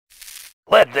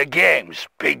Let the games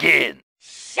begin.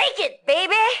 Shake it,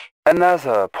 baby!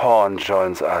 Another pawn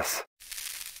joins us.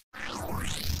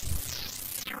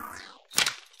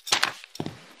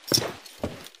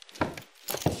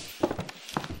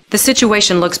 The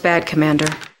situation looks bad, Commander.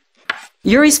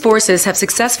 Yuri's forces have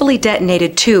successfully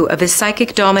detonated 2 of his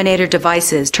Psychic Dominator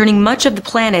devices, turning much of the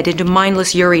planet into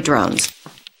mindless Yuri drones.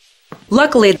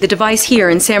 Luckily, the device here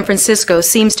in San Francisco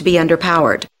seems to be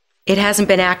underpowered. It hasn't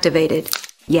been activated.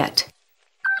 Yet.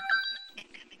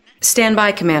 Stand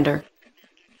by, Commander.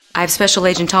 I have Special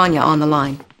Agent Tanya on the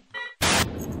line.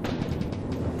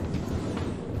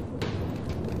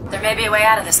 There may be a way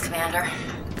out of this, Commander.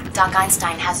 Doc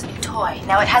Einstein has a new toy.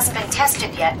 Now, it hasn't been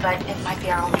tested yet, but it might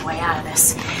be our only way out of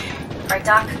this. Right,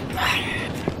 Doc?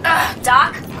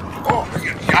 Doc? Oh,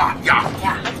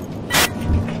 yeah.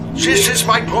 This is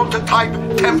my prototype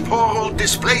temporal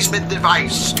displacement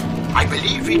device. I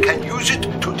believe we can use it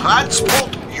to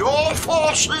transport your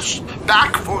forces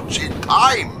backwards in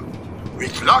time.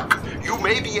 With luck, you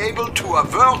may be able to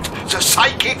avert the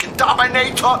Psychic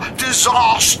Dominator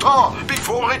disaster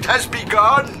before it has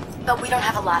begun. But we don't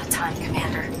have a lot of time,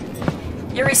 Commander.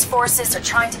 Yuri's forces are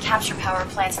trying to capture power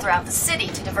plants throughout the city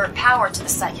to divert power to the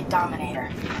Psychic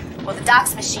Dominator. Well, the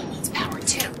Doc's machine needs power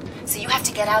too, so you have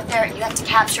to get out there and you have to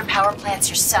capture power plants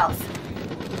yourself.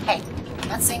 Hey, I'm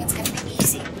not saying it's gonna be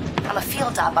easy. I'm a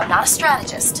field op, I'm not a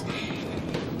strategist.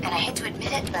 And I hate to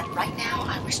admit it, but right now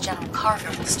I wish General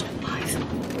Carver was still alive.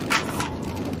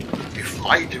 If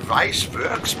my device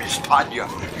works, Miss Tanya,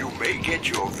 you may get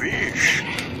your wish.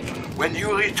 When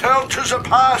you return to the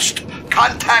past,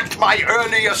 contact my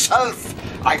earlier self.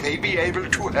 I may be able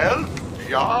to help,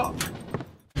 yeah?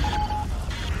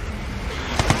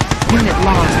 Unit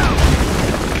lost.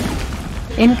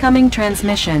 Incoming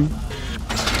transmission.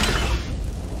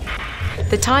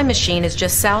 The time machine is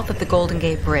just south of the Golden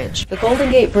Gate Bridge. The Golden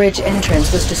Gate Bridge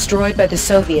entrance was destroyed by the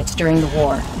Soviets during the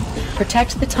war.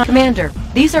 Protect the time. Commander,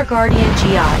 these are Guardian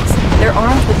GIs. They're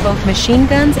armed with both machine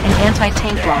guns and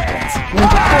anti-tank rockets.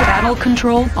 Winter battle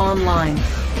control online.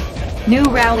 New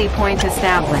rally point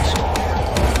established.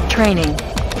 Training.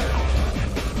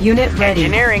 Unit ready.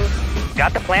 Engineering.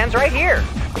 Got the plans right here.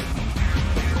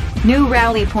 New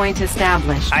rally point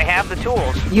established. I have the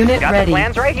tools. Unit Got ready. the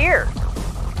plans right here.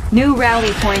 New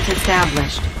rally point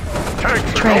established.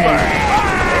 Training.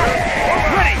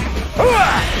 Ready.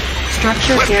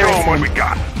 Structure Let's show 'em what garrison. we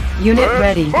got. Unit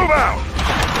ready. Move out.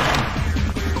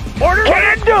 Order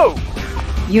and do.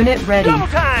 Unit ready. Double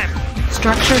time.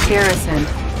 Structure garrisoned.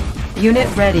 Unit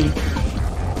ready.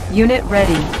 Unit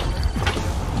ready.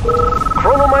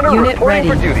 Chrono miner Unit reporting ready.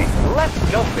 for duty. Let's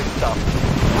jump this stuff.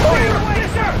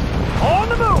 Yes, sir. On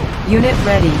the move. Unit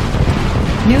ready.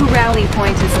 New rally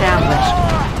point established.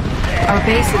 Our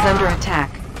base is under attack.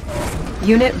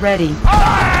 Unit ready.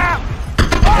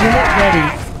 Unit ready.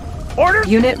 Order.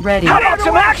 Unit ready. How about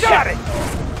some action?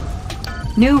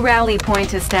 New rally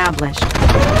point established.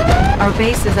 Our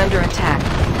base is under attack.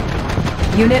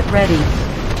 Unit ready.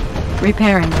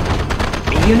 Repairing.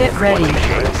 Unit ready.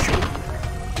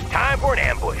 Time for an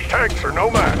ambush. Tanks are no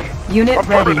match. Unit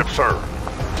ready. Affirmative, sir.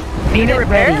 Need a Unit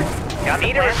repair? ready.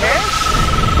 Need a repair?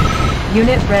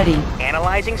 Unit ready.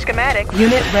 Analyzing schematic.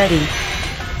 Unit ready.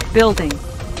 Building.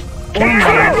 Ore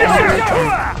miner under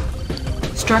attack.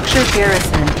 Structure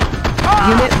garrison.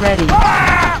 Unit ready.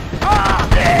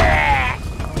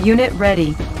 Unit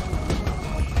ready.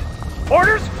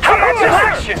 Orders. How about some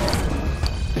action?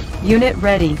 Unit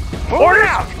ready. Orders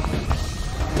out.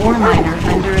 Ore miner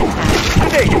under attack.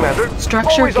 Good day, Commander.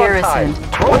 Structure Always on time. garrisoned.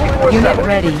 24/7 Unit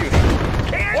ready.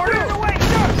 Orders away,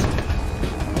 sir.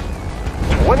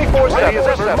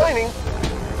 24/7 mining.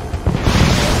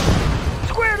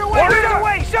 Squared away. Orders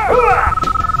away, sir.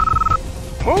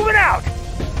 Moving out.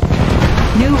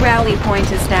 New rally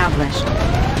point established.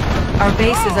 Our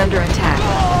base is under attack.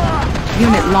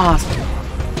 Unit lost.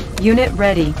 Unit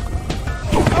ready.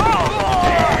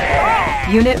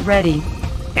 Unit ready.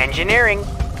 Engineering.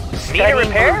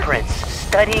 Studying blueprints.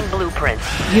 Studying blueprints.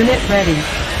 Unit ready.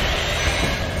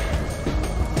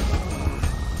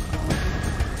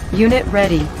 Unit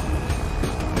ready.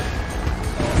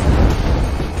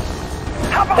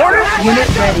 Orders. Unit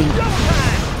ready.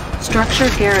 Structure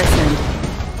garrisoned.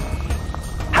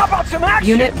 How about some action?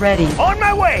 Unit ready. On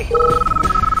my way.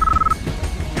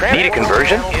 Need a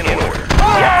conversion? In order.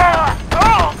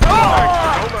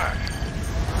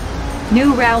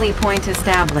 New rally point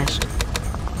established.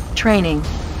 Training.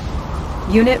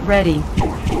 Unit ready.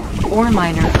 Ore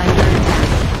miner under attack.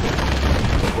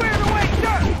 Squared away,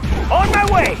 sir. On my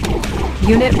way.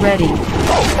 Unit ready.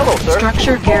 Oh, hello, sir.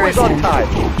 Structure Always on garrison. time.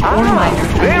 Ore miner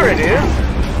There under it attack. is.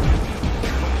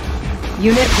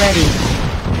 Unit ready.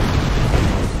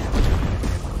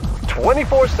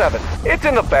 24/7. It's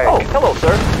in the bag. Oh, hello,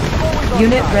 sir.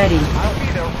 Unit ready.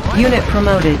 Unit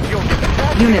promoted.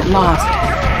 Unit lost.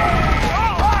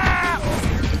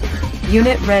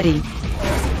 Unit ready.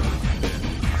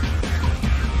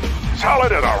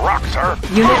 Solid as a rock, sir.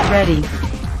 Unit ready.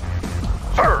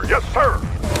 Sir, yes, sir.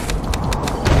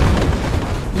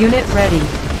 Unit ready.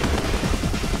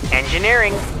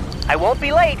 Engineering. I won't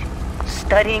be late.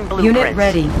 Studying blueprints. Unit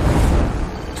ready.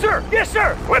 Sir, yes,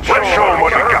 sir. Let's show him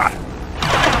what we got.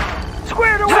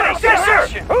 Squared away. Yes,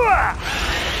 sir. Hooah!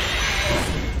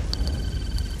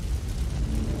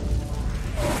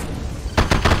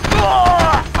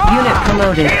 Unit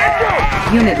promoted.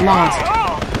 Unit lost.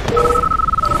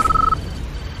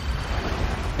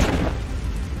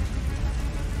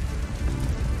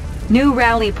 New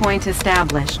rally point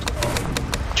established.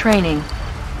 Training.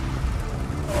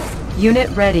 Unit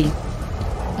ready.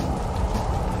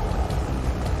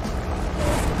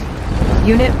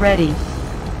 Unit ready.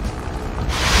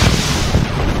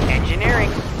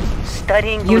 Engineering.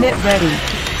 Studying Unit blueprints.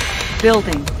 ready.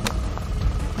 Building.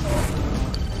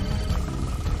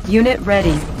 Unit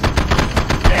ready.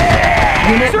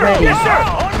 Unit ready. Yes, sir.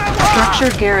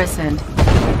 Structure garrisoned.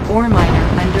 Ore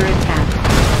miner under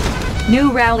attack.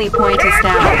 New rally point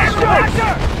established.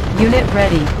 Unit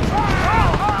ready.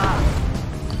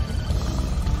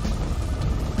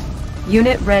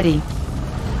 Unit ready.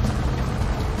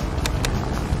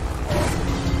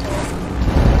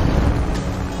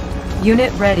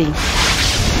 Unit ready.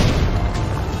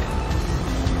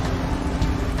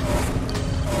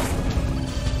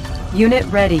 Unit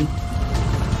ready.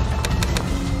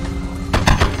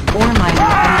 Ore miner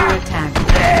under attack.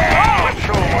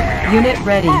 Unit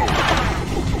ready.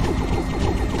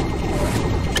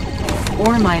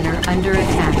 Ore miner under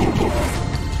attack.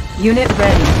 Unit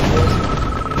ready.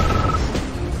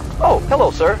 Oh,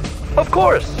 hello, sir. Of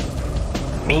course.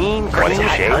 Mean green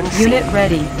unseen. Unit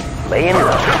ready. Laying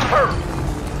low.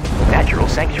 Natural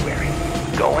sanctuary.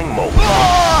 Going mobile.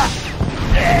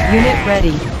 Unit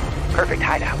ready. Perfect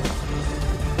hideout.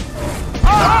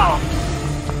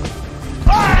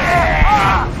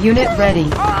 Unit ready.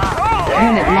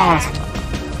 Unit lost.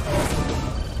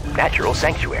 Natural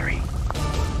sanctuary.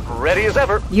 Ready as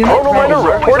ever. Unit Colonel ready.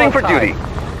 Miner reporting for duty.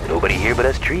 Nobody here but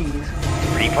us trees.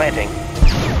 Replanting.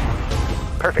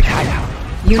 Perfect hideout.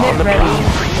 Unit On the ready. mean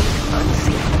green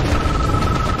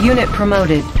unseen. Unit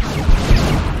promoted.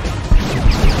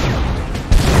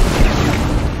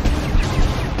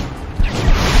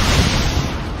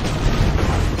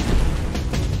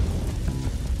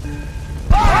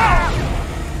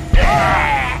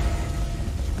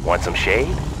 Want some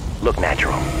shade? Look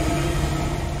natural.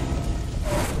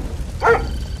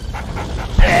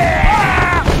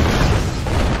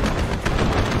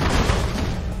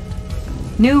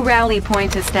 New rally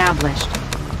point established.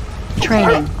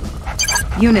 Training.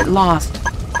 Unit lost.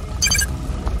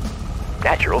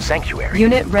 Natural sanctuary.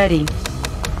 Unit ready.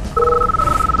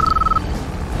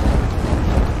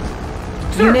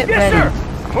 Sir, Unit yes, ready. sir.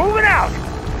 Moving out.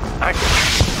 Aren't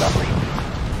they lovely?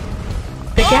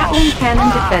 The Gatling cannon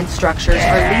defense structures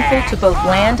are lethal to both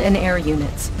land and air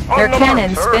units. Their On the mark,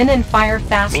 cannons sir. spin and fire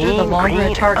faster the Mean longer a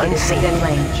green target is unseen. within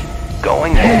range.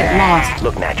 Going Unit mobile. lost.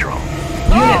 Look natural.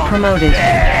 Unit promoted.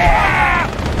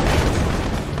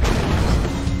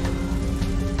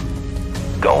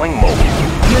 Going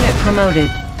mobile. Unit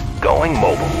promoted. Going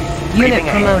mobile. Unit Creeping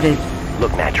ahead. promoted.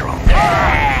 Look natural.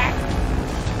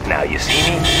 Now you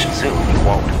see me, soon you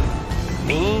won't.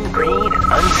 Mean green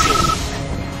unseen.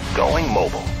 Going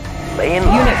mobile. Laying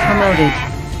low. Unit promoted.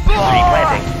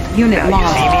 Replanting. Unit now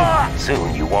lost. you see me,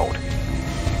 soon you won't.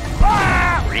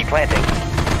 Replanting.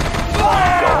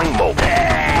 Going mobile.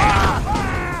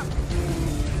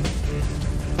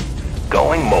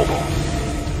 Going mobile.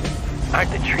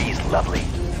 Aren't the trees lovely?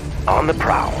 On the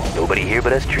prowl. Nobody here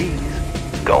but us trees.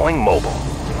 Going mobile.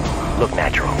 Look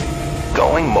natural.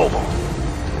 Going mobile.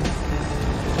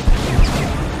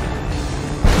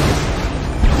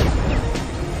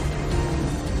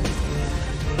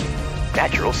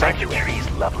 Natural sanctuary is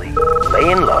lovely.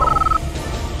 Laying low.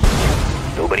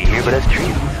 Nobody here but us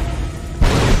trees.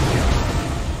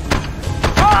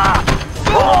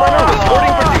 Colonel Miner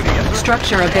reporting for duty.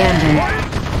 Structure abandoned.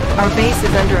 Our base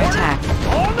is under attack.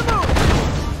 On the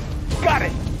move. Got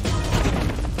it.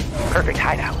 Perfect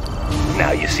hideout.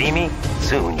 Now you see me,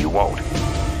 soon you won't.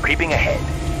 Creeping ahead.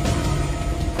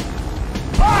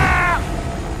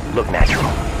 Look natural.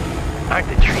 Aren't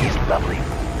the trees lovely?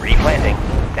 Replanting.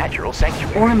 Natural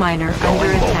sanctuary. Ore miner Going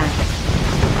under mobile.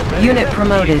 attack. Unit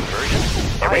promoted.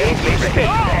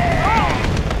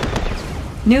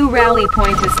 New rally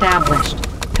point established.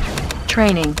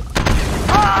 Training.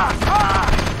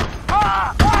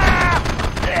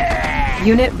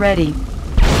 Unit ready.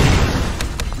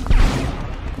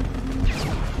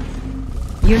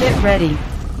 Unit ready.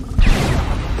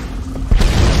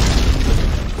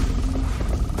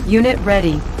 Unit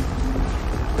ready.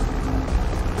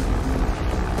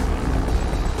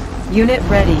 Unit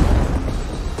ready.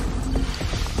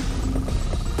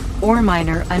 Ore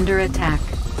miner under attack.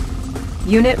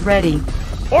 Unit ready.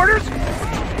 Orders!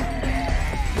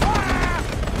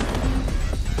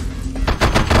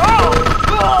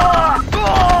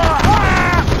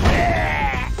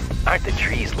 Aren't the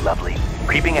trees lovely?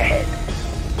 Creeping ahead.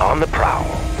 On the prowl.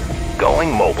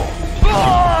 Going mobile.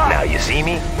 Now you see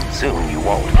me? Soon you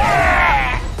won't.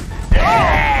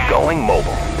 Going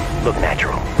mobile. Look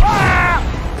natural.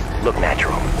 Look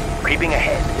natural. Creeping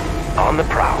ahead. On the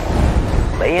prowl.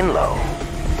 Laying low.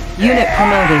 Unit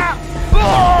promoted.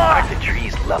 Aren't the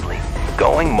trees lovely?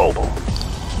 Going mobile.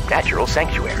 Natural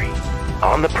sanctuary.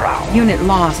 On the prowl. Unit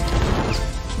lost.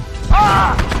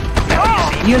 Now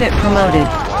you see me? Unit promoted.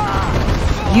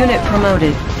 Unit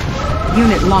promoted.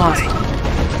 Unit lost.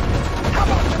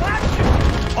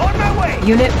 On my way!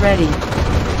 Unit ready.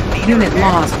 Unit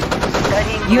lost.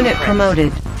 Unit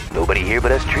promoted. Nobody here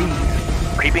but us trees.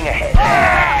 Creeping ahead.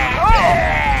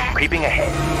 Creeping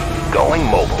ahead. Going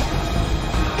mobile.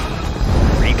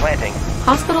 Replanting.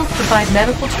 Hospitals provide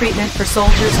medical treatment for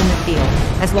soldiers in the field.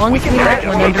 As long as we have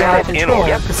one under our control,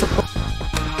 the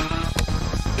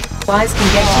supplies can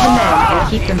get to the men and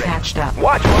keep them patched up.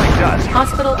 Watch my dust.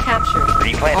 Hospital captured. All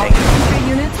Replanting. infantry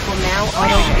units will now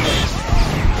auto-repair.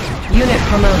 Unit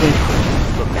promoted.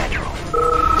 Look natural.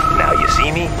 Now you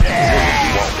see me? Soon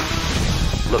you won't.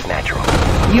 Look natural.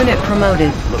 Unit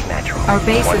promoted. Look natural. Our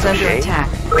base Want is some under shade? attack.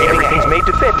 Everything's made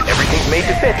to fit. Everything's made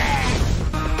to fit.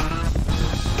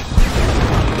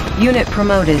 Unit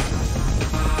promoted.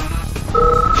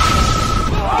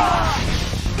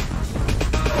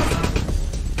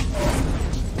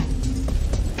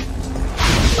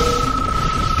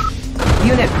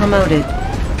 Unit promoted.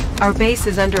 Our base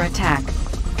is under attack.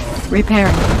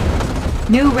 Repairing.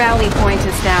 New rally point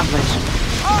established.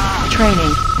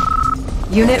 Training.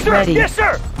 Unit Sir, ready. yes,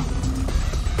 sir!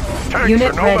 Tanks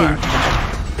Unit are no ready.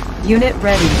 match. Unit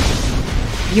ready.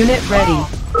 Unit ready.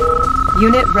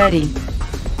 Unit ready.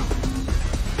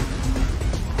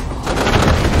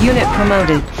 Unit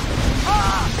promoted.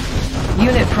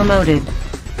 Unit promoted.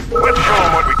 Let's show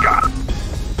them what we got.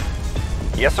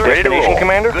 Yes, sir. Ready to roll.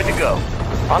 Commander? Good to go.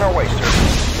 On our way, sir.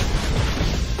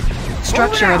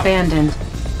 Structure abandoned.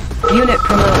 Unit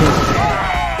promoted.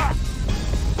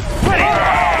 Ready!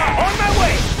 On my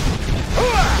way!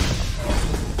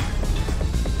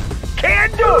 Can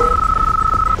do!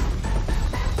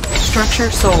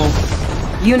 Structure sold.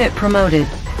 Unit promoted.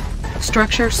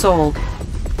 Structure sold.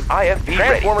 IFV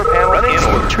Transformer ready. panel Running in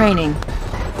order. order. Training.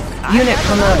 Unit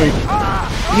promoted.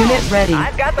 Unit ready.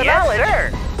 I've got the knowledge. Sir.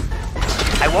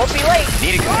 I won't be late.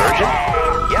 Need a conversion?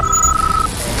 Yep.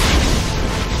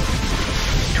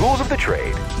 Tools of the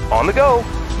trade. On the go.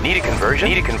 Need a conversion?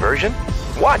 Need a conversion?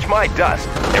 Watch my dust.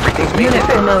 Everything's made Unit to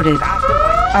fit. promoted.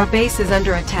 Our base is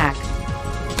under attack.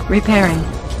 Repairing.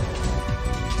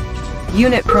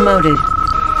 Unit promoted.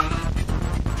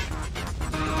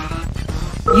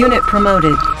 Unit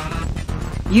promoted.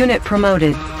 Unit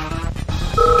promoted.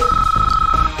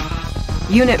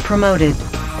 Unit promoted.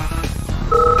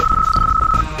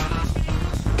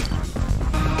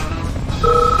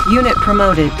 Unit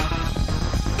promoted.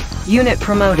 Unit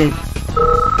promoted.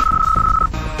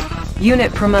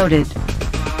 Unit promoted.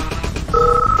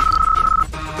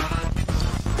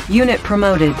 Unit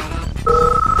promoted.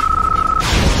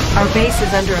 Our base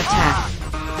is under attack.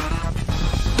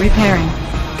 Repairing.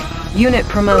 Unit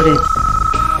promoted.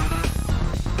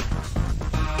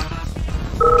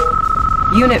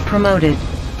 Unit promoted.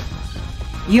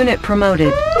 Unit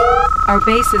promoted. Our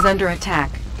base is under attack.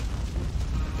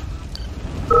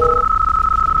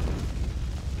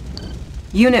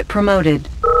 Unit promoted.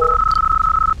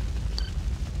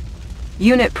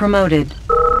 Unit promoted.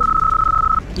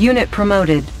 Unit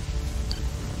promoted.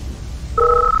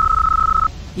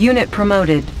 Unit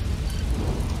promoted.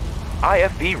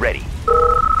 IFV ready.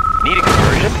 Need a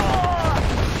conversion?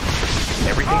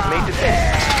 Everything's made to fit.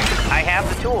 I have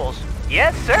the tools.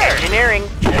 Yes, sir. Engineering.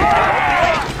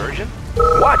 Conversion?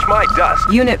 Watch my dust.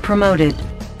 Unit promoted.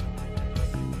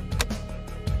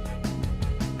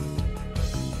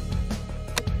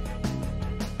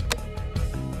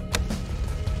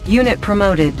 Unit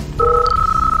promoted.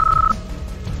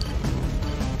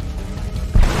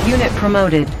 Unit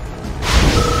promoted.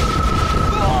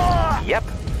 Yep.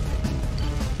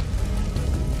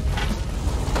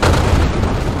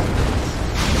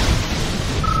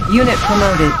 Unit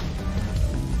promoted.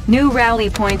 New rally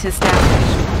point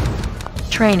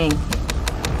established. Training.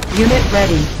 Unit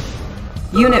ready.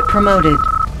 Unit promoted.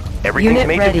 Everything's Unit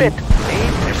made ready. to fit.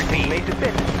 Everything's made to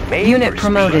fit. Made Unit for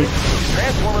promoted. Speed.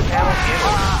 Transformer panel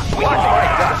in. We can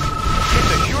find dust.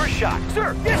 It's a sure shot.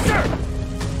 Sir! Yes, sir!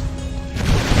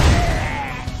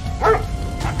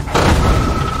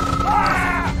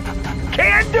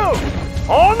 Can do!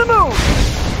 On the move!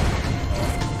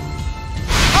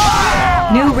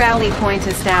 New rally point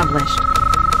established.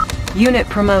 Unit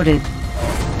promoted.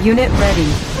 Unit ready.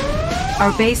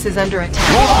 Our base is under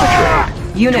attack.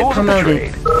 Unit Tools of the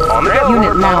promoted. trade. On the go.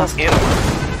 Unit lost.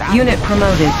 In. Unit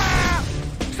promoted.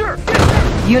 Sir!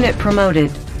 Yes, sir! Unit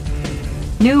promoted.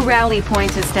 New rally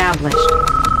point established.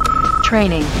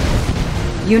 Training.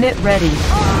 Unit ready.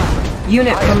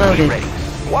 Unit IFV promoted. ready.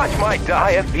 Watch my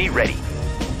IFV ready.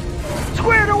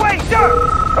 Squared away, sir!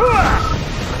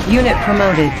 Hooah! Unit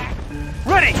promoted.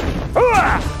 Ready!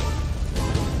 Hooah!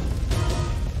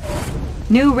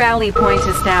 New rally point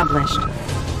established.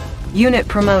 Unit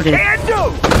promoted. Can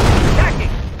do! Attacking!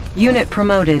 Unit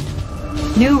promoted.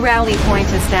 New rally point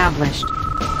established.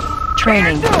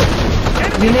 Training.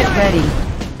 Can do! Unit ready.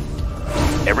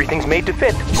 Everything's made to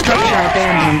fit. Structure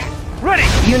abandoned. Ready!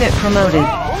 Unit promoted. Moving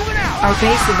out! Our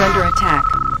base is under attack.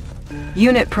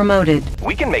 Unit promoted.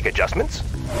 We can make adjustments.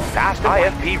 Fast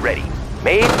IFV ready.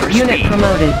 Made for Unit speed.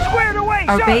 promoted. Squared away,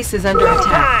 Our sir! base is under Little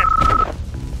attack. time.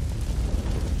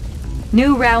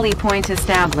 New rally point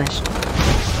established.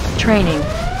 Training.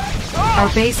 Our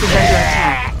base is under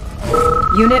attack.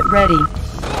 Unit ready.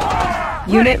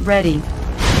 Unit ready.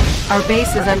 Our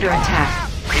base is under attack.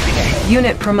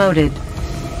 Unit promoted.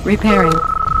 Repairing.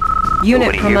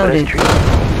 Unit Nobody here but us promoted. trees.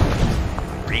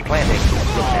 Replanting.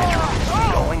 Look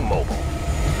natural. Going mobile.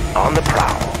 On the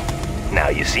prowl. Now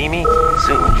you see me,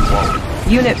 soon you won't.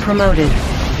 Unit promoted.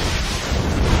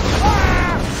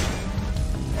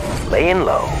 Laying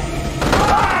low.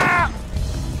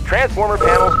 Transformer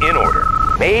panels in order.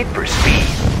 Made for speed.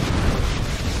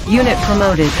 Unit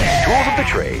promoted. Tools of the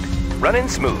trade. Running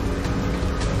smooth.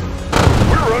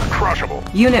 We're uncrushable.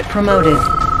 Unit promoted.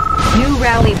 New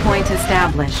rally point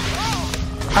established.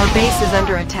 Our base is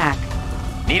under attack.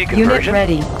 Need a Unit conversion?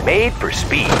 ready. Made for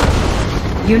speed.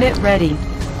 Unit ready.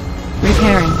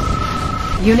 Repairing.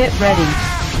 Unit ready.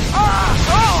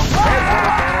 Transformer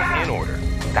panels in order.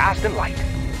 Fast and light.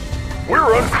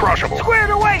 We're uncrushable. Squared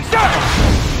away,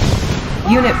 sir!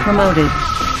 Unit promoted.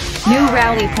 New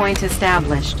rally point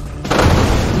established.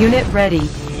 Unit ready.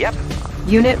 Yep.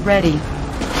 Unit ready.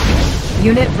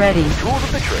 Unit ready. Tools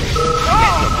of the trade.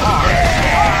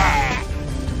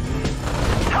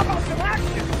 How about some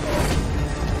action?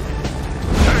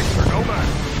 Thanks for no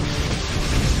match.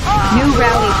 New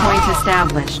rally point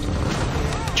established.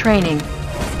 Training.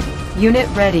 Unit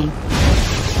ready.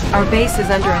 Our base is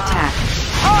under attack.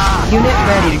 Unit Need a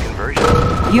ready.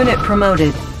 conversion? Unit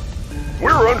promoted.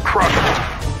 We're uncrushable.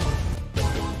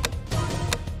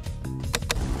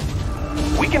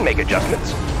 We can make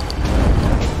adjustments.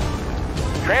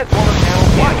 Transformer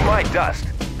panel, watch my dust.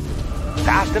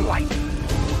 Fast and light.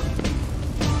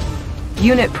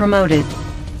 Unit promoted.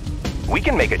 We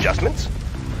can make adjustments.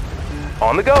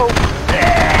 On the go.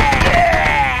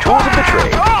 Tools of the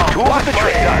trade. Tools of the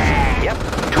trade. Yep.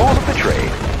 Tools of the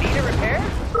trade. Need a repair?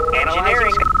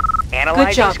 Engineering.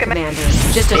 Good job, Commander.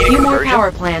 Just a Need a few more conversion?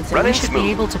 power plants and we Running should smooth. be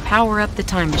able to power up the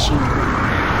time machine.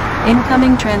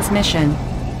 Incoming transmission.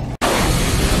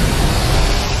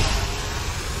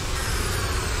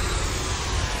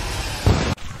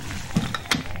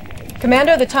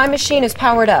 Commander, the time machine is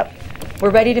powered up.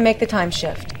 We're ready to make the time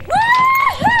shift.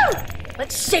 Woohoo!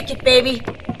 Let's shake it, baby.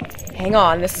 Hang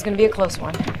on, this is going to be a close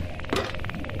one.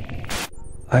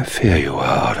 I fear you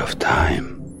are out of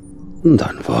time.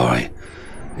 Don't worry,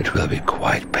 it will be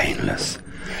quite painless,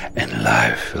 and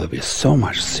life will be so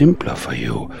much simpler for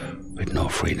you with no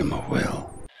freedom of will.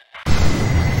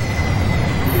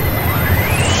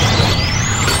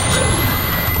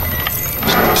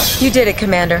 You did it,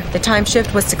 Commander. The time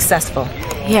shift was successful.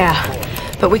 Yeah,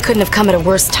 but we couldn't have come at a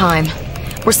worse time.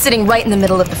 We're sitting right in the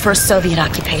middle of the first Soviet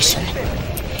occupation.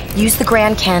 Use the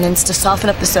Grand Cannons to soften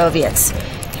up the Soviets.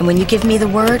 And when you give me the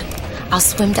word, I'll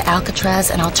swim to Alcatraz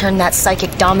and I'll turn that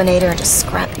psychic dominator into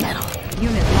scrap metal.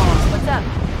 Unit lost. What's up?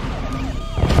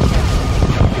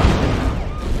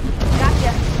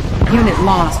 Gotcha. Unit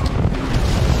lost.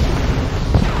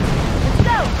 Let's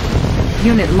go.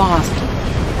 Unit lost.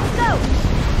 Let's go.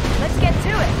 Let's get to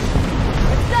it.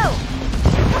 Let's go.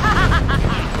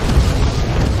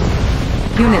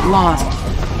 Unit lost.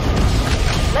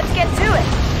 Let's get to it.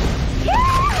 Yeah!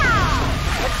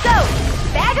 Let's go.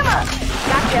 Bag 'em up.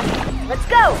 Gotcha. Let's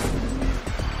go.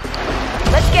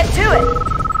 Let's get to it.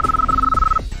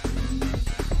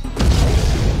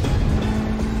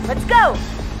 Let's go!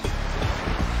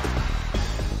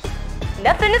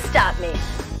 Nothing to stop me.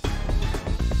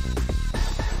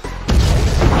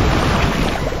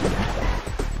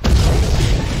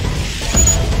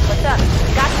 What's up?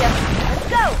 Gotcha. Let's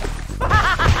go!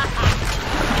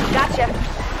 Gotcha.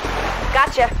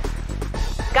 Gotcha.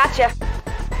 Gotcha.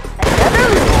 Another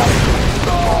loser.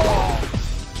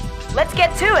 Let's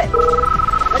get to it.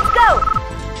 Let's go.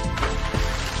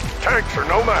 Tanks are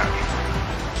no match.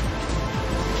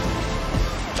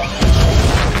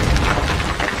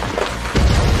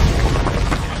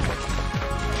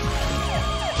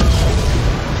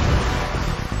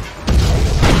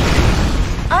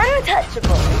 Untouchable.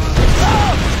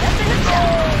 Oh, nothing to stop.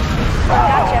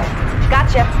 Gotcha.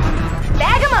 Gotcha.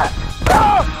 Bag him up.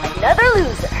 Oh, another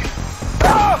loser.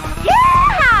 Oh,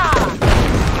 yeah!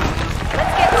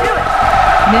 Let's get to it.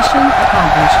 Mission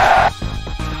accomplished.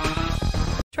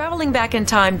 Traveling back in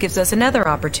time gives us another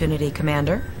opportunity,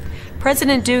 Commander.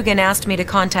 President Dugan asked me to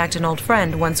contact an old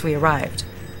friend once we arrived.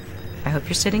 I hope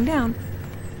you're sitting down.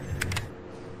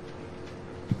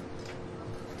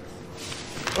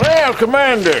 Well,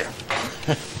 Commander,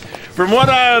 from what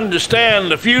I understand,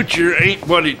 the future ain't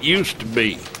what it used to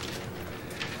be.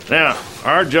 Now,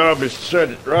 our job is to set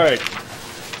it right.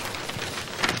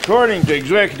 According to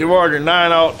Executive Order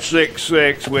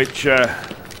 9066, which,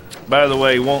 by the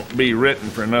way, won't be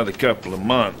written for another couple of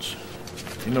months.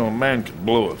 You know, a man could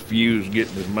blow a fuse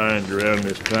getting his mind around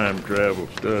this time travel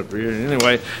stuff here.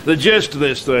 Anyway, the gist of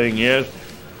this thing is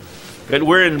that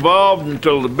we're involved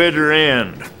until the bitter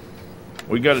end.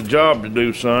 We got a job to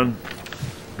do, son.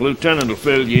 The lieutenant will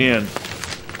fill you in.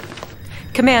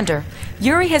 Commander,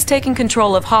 Yuri has taken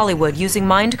control of Hollywood using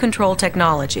mind control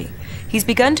technology. He's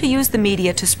begun to use the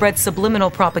media to spread subliminal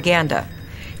propaganda.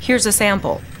 Here's a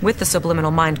sample, with the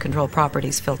subliminal mind control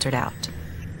properties filtered out.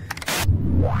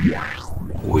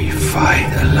 We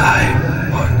fight a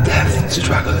life or death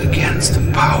struggle against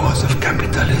the powers of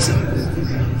capitalism.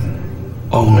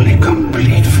 Only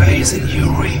complete faith in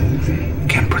Yuri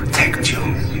can protect you.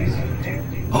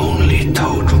 Only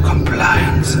total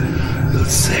compliance will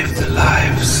save the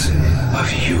lives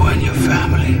of you and your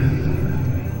family.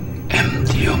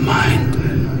 Empty your mind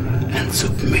and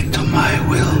submit to my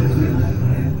will.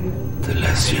 The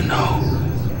less you know,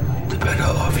 the better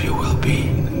off you will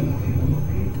be.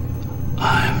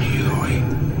 I'm Yuri.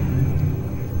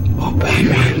 Obey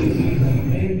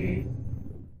me.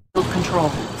 Control.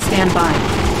 Stand by.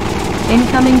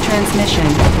 Incoming transmission.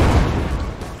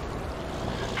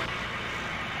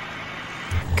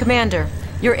 Commander,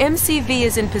 your MCV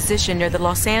is in position near the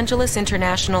Los Angeles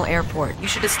International Airport. You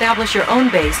should establish your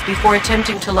own base before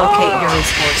attempting to locate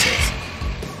Yuri's forces.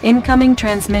 Incoming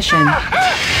transmission.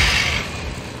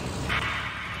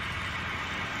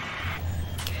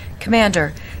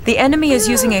 Commander, the enemy is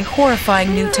using a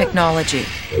horrifying new technology.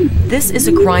 This is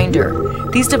a grinder.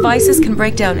 These devices can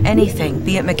break down anything,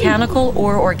 be it mechanical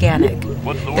or organic.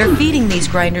 They're feeding these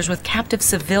grinders with captive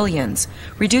civilians,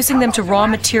 reducing them to raw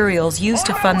materials used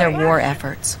to fund their war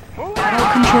efforts. Battle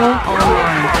control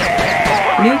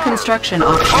online. New construction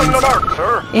options. On the mark,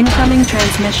 sir. Incoming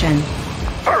transmission.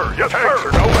 Sir, yes, tanks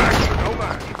are no match. No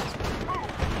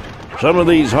match. Some of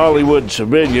these Hollywood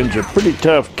civilians are pretty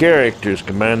tough characters,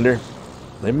 Commander.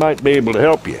 They might be able to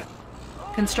help you.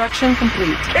 Construction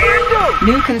complete. Can do!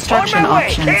 New construction On my way.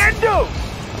 options. Can do!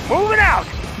 Moving out!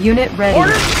 Unit ready.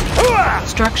 Orders! Hooah!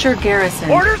 Structure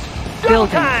garrison. Orders! Go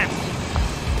Building. time!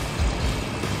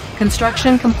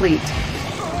 Construction complete.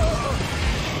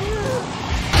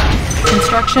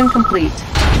 Construction complete.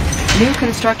 New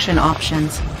construction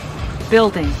options.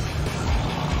 Building.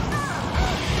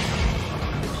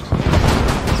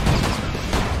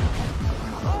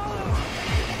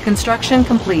 Construction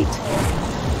complete.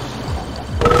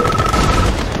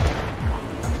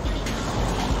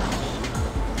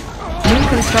 New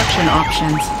construction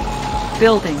options.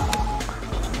 Building.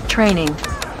 Training.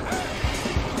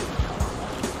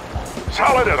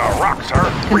 Solid as a rock, sir.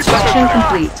 Construction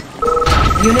complete.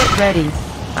 Unit ready.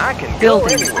 I can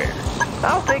Building. go anywhere.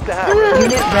 I'll take the highway.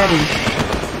 Unit ready.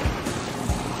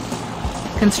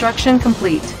 Construction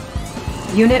complete.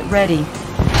 Unit ready.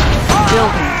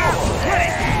 Building.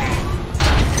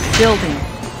 Building.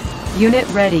 Unit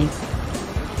ready.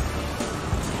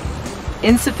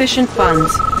 Insufficient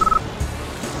funds.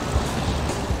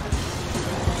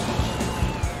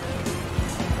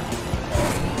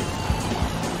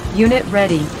 Unit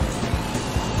ready.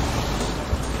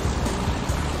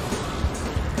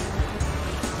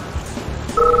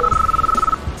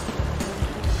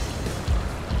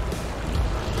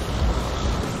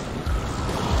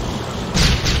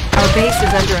 Our base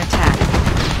is under attack.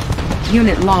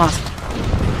 Unit lost.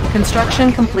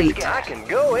 Construction complete. I can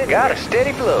go in. Got a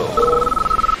steady flow.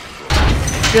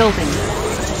 Building.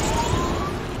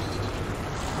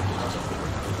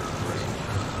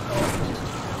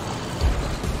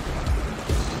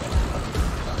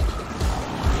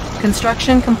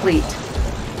 Construction complete.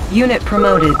 Unit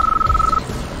promoted.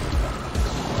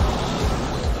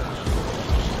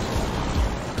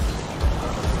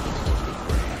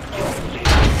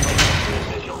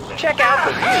 Check out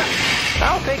the view.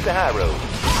 I'll take the high road.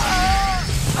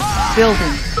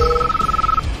 Building.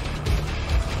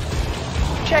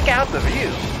 Check out the view.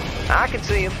 I can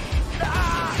see him.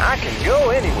 I can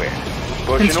go anywhere.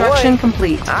 Pushing Construction away.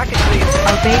 complete. I can see him.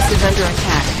 Our base is under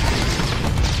attack.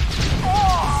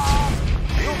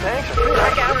 Fuel tanks are filled.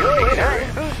 Check out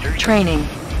the boosters. Training.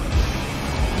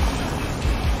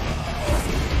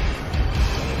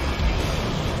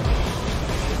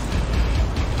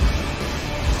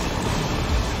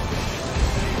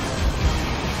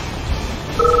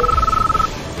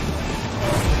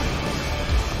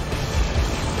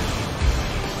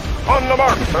 On the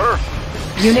mark, sir.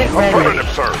 Unit ready. Affirmative,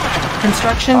 sir.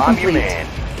 Construction I'm your complete. man.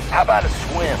 How about a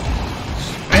swim?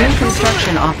 New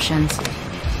construction options.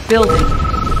 Building.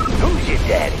 Who's your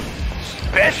daddy?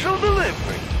 Special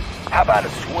delivery. How about a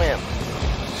swim?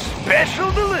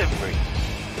 Special delivery.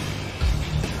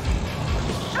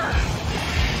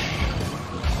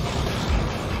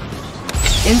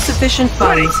 Insufficient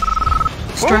funds.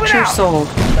 Structure out. sold.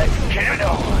 Let's get it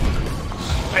on.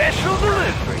 Special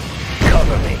delivery.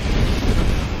 Cover me.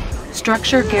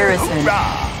 Structure garrison.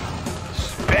 Hoorah!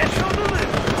 Special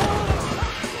delivery.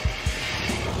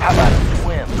 How about a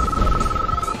swim?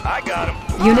 I got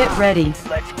him. Unit ready.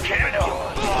 Let's get it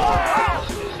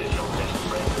on.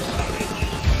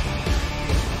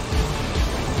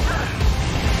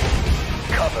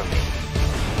 Cover me.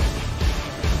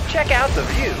 Check out the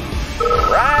view.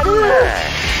 Right there.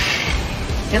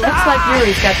 It looks like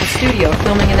Yuri's got the studio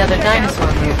filming another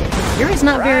dinosaur movie. Yuri's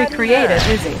not very creative,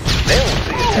 is he?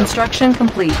 Construction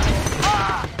complete.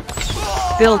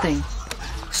 Building.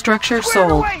 Structure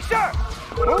sold.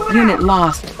 Unit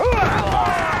lost.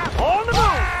 On the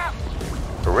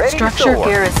move. Ready Structure to soar.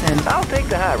 garrison. I'll take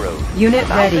the high road. Unit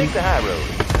I'll ready. take the high road.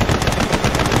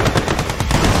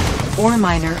 Ore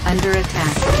miner under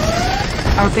attack.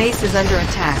 Our base is under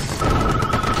attack.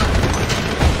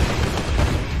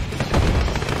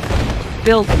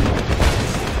 Building.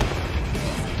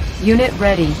 Unit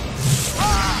ready.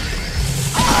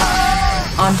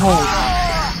 On hold.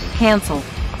 Cancel.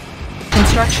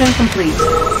 Construction complete.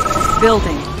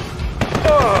 Building.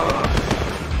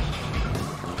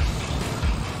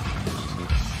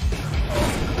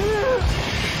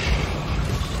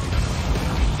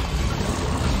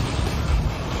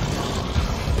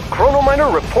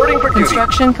 Chronominer reporting for duty.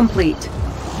 Construction complete.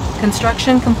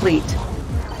 Construction complete.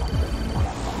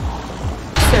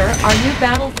 Sir, our new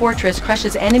battle fortress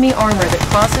crushes enemy armor that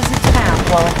crosses its path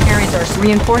while it carries our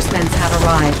reinforcements have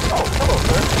arrived. Oh, hello,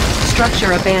 sir.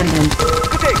 Structure abandoned.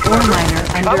 Good day, Ore Commander. miner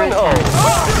under Coming home.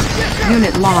 attack.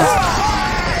 Unit lost.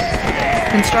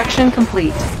 Construction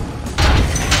complete.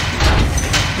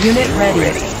 Unit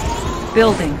ready.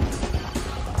 Building.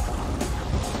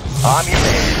 I'm your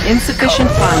man. Insufficient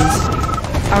funds.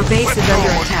 Our base is under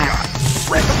attack.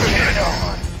 Let's get it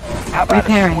on. How about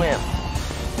Repairing. a swim?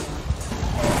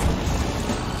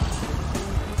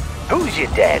 Who's your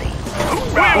daddy?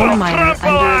 Ore miner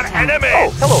under attack. Oh,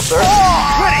 hello, sir.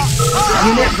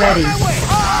 Unit ready.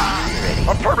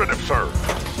 Affirmative, sir.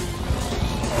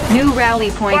 New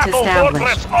rally point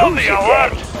established. On the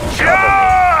alert.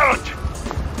 Shout!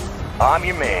 I'm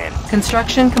your man.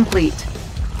 Construction complete.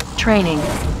 Training.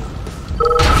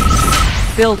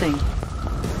 Building.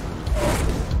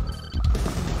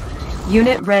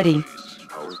 Unit ready.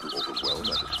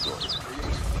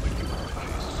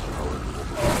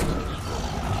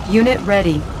 Unit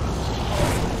ready.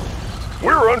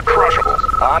 We're uncrushable.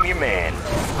 I'm your man.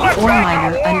 Ore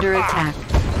miner under attack.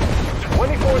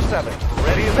 24/7.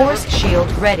 Ready as Force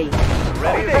shield ready.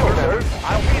 Ready as ever, sir.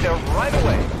 I'll be there right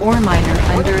away. Ore miner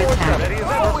under attack. Ready as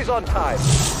ever. Always on time.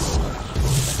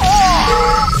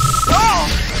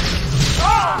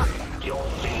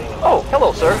 Oh,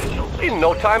 hello, sir. In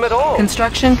no time at all.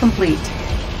 Construction complete.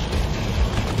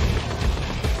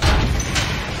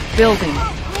 Building.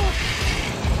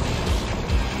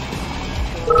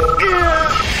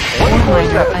 Ore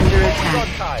miner under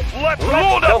attack. Let's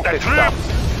load up the troops.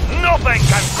 Nothing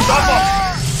can stop us.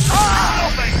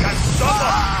 Nothing can stop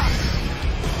us.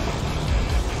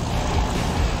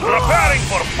 Preparing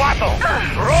for battle.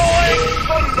 Rolling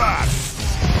thunder.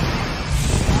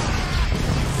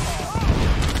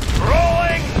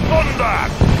 Rolling thunder.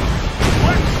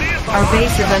 Let's see if Our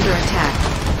base is under attack.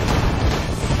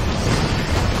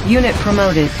 Unit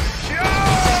promoted.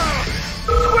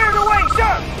 Squared away,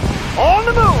 sir! On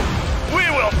the move! We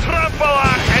will trample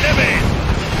our enemies!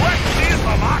 Let's see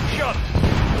some action!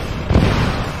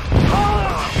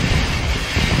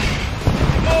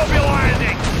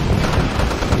 Mobilizing!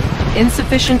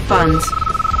 Insufficient funds.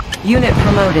 Unit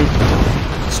promoted.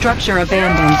 Structure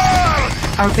abandoned.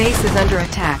 Our base is under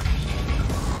attack.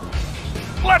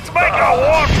 Let's make a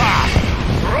warpath!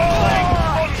 Rolling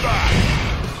thunder!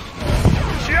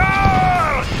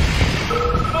 Charge!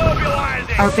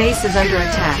 Mobilizing! Our base is under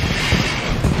attack.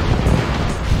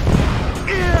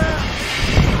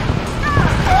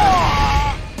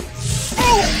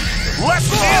 Let's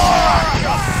deal with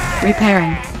action!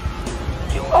 Repairing.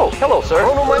 Oh, hello, sir.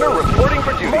 Chrono Miner reporting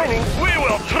for duty. We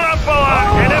will trample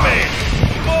our enemies!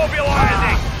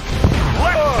 Mobilizing!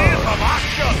 Let's see some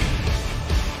action!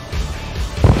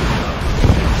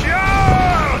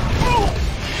 Charge!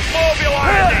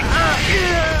 Mobilizing!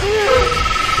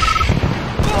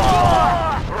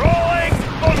 Rolling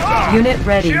thunder! Unit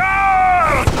ready.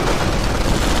 Charge!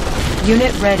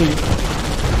 Unit ready.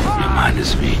 Your mind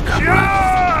is weak, comrade.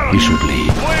 Charge! We should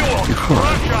leave We will before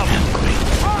crush we them!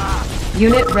 angry.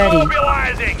 Unit ready.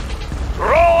 Mobilizing!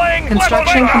 Rolling!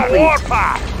 Construction Let's make a complete.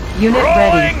 warpath! Unit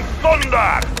Rolling ready.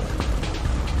 thunder!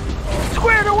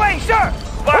 Squared away, sir!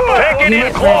 Take it in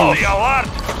Unit close, ready. you lot!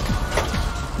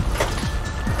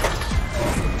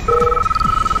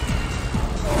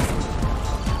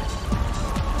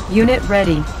 Unit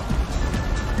ready.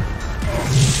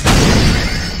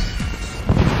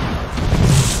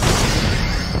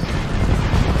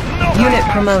 Unit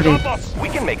promoted. We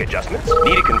can make adjustments.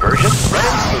 Need a conversion? Red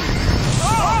and smooth.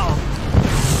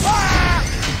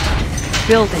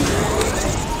 Building.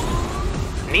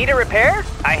 Need a repair?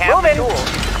 I have the tools.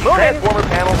 Transformer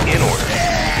panels in order.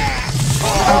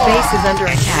 Our base is under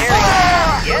attack.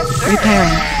 Yes, sir.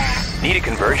 Repairing. Need a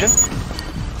conversion?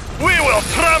 We will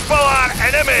trample our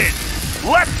enemies!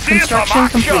 Let's see some Construction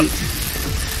action! complete.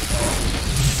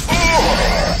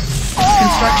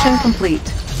 Construction complete.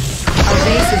 Our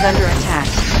base is under attack.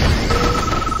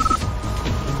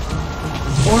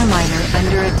 Ore miner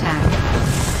under attack.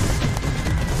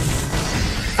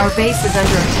 Our base is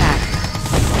under attack.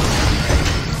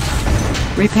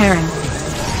 Repairing.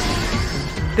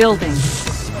 Building.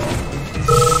 Let's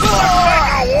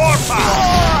make a warpath!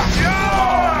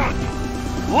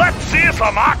 Let's see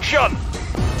some action!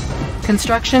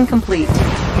 Construction complete.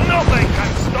 Nothing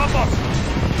can stop us!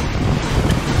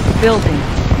 Building.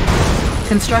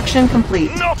 Construction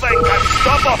complete. Nothing can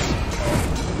stop us!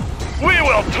 We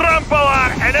will trample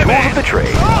our enemies! Tools of the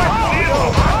trade. Let's see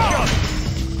some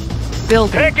action!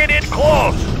 Building. Taking it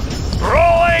close!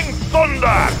 Rolling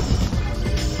thunder!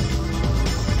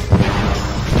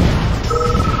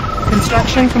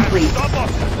 Construction complete. Stop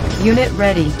us! Unit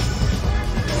ready.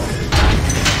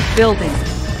 Building.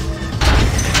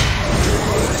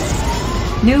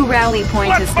 New rally point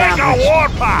Let's make a established.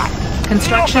 warpath!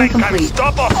 Construction Nothing complete.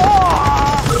 Can stop us!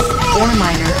 Ore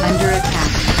miner under attack.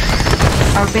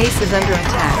 Our base is under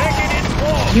attack. Taking it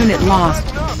close! Unit lost.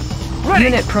 Ready.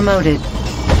 Unit promoted.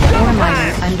 Ore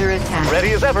miner under attack.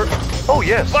 Ready as ever. Oh,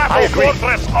 yes, I Battle agree.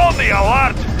 fortress on the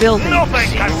alert! Building. Nothing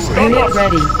can stop Unit us!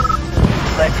 ready.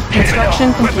 Let's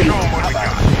Construction complete.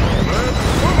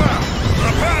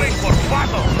 Preparing for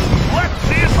battle! Let's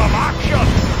see some action!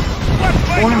 Let's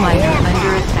make Ore a miner warpath.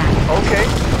 under attack. Okay.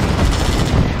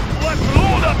 Let's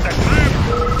load up the troops!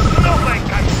 Nothing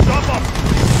can stop us!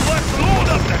 Let's load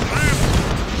up the troops!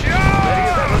 Ready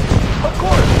as ever. Charge! Of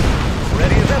course.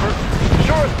 Ready as ever.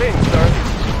 Sure thing, sir.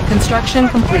 Construction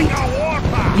complete. Make a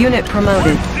warpath. Unit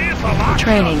promoted. Let's see some action.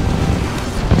 Training.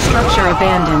 Structure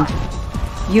abandoned.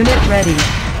 Unit ready.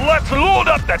 Let's load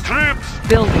up the troops!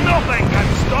 Building. Nothing can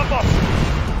stop us!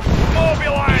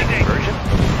 Mobilizing! Conversion.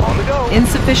 On the go.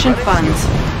 Insufficient funds.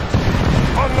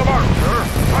 On the mark, sir!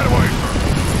 Right away, sir!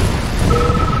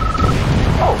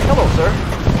 Oh, hello, sir.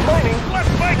 Mining.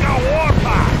 Let's make a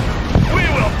warpath! We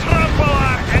will trample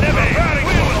our enemies!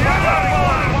 We will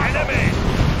trample our enemies!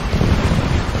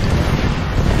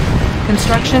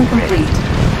 Construction complete.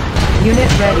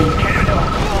 Unit ready.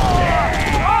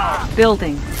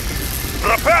 Building.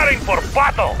 Preparing for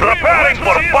battle! Preparing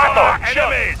for battle!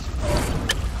 Enemies!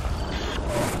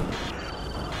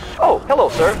 Oh, hello,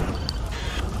 sir.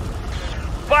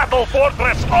 Battle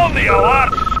fortress on the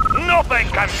alert! Nothing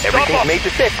can stop Everything's us! made to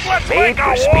fit. Let's Made make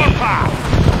for a speed. warpath!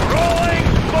 Rolling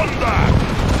thunder!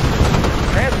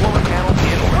 Transformer panels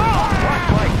in order. Watch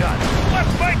my guns.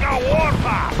 Let's make a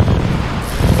warpath!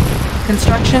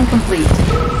 Construction complete.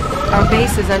 Our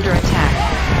base is under attack.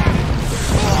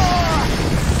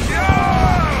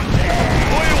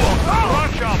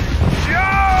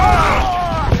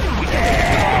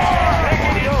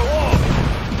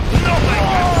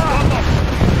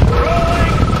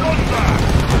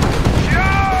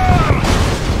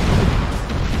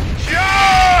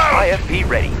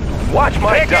 Watch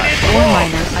my dust. Ore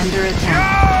miner under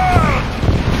attack.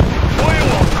 We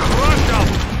will crush them.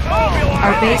 Mobilize.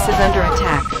 Our base is under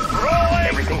attack.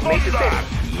 Everything's made to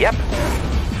fit. Yep.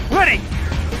 Ready.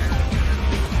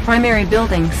 Primary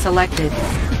building selected.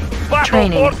 Battle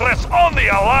Training. fortress on the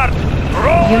alert.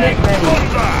 Rolling Unit ready.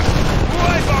 thunder.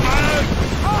 Wipe 'em out.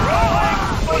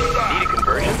 Rolling thunder. Need a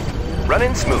conversion?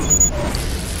 Running smooth.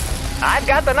 I've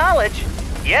got the knowledge.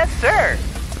 Yes, sir.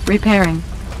 Repairing.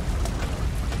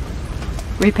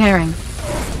 Repairing.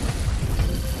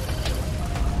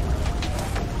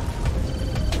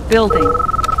 Building.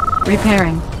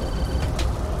 Repairing.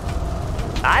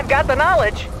 I've got the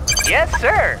knowledge. Yes,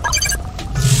 sir.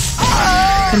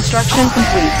 Construction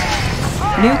complete.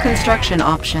 New construction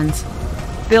options.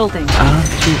 Building.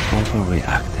 Aren't you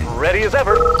overreacting? Ready as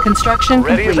ever. Construction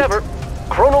Ready complete. as ever.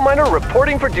 Chrono miner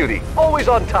reporting for duty. Always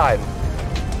on time.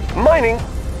 Mining.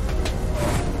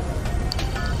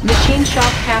 Machine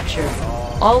shop captured.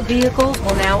 All vehicles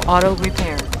will now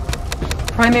auto-repair.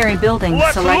 Primary building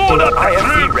Let's selected. load up the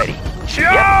IFC troops. ready.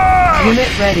 Charge!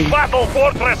 Unit ready. Battle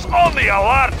fortress on the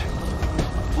alert.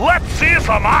 Let's see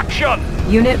some action.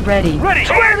 Unit ready. Ready.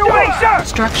 Squared away, sir.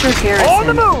 Structure garrison. On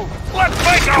the move. Let's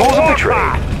make a Tools of the war trade.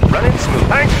 path. Running smooth.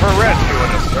 Thanks for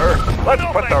rescuing us, sir. Let's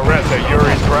put the rest of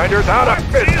Yuri's grinders out of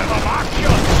business. Some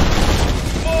action.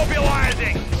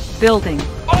 Mobilizing. Building.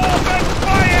 Open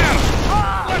fire.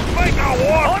 Let's make a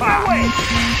war path. On my way.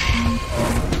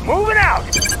 Moving out.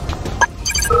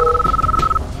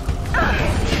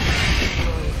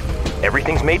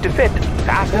 Everything's made to fit.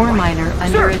 Fast and Ore light. miner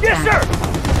under attack. Yes, sir.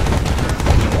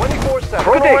 24/7.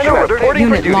 Chrono miner reporting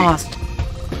for Unit duty. lost.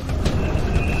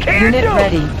 Can Unit do.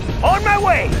 ready. On my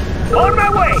way. On my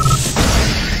way.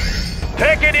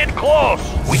 Take it in close.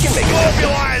 We can make it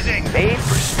Mobilizing. made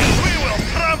for speed. We will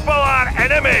trample our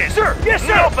enemies. Sir, yes,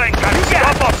 sir. Nothing can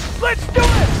stop us. Let's do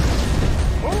it!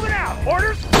 Moving out.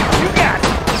 Orders? You got it.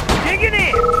 Digging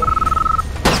in.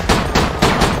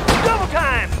 Double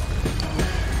time.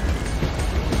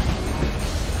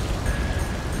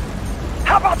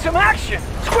 How about some action?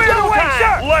 Square away,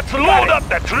 sir. Let's load up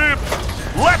the troops.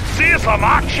 Let's see some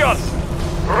action.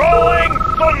 Rolling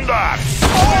thunder.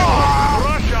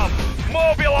 Rush 'em.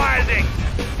 Mobilizing.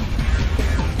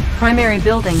 Primary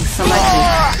building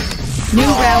selected. New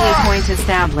rally point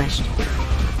established.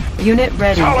 Unit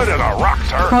ready. Solid as a rock,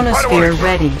 sir. Chronosphere sir.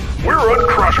 ready. We're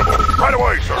uncrushable. Right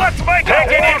away, sir. Let's make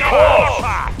it in close.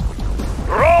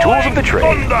 Rolling Tools of the trade.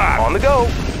 thunder. On the go.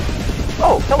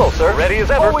 Oh, hello, sir. Ready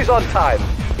as ever. Always on time.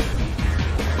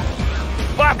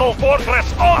 Battle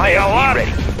fortress on the IFC alert.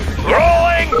 ready.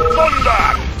 Rolling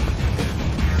thunder.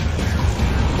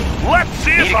 Let's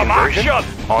see Need a some conversion?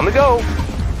 action. On the go.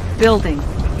 Building.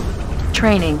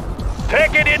 Training.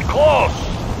 Take it in close.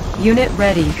 Unit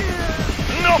ready.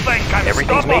 Nothing can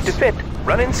Everything's stop made us. to fit.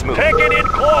 Running smooth. Take it in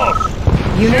close.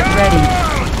 Unit ready.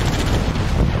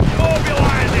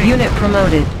 Mobilizing. Unit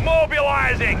promoted.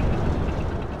 Mobilizing.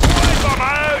 Wipe 'em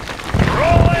out.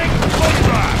 Rolling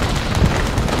thunder.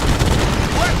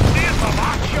 Let's see some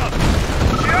action.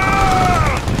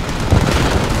 Charge!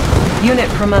 Unit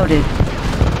promoted.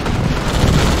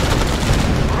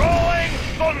 Rolling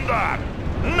thunder.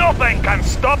 Nothing can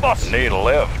stop us. Need a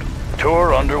lift.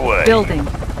 Tour underway. Building.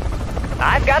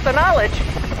 I've got the knowledge.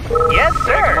 Yes,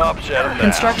 sir. Up, set 'em down.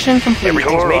 Construction complete.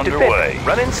 Everything's Tour made to underway. fit.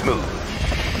 Running smooth.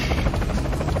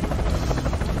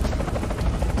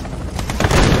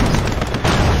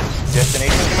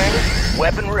 Destination, Commander?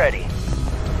 Weapon ready.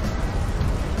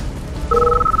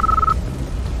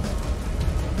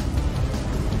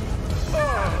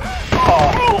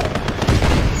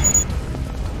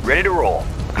 Ready to roll.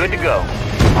 Good to go.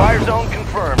 Fire zone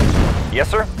confirmed. Yes,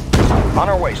 sir. On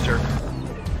our way, sir.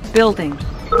 Building.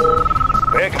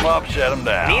 Pick 'em up, set 'em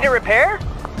down. Need a repair?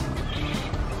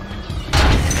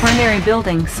 Primary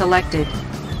building selected.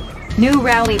 New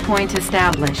rally point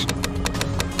established.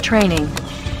 Training.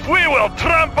 We will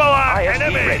trample our IFC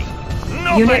enemies. ready.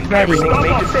 Nothing Unit can ready. stop Everything's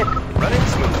made to us. fit. Running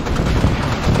smooth.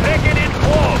 Take it in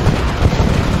close.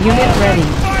 Unit ready.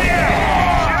 Fire!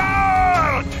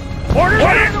 Charge! Orders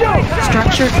in the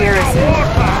Structure garrison.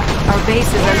 Our base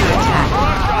is under attack.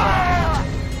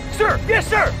 Sir, yes,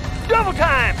 sir. Double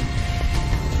time.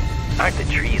 Aren't the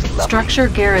trees lovely? Structure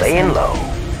Laying garrison. low.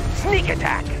 Sneak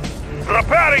attack.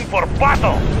 Preparing for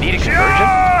battle. Need a conversion?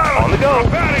 Charge! On the go.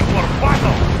 Preparing for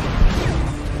battle.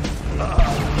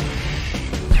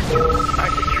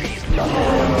 Aren't the trees lovely?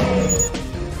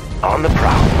 On the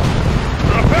prowl.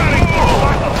 Preparing for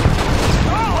battle.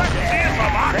 Let's see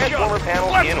some action. Transformer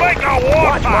panels Let's in make order. a war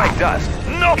Watch my path. dust.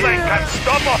 Nothing can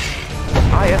stop us.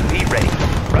 IFB ready.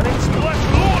 Running smooth. Let's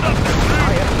load up the troops.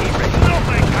 IFB ready.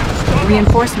 Nothing can stop us.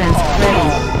 Reinforcements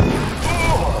ready.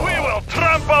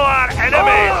 trample our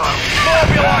enemies!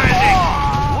 Mobilizing!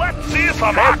 Let's see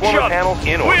some Transformer action! panels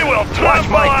in order. We will Watch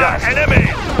trample my our dust. enemies!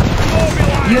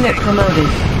 Mobilizing! Unit promoted.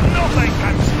 Nothing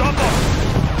can stop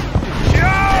us!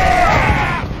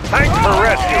 Yeah! Thanks for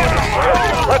rescuing us, sir.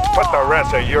 Let's put the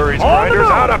rest of Yuri's grinders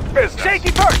out of business.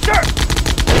 Safety first, sir!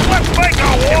 Let's make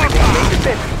a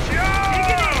war!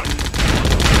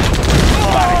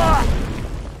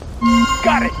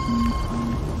 Got it!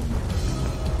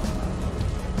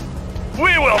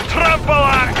 We will trample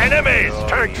our enemies!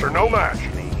 Tanks are no match.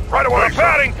 Right away,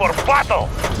 Preparing for battle!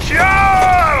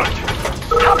 Charge!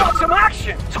 How about some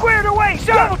action? Squared away,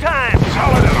 sir! Double time!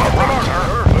 Solid and all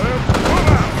sir. Move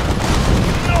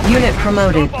out. Unit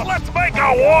promoted. Let's make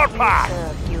a war path!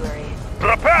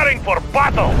 Preparing for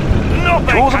battle! Nothing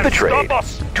Tools can of the trade. stop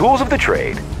us! Tools of the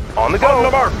trade. On the On the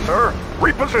go. mark, sir.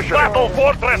 Reposition. Battle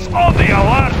fortress on the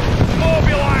alert!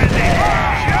 Mobilizing!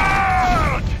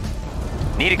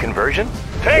 Charge! Need a conversion?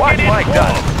 Take Watch it in my close!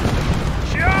 dust.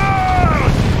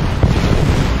 Charge!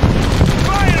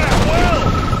 Fire at will!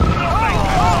 Nothing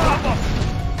can stop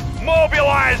us!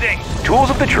 Mobilizing! Tools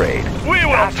of the trade. We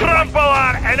will trample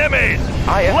our enemies!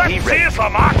 IFV Let's ready. see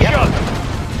some action!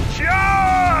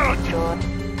 Charge!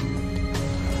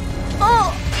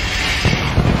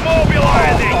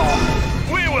 Mobilizing!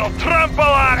 We will trample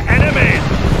our enemies!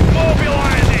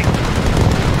 Mobilizing!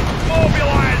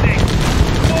 Mobilizing!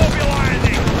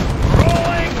 Mobilizing!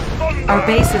 Rolling thunder! Our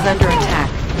base is under attack.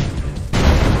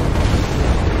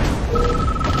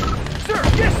 Sir!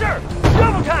 Yes, sir!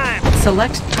 Double time!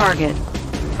 Select target.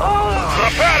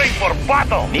 Preparing for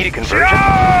battle! Need a conversion?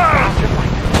 Charge!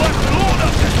 Let's load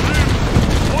up this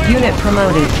room! Unit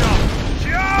promoted. Charge!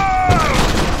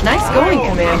 Nice going,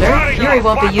 Commander. Yuri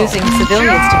won't be using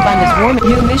civilians to fund his war.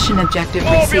 New mission objective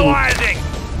received. Mobilizing!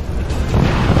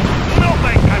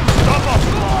 Nothing can stop us!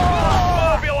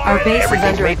 Mobilizing! Our base is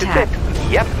under Everything's made to attack.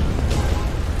 fit. Yep.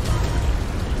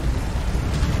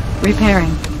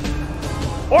 Repairing.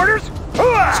 Orders?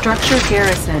 Hooah! Structure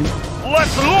garrison.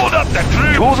 Let's load up the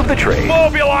troops! Tools of the trade.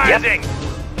 Mobilizing!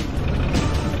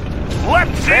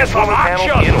 Let's see some Transformer panels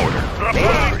action! in order.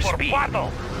 Preparing Aim for for speed.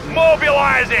 battle!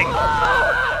 Mobilizing!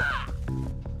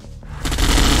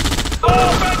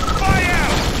 Open fire!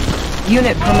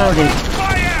 Unit promoted.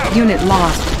 Fire! Unit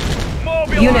lost.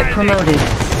 Mobilizing! Unit promoted.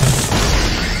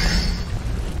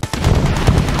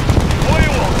 We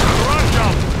will crush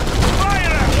them!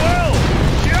 Fire at will!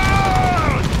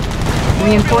 Charge!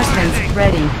 Reinforcements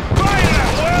ready. Fire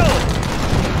at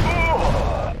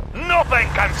will! Nothing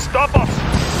can stop us!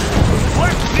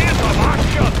 Let's see some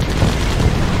action!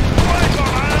 Break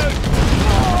them out!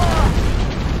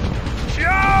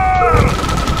 Charge!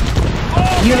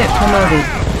 Unit promoted.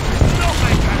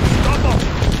 Nothing can stop us!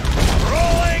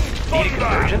 Rolling Need a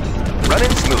thunder! conversion?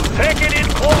 Running smooth. Take it in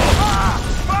close!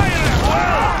 Fire at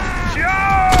will!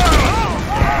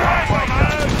 Charge! Break them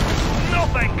out!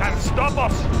 Nothing can stop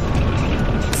us!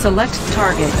 Select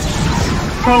target.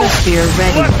 Chronosphere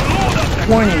ready. Let's load up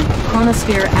the Warning.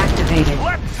 Chronosphere activated.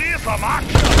 Let's see some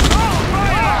action!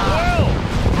 Fire at will!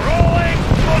 Rolling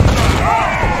thunder!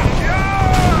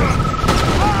 Charge!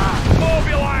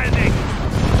 Mobilizing!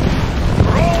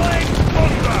 Rolling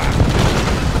thunder!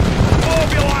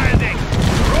 Mobilizing!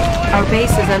 Rolling Our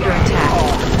base is under attack.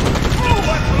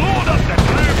 Let's load up the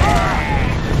troops!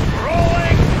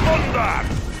 Rolling thunder!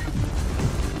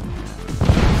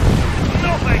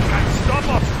 Nothing can stop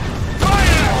us!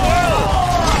 Fire at will!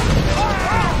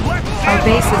 Let's see Our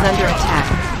base is some under action. attack.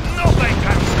 Nothing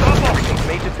can stop us! Everything's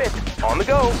made to fit. On the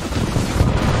go.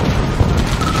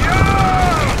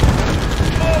 Charge!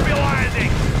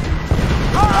 Mobilizing!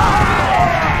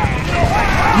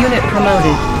 Unit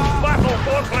promoted. Battle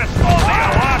fortress on the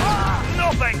alert!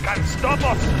 Nothing can stop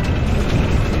us!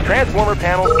 Transformer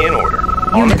panels in order. On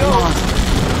the Unit go. lost.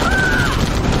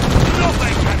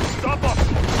 Nothing can stop us!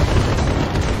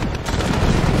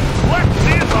 Let's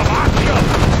see some action!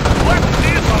 Let's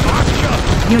see some action!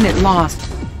 Unit lost.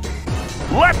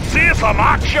 Let's see some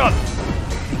action!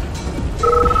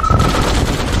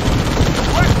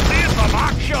 Let's see some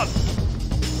action!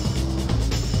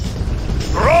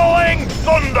 Rolling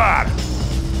thunder!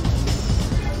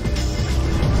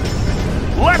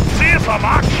 Let's see some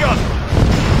action!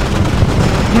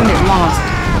 Unit lost.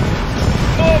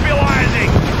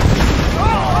 Mobilizing!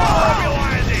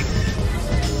 Mobilizing!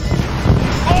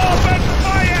 Open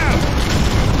fire!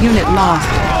 Unit lost.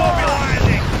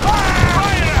 Mobilizing!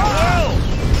 Fire at will!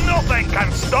 Nothing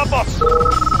can stop us!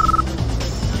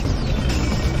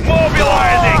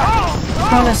 Mobilizing!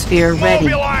 Chronosphere ready.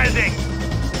 Mobilizing!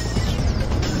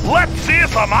 Let's see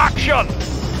some action!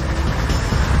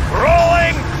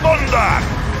 Rolling thunder!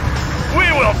 We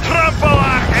will trample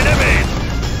our enemies!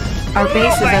 Our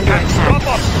base is under attack.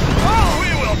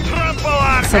 We will trample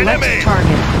our Select enemy.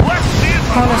 target. Let's see it.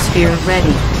 Chronosphere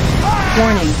ready.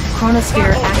 Warning,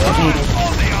 chronosphere activated.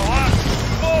 On the alert.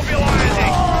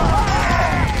 Mobilizing.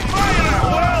 Fire at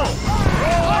will.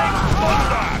 Rolling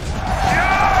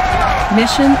thunder.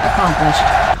 Mission accomplished.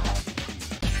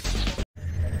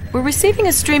 We're receiving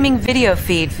a streaming video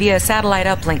feed via satellite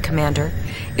uplink, Commander.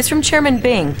 It's from Chairman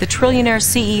Bing, the trillionaire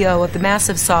CEO of the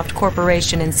Massive Soft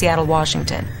Corporation in Seattle,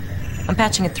 Washington. I'm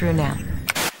patching it through now.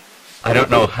 I don't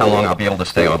know how long I'll be able to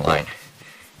stay online.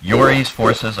 Yuri's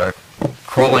forces are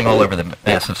crawling all over the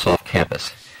Massive Soft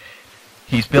campus.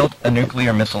 He's built a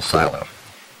nuclear missile silo,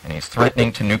 and he's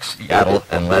threatening to nuke Seattle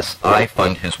unless I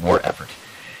fund his war effort.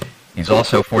 He's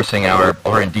also forcing our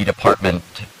R&D department.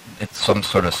 It's some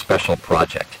sort of special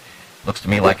project. Looks to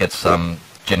me like it's some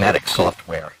genetic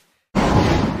software.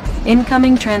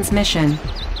 Incoming transmission.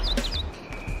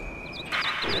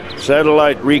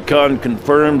 Satellite recon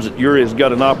confirms that Yuri's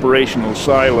got an operational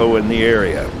silo in the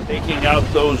area. Taking out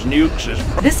those nukes is...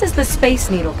 This is the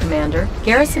Space Needle, Commander.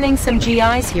 Garrisoning some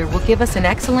GIs here will give us an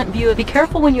excellent view. Be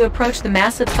careful when you approach the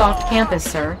Massive Soft campus,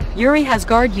 sir. Yuri has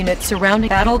guard units surrounding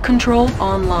battle control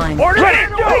online.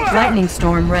 Ready. Lightning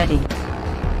storm ready.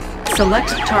 Select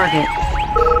target.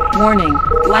 Warning,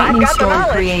 lightning storm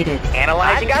created.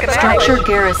 Analyzing Structure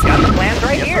garrison. Got the plans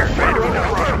right here.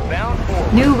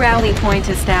 New rally point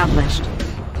established.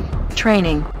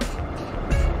 Training.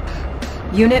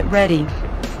 Unit ready.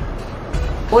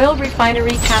 Oil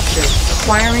refinery captured.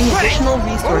 Acquiring additional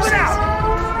resources.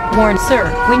 Warn, sir,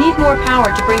 we need more power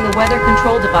to bring the weather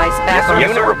control device back on.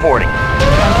 Unit reporting.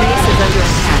 Our base is under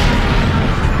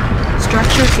attack.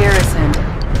 Structure garrisoned.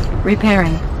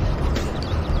 Repairing.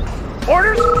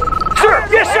 Orders? Sir!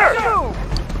 Yes, sir!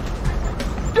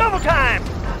 Double time.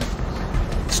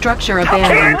 Structure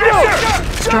abandoned.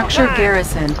 Structure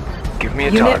garrisoned. Give me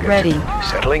a Unit target. ready.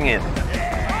 Settling in.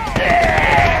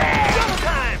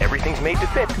 Everything's made to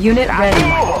fit. Unit ready.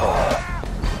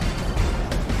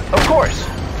 Of course.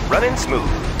 Running smooth.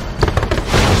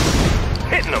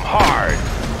 Hitting them hard.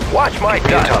 Watch my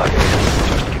dust.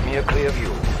 Just give me a clear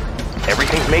view.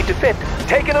 Everything's made to fit.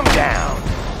 Taking them down.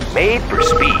 Made for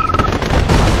speed.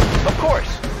 Of course.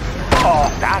 Oh,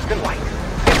 fast and light.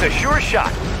 It's a sure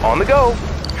shot. On the go.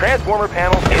 Transformer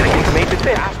panels. Everything's made to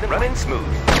fit. Running smooth.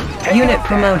 Unit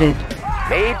promoted.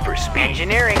 Made for speed.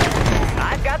 Engineering.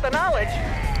 I've got the knowledge.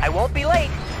 I won't be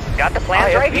late. Got the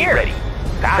plans right here. Ready.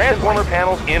 Transformer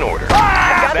panels in order.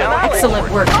 I've got the knowledge.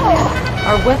 Excellent work, Commander.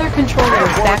 Our weather controller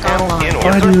is back online.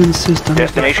 Why do you insist on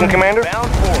Destination, Commander?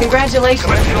 Congratulations,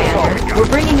 Commander. We're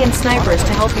bringing in snipers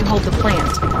to help you hold the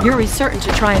plant. Yuri's certain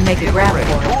to try and make a grab for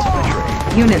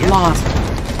it. Unit lost.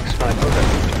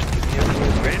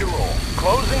 Ready to roll.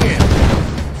 Closing in.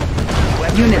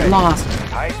 Unit lost.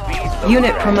 High speed.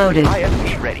 Unit promoted.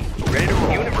 IFP ready. Ready to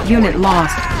roll. Unit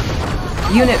lost.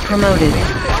 Unit promoted.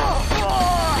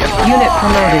 Unit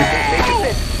promoted.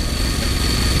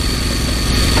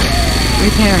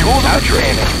 Repairing. Out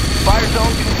training. Fire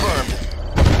zone confirmed.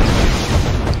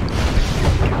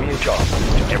 Give me a job.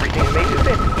 Everything's made to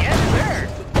fit. Yes, sir.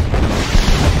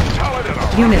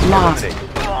 Unit lost.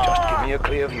 Just give me a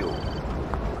clear view.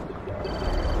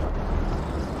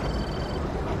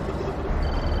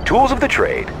 Tools of the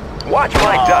trade. Watch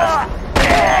my dust.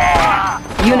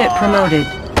 Unit promoted.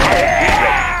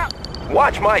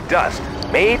 Watch my dust.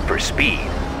 Made for speed.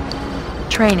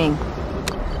 Training.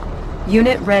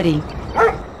 Unit ready.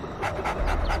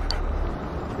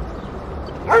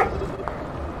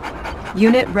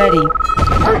 Unit ready.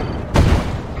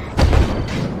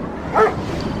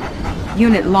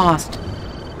 Unit lost.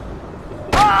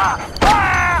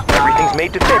 Everything's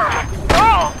made to fit.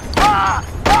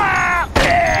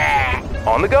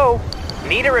 On the go.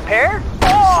 Need a repair?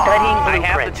 Studying blueprints. I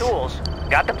have the tools.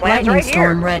 Got the plans Lightning right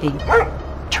storm here. ready.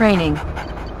 Training.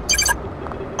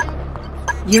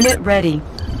 Unit ready.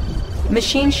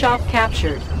 Machine shop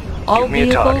captured. All Give me a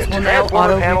vehicles target. will now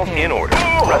Transformer panels auto-repair. in order.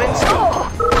 Running smooth.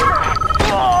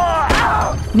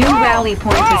 New rally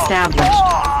point established.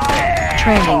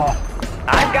 Training.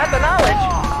 I've got the knowledge.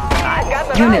 I've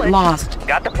got the Unit knowledge. lost.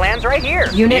 Got the plans right here.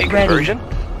 Unit Need a ready. conversion?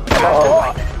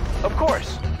 Of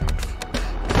course.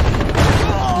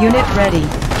 Unit ready.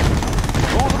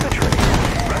 Tools of the trade.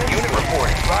 Unit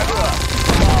reporting. Driver up.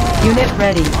 Unit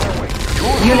ready.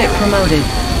 Unit promoted.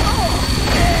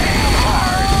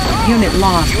 Unit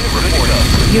lost.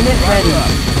 Unit ready.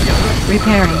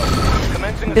 Repairing.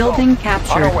 Commencing Building assault. On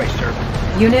captured. our way, sir.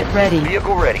 Unit ready.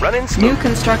 Vehicle ready. Running New smooth.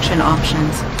 construction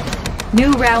options.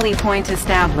 New rally point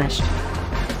established.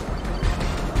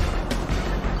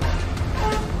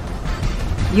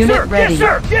 Unit ready. Yes,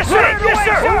 sir! Yes, sir! Yes,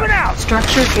 sir! Moving out!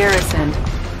 Structure garrisoned.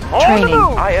 On Training. the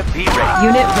move! IFV ready.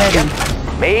 Unit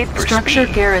ready. Made for Structure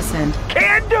speed. garrisoned.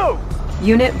 Can do!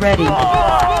 Unit ready. New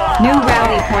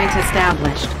rally point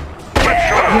established.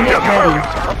 Unit ready.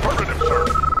 Affirmative,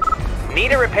 sir.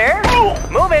 Need a repair?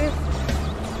 Moving.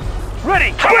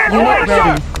 Ready! Unit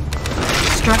ready.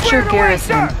 Structure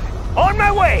garrisoned. On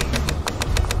my way!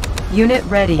 Unit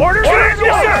ready. Orders, yes,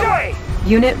 sir!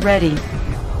 Unit ready.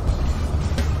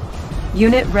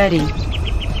 Unit ready.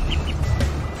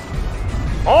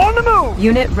 On the move!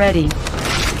 Unit ready.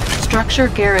 Structure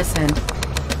garrisoned.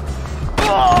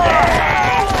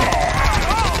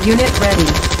 Unit ready.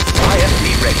 IFV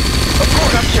ready.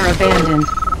 Structure abandoned.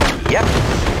 Yep.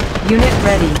 Unit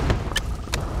ready.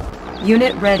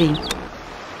 Unit ready.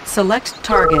 Select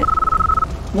target.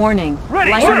 Warning.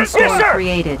 Ready, Lightning sir. Yes, storm sir.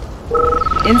 created.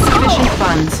 Insufficient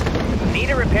funds. Need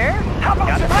a repair? How about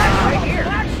Got a some match right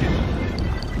action?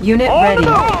 here. Unit On ready.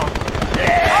 the move!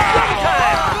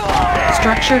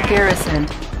 Structure garrisoned.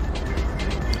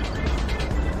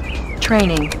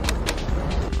 Training.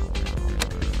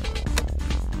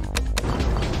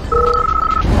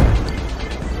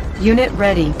 Unit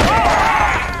ready.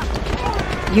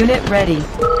 Unit ready.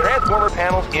 Transformer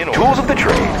panels in order. Tools of the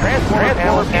trade. Transformer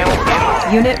panels in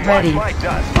order. Unit ready. Watch my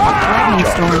dust. Lightning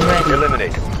storm ready.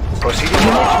 Eliminate. Proceeding.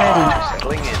 Unit ready.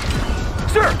 Settling in.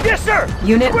 Sir! Yes, sir!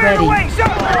 Unit Squared ready. away, sir! On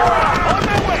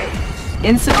my way!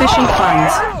 Insufficient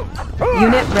funds.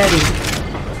 Unit ready.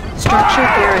 Structure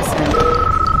garrisoned.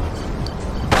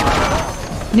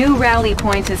 New rally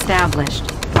point established.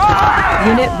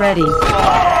 Unit ready.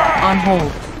 On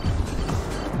hold.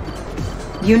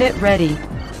 Unit ready.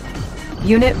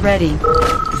 Unit ready.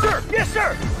 Sir! Yes,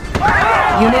 sir!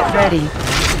 Unit ready.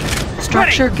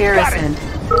 Structure garrisoned.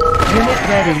 Unit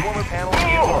ready. Transformer panels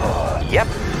in order. Yep.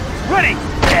 Ready!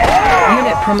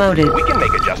 Unit promoted. We can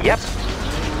make adjustments. Yep.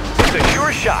 It's a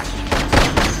sure shot.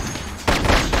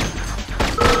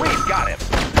 We've got him.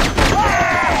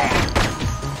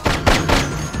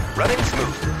 Running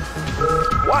smooth.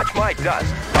 Watch my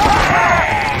dust.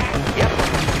 Yep.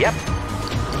 Yep.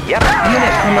 Yep.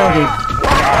 Unit promoted.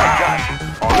 Watch my dust.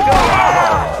 On the go.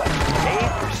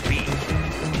 Made for speed.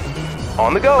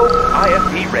 On the go.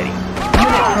 IFV ready.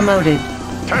 Unit promoted.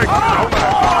 Take no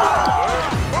back.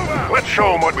 Let's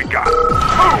show them what we got. Move!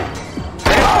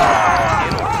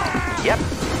 In order. Yep.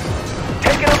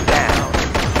 Taking them down.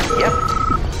 Yep.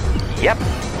 Yep.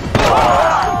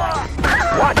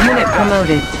 Watch Unit my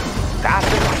promoted. dust. Fast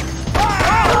and light.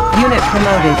 Unit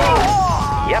promoted.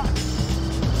 Yep.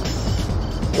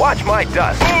 Watch my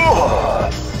dust.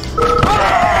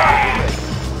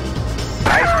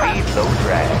 High speed, low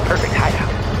drag. Perfect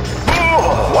hideout.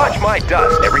 Watch my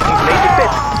dust. Everything's made to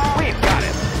fit. We've got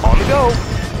it. On the go.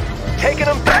 Taking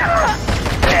them down.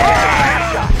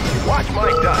 Watch my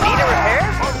dust. Need a repair?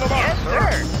 Yes, sir.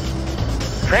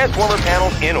 Transformer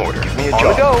panels in order. Give me a on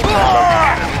the go.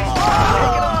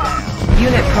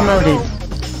 Unit promoted.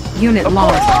 Unit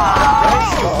lost.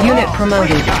 Unit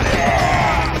promoted.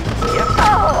 Yep.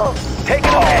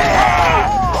 Taking them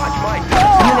down. Watch my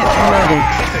dust. Unit promoted.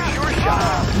 It's a sure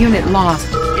shot. Unit lost.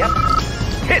 Yep.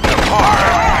 Hit them hard.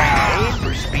 Aim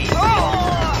for speed.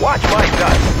 Watch my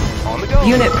dust. On the go.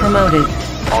 Unit promoted.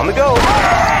 On the go.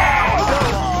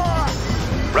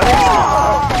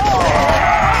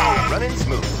 Running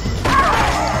smooth.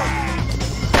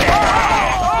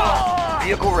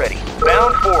 Vehicle ready.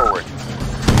 Bound forward.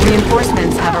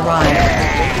 Reinforcements have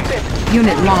arrived.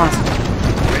 Unit lost.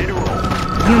 Ready to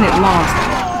roll. Unit lost.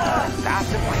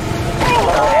 Fast and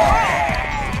light.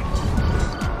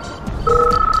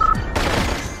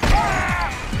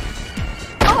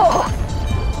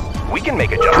 We can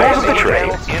make adjustments. Tools of the trade.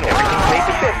 Everything's made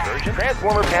to fit.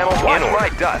 Transformer panels in order.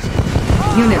 Watch my dust.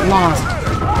 Unit lost.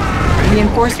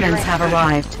 Reinforcements have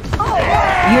arrived.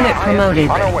 Unit promoted.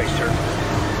 On our way, sir.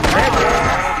 Transformer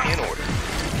panels in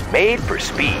order. Made for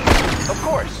speed. Of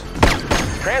course.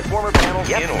 Transformer panels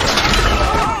in order.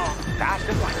 Fast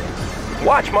and light.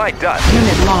 Watch my dust.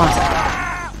 Unit lost.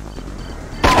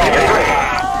 Unit ready.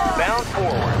 Bound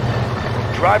forward.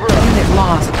 Driver up. Unit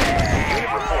lost.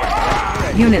 Unit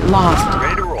report. Unit lost.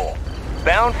 Ready to roll.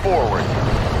 Bound forward.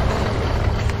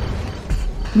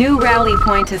 New rally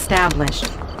point established.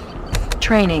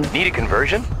 Training. Need a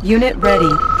conversion? Unit ready.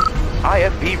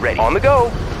 IFV ready. On the go.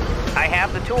 I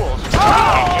have the tools.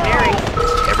 Engineering.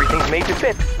 Everything's made to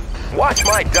fit. Watch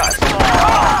my dust.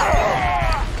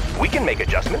 We can make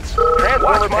adjustments.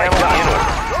 Transformer panel in order.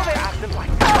 Fast and light.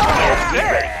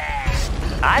 IFV ready.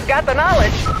 I've got the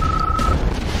knowledge.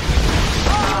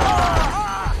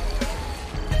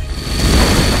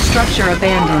 Structure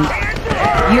abandoned.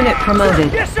 Unit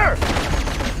promoted. Yes, sir!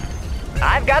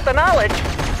 got the knowledge.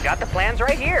 Got the plans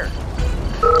right here.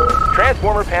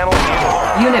 Transformer panel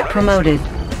Unit promoted.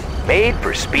 made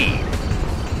for speed.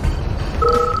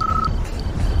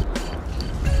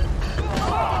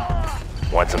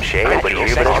 Want some shade?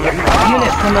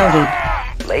 Unit promoted.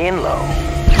 Laying low.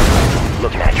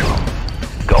 Look natural.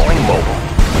 Going mobile.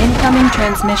 Incoming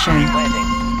transmission.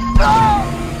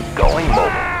 Going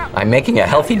mobile. I'm making a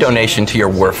healthy donation to your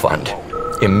war fund.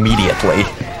 Immediately.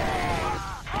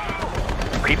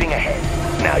 Creeping ahead.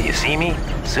 Now you see me,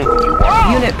 soon you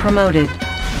won't. Unit promoted.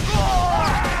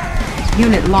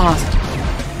 Unit lost.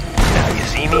 Now you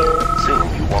see me, soon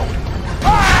you won't.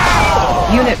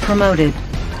 Unit promoted.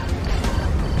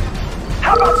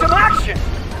 How about some action?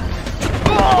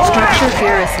 Structure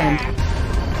garrisoned.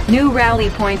 New rally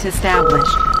point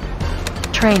established.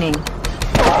 Training.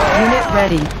 Unit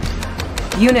ready.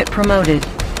 Unit promoted.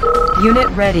 Unit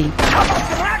ready.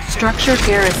 Structure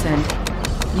garrisoned.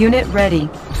 Unit ready.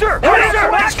 Sir!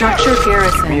 Structure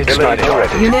garrisoned.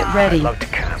 Unit ready. Love to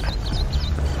camp.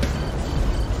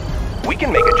 We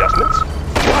can make adjustments.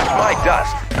 Watch my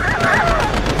dust.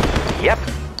 Yep.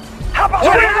 How about the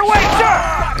way,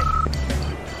 sir?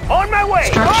 On my way.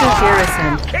 Structure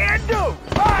garrisoned. Can do.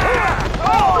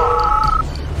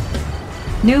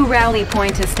 New rally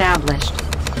point established.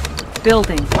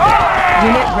 Building.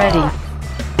 Unit ready.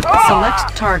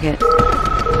 Select target.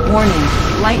 Warning.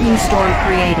 Lightning storm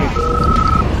created.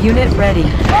 Unit ready.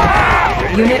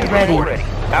 Unit ready.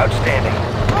 Outstanding.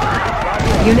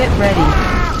 Unit ready.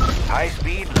 High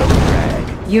speed, low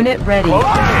drag. Unit ready.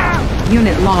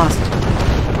 Unit lost.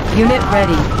 Unit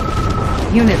ready.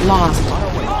 Unit lost.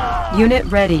 Unit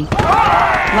ready.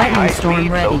 Lightning storm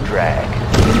ready. Low drag.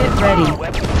 Unit ready.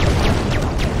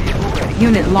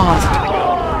 Unit lost.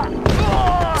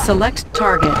 Select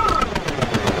target.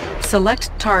 Select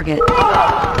target.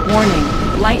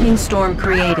 Warning. Lightning storm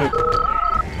created.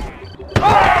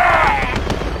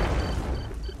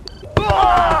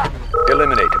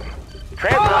 Eliminate him.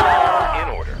 Transfer in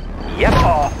order. Yep.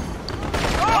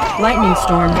 Lightning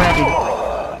storm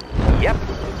ready. Yep.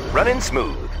 Running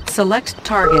smooth. Select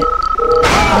target.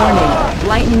 Warning.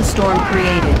 Lightning storm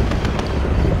created.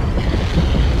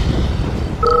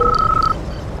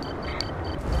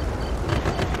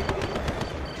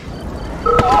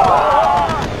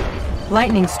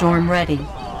 Lightning storm ready.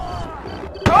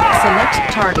 Select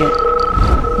target.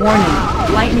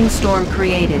 Warning. Lightning storm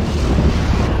created.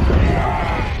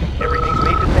 Everything's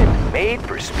made to fit. Made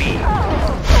for speed.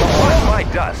 Watch my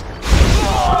dust.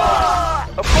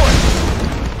 Of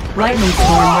course. Lightning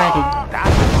storm ready.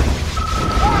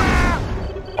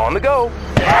 On the go.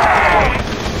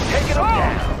 Taking them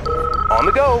down. On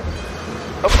the go.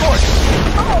 Of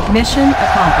course. Mission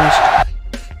accomplished.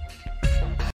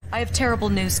 I have terrible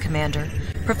news, Commander.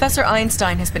 Professor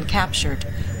Einstein has been captured.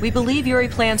 We believe Yuri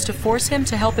plans to force him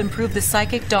to help improve the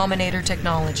Psychic Dominator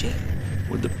technology.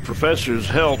 With the Professor's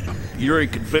help, Yuri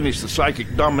could finish the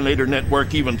Psychic Dominator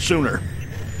network even sooner.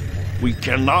 We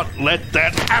cannot let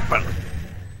that happen!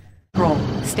 Roll.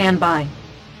 Stand by.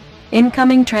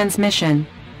 Incoming transmission.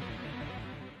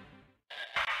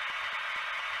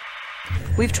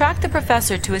 We've tracked the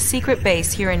Professor to a secret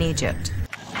base here in Egypt.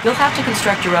 You'll have to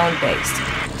construct your own base.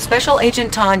 Special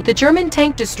Agent Tan, the German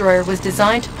tank destroyer was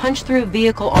designed to punch through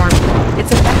vehicle armor.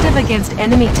 It's effective against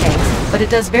enemy tanks, but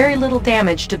it does very little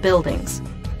damage to buildings.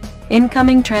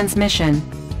 Incoming transmission.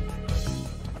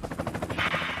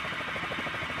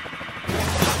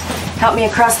 Help me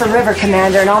across the river,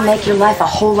 Commander, and I'll make your life a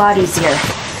whole lot easier.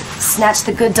 Snatch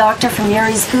the good doctor from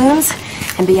Yuri's goons,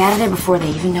 and be out of there before they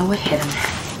even know what hit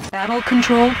him. Battle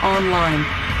control online.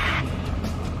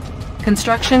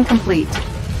 Construction complete.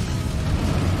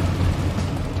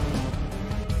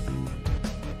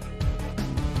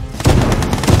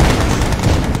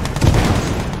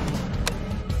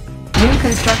 New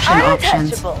construction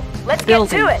options. Let's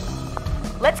Building. get to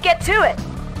it. Let's get to it.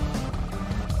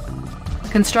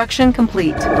 Construction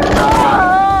complete.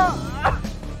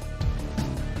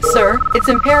 Sir, it's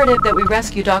imperative that we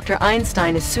rescue Dr.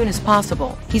 Einstein as soon as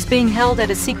possible. He's being held at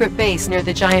a secret base near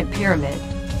the giant pyramid.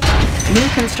 New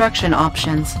construction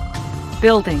options.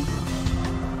 Building.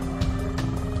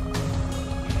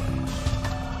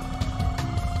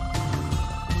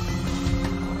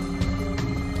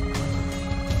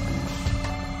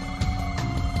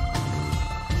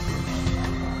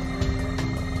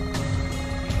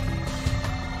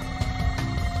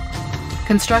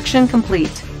 Construction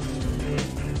complete.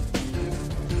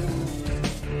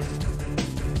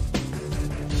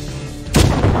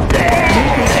 New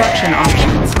construction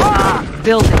options.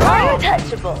 Building.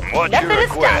 Untouchable. What's Nothing your to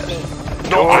stop request? me.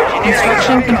 No,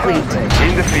 Construction complete.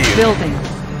 in the field. Building.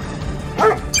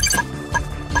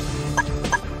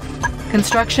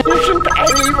 Construction. Isn't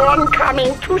anyone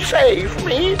coming to save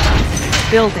me?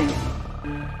 Building.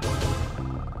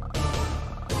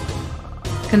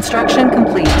 Construction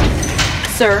complete.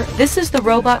 Sir, this is the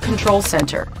robot control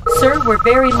center. Sir, we're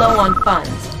very low on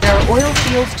funds. There are oil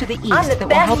fields to the east that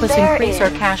will help us increase our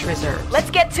cash reserves. Let's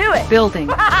get to it. Building.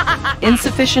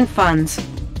 Insufficient funds.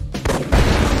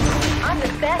 I'm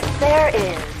the best there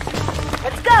is.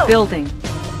 Let's go. Building.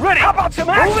 Ready! How about some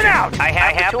action? Moving out! I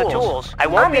have the tools. I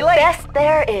won't I'm be the late. best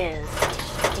there is.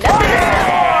 Nothing to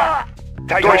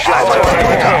say.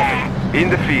 Deutschland in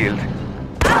the field.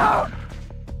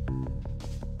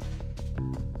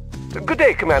 Good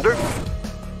day, Commander.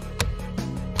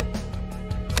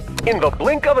 In the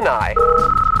blink of an eye.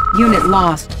 Unit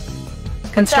lost.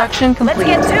 Construction complete.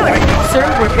 Let's get to it. Sir,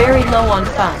 we're very low on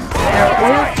funds. There are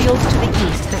oil fields to the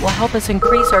east that will help us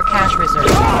increase our cash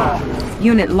reserves.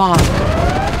 Unit lost.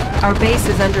 Our base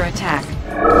is under attack.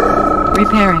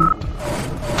 Repairing.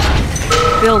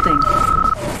 Building.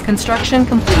 Construction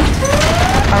complete.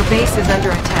 Our base is under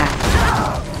attack.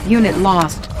 Unit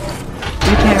lost.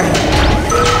 Repairing.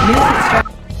 New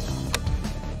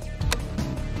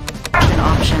construction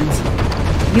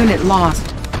options. Unit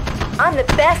lost. I'm the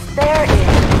best there is.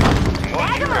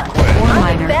 Ore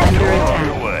miner under attack.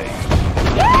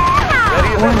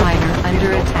 Ore miner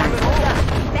under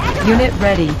attack. Unit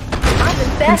ready. I'm the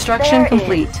best Construction there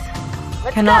complete. is.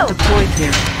 Let's Cannot go. deploy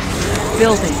here.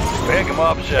 Building. Pick him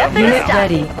up, Chef. Unit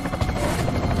ready.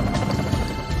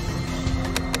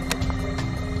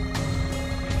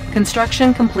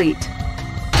 Construction complete.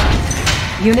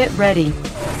 Unit ready.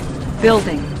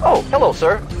 Building. Oh, hello,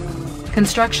 sir.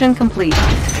 Construction complete.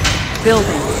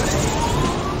 Building.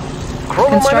 Chrono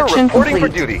miner Construction reporting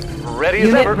complete. for duty. Ready as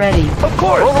Unit ever. ready. Of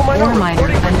course. Chrono Ore miner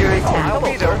reporting for under duty. attack. I'll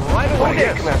be there right away.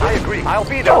 Okay, Commander. I agree. I'll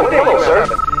be there. Oh, hello,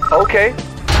 sir. Okay.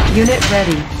 Unit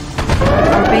ready.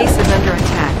 Our base is under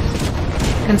attack.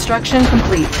 Construction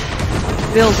complete.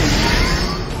 Building.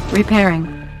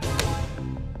 Repairing.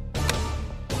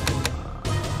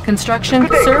 Construction.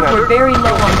 Good day, Sir, Commander. we're very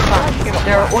low on funds.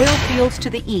 There are oil fields to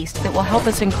the east that will help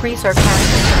us increase our cash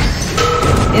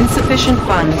reserves. Insufficient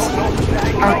funds.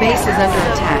 Our base is under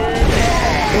attack.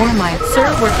 Ore mine. Sir,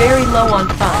 we're very low on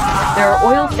funds. There are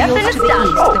oil fields to the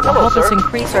east that will help us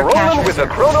increase our cash Rolling with a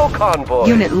reserves. chrono convoy.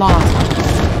 Unit lost.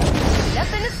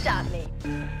 Nothing to stop me.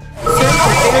 Sir,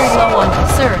 we're very low on.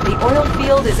 Sir, the oil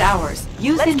field is ours.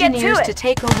 Use Let's get to engineers it. to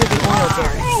take over the oil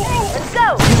derricks. Let's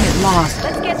go. Unit lost.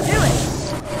 Let's get to it.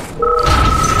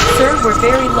 Sir, we're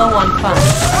very low on funds.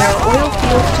 There are oil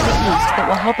fields to the east that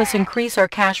will help us increase our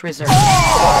cash reserves.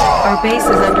 Our base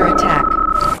is under attack.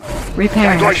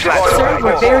 Repairing. Sir,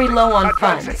 we're very low on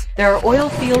funds. There are oil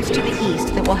fields to the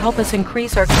east that will help us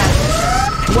increase our cash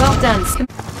reserves. Well done.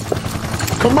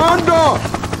 Commander,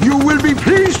 you will be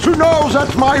pleased to know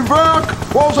that my work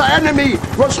for the enemy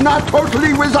was not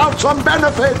totally without some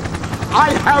benefit.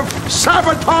 I have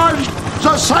sabotaged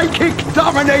the Psychic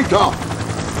Dominator.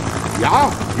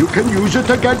 Yeah, you can use it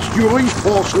against Yuri's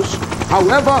forces.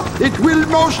 However, it will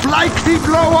most likely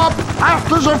blow up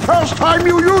after the first time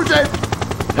you use it.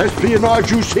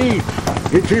 Espionage, you see,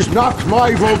 it is not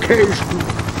my vocation.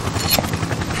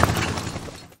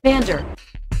 Commander.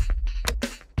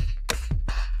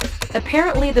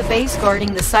 Apparently the base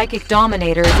guarding the Psychic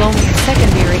Dominator is only a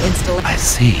secondary installation. I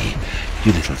see.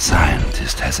 Your little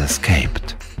scientist has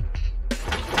escaped.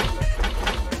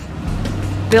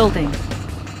 Building.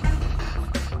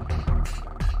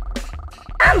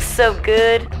 I'm so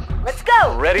good. Let's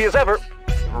go. Ready as ever.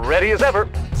 Ready as ever.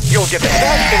 You'll get the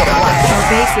best in a blast. Our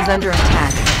base is under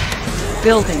attack.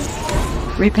 Building.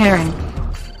 Repairing.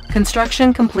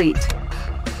 Construction complete.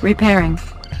 Repairing.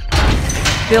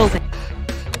 Building.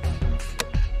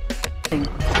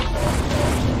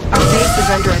 Our base is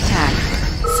under attack.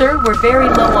 Sir, we're very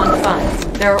low on funds.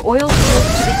 There are oil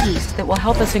fields to the east that will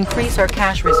help us increase our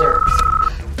cash reserves.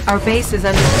 Our base is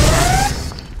under attack.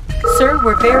 Sir,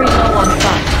 we're very low on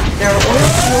funds. There are oil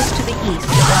fields to the east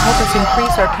that will help us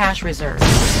increase our cash reserves.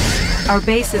 Our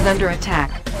base is under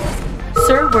attack.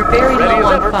 Sir, we're very low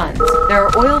on funds. There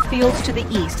are oil fields to the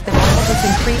east that will help us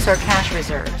increase our cash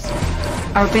reserves.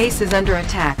 Our base is under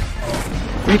attack.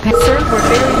 Sir, we're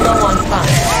very low on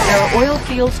funds. There are oil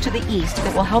fields to the east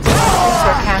that will help us increase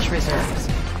our cash reserves.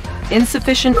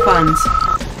 Insufficient funds.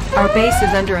 Our base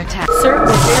is under attack. Sir,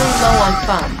 we're very low on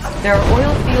funds. There are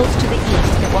oil fields to the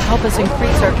east that will help us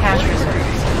increase our cash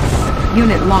reserves.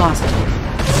 Unit lost.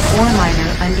 Ore miner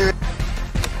under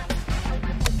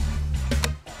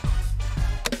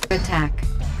attack.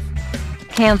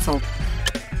 Cancelled.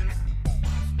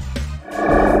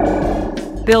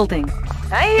 Building.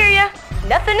 I hear ya.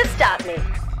 Nothing to stop me.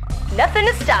 Nothing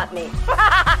to stop me.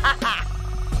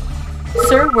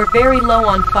 Sir, we're very low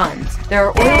on funds. There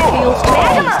are oil fields to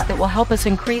the east that will help us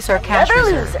increase our cash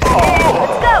reserves.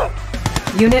 Let's go!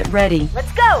 Unit ready.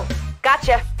 Let's go!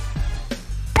 Gotcha!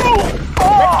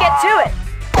 Let's get to it!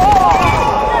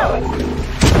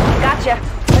 Gotcha!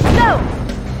 Let's go!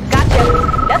 Gotcha!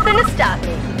 Nothing to stop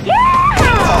me.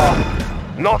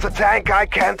 Yeah! Not a tank I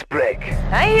can't break.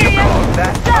 I hear ya!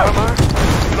 That armor?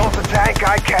 Not a tank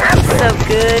I can't break. So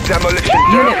good. Demolition.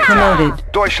 Unit promoted.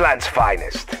 Deutschland's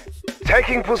finest.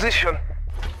 Taking position.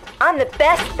 I'm the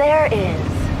best there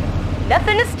is.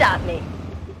 Nothing to stop me.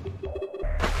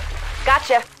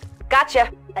 Gotcha! Gotcha!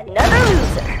 Another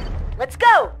loser. Let's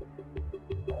go!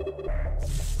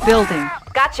 Building.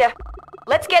 Gotcha!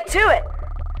 Let's get to it!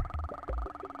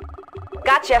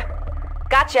 Gotcha!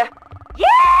 Gotcha!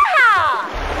 Yeah!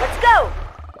 Let's go!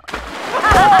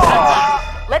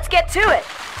 Let's get to it!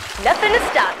 Nothing to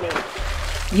stop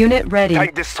me. Unit ready.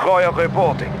 Tank destroyer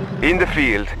reporting. In the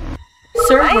field.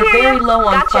 Sir, I we're hear very ya. low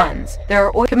on Gotcha. funds. There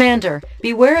are Commander,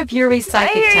 beware of Yuri's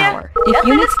psychic hear ya. tower. If Nothing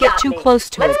to units get stop too me. close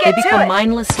to Let's it, get they to become it.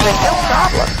 mindless No slickers.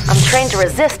 problem. I'm trained to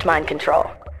resist mind control.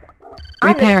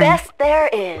 I'm the Repairing. best there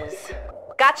is.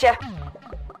 Gotcha.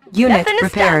 Unit Nothing to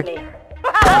repaired. stop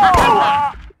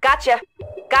me. Gotcha.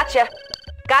 Gotcha.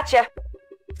 Gotcha.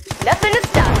 Nothing to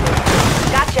stop me.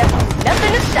 Gotcha.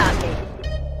 Nothing to stop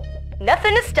me.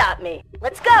 Nothing to stop me.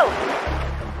 Let's go.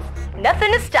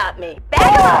 Nothing to stop me. Back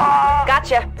 'em up.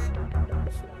 Gotcha.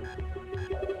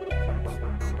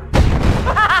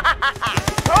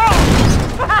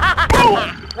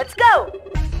 Let's go.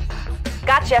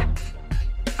 Gotcha.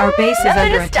 Our base is Nothing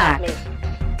under to stop attack. me.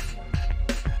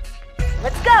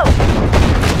 Let's go.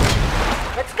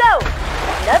 Let's go.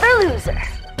 Another loser.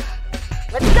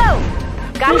 Let's go.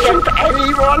 Gotcha. Isn't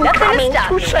anyone Nothing coming to stop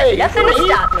to me. save Nothing me? to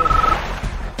stop me.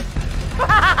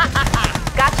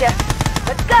 Gotcha.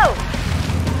 Let's go.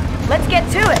 Let's get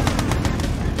to it.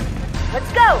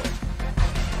 Let's go.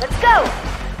 Let's go.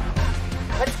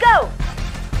 Let's go.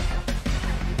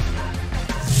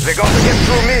 They got to get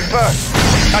through me first.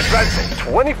 Advancing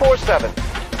 24/7.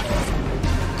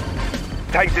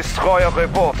 Tank destroyer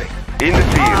reporting. In the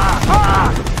field.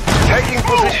 Taking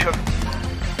position.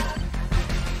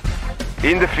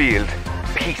 In the field.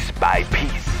 Piece by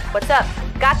piece. What's up?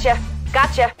 Gotcha.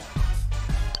 Gotcha.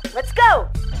 Let's go.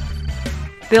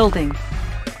 Building.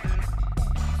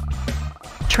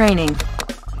 Training.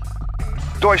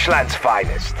 Deutschland's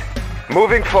finest.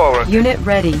 Moving forward. Unit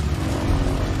ready.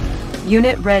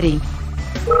 Unit ready.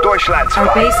 Deutschland's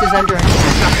Our base finest. is under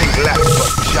attack. Nothing left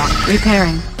but junk.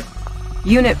 Repairing.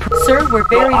 Sir, we're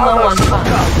very low on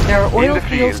funds. There are In oil the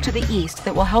fields field. to the east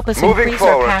that will help us Moving increase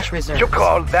forward. our cash reserves. You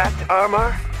call that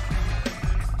armor?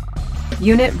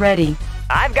 Unit ready.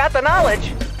 I've got the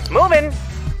knowledge. Moving.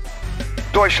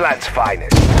 Deutschland's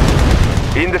finest.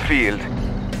 In the field.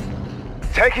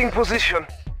 Taking position.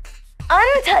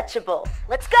 Untouchable.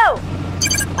 Let's go.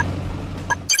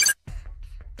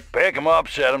 Pick 'em up,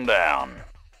 set 'em down.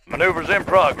 Maneuvers in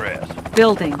progress.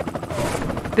 Building.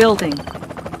 Building.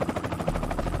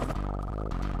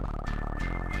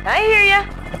 I hear ya.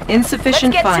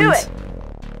 Insufficient Let's get to funds. it.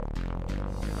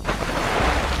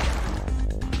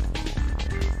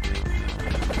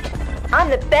 I'm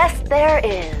the best there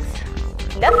is.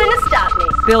 Nothing to stop me.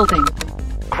 Building.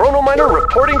 Chronominer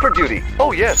reporting for duty.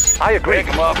 Oh yes, I agree. Pick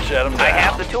 'em up, set 'em down. I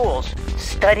have the tools.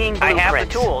 Studying I blueprints. have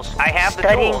the tools. I have the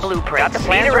Studying tools. blueprints. Got the Need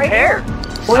plans it right here.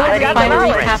 Oil Studying the refinery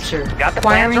blueprints. captured. Got the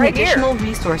plans Acquiring right here. additional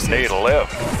resources. Need a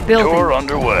lift. Building. Tour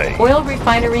underway. Oil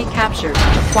refinery captured.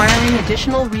 Acquiring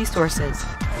additional resources.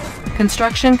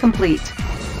 Construction complete.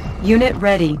 Unit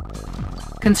ready.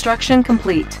 Construction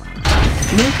complete.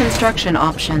 New construction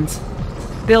options.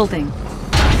 Building.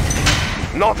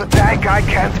 Not a tank I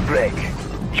can't break.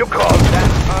 You call that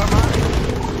armor?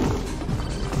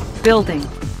 Building.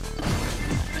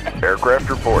 Aircraft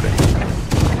reporting.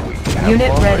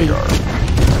 Unit ready.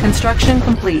 Construction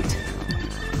complete.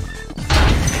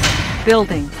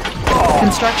 Building.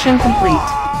 Construction complete.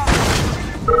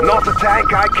 Not a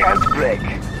tank I can't break.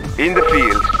 In the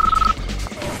field.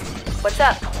 What's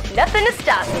up? Nothing to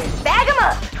stop me. Bag 'em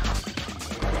up.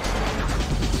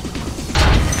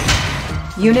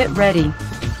 Unit ready.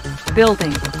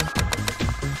 Building.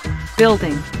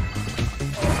 Building.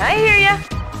 I hear ya.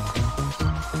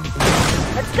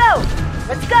 Let's go.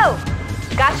 Let's go.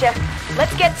 Gotcha.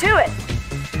 Let's get to it.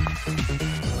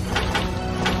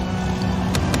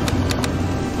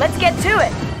 Let's get to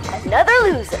it. Another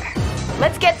loser.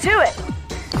 Let's get to it.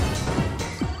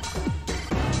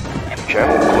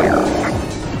 Channel clear.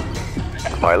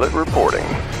 Pilot reporting.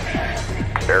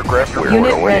 Aircraft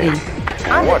Unit ready.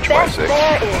 I'm Watch the my best six.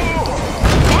 there is.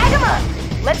 Bag 'em up.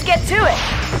 Let's get to it.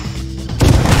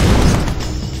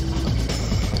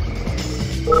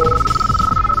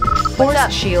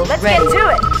 Force shield Let's ready. get to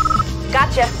it.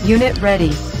 Gotcha. Unit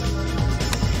ready.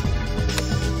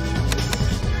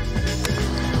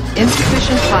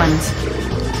 Insufficient funds.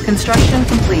 Construction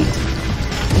complete.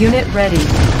 Unit ready.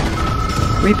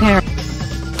 Repair.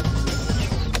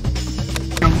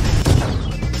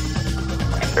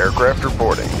 Aircraft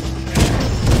reporting.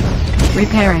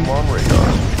 Repairing. On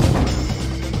radar.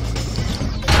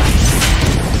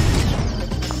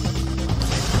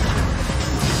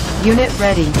 Unit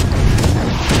ready.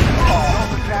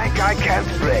 Tank I can't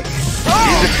break.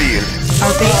 In the field.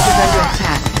 Our base is under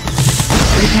attack.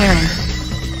 Repairing.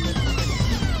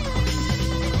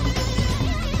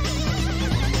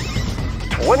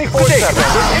 24/7.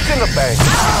 It's in the bank.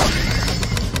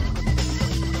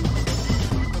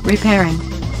 Repairing.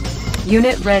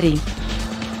 Unit ready.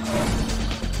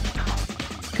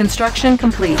 Construction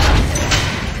complete.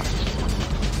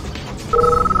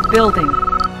 Building.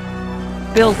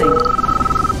 Building.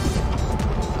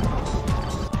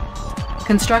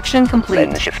 Construction complete.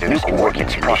 Lens shifters in working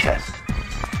process.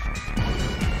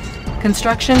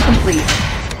 Construction complete.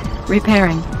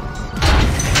 Repairing.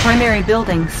 Primary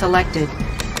building selected.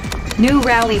 New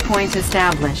rally point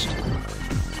established.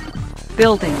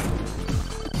 Building.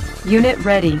 Unit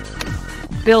ready.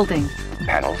 Building.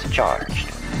 Panels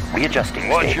charged. Readjusting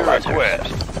What's your stabilizers.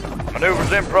 request?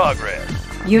 Maneuvers in progress.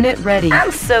 Unit ready.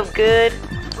 I'm so good.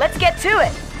 Let's get to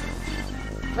it.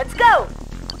 Let's go.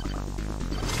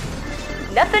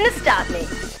 Nothing to stop me.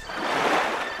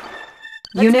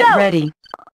 Unit go. ready.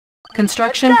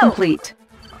 Construction Let's go. complete.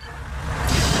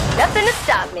 Nothing to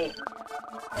stop me.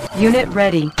 Unit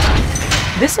ready.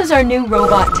 This is our new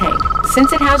robot tank.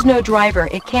 Since it has no driver,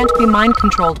 it can't be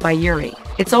mind-controlled by Yuri.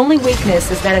 Its only weakness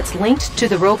is that it's linked to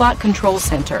the robot control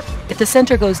center. If the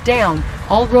center goes down,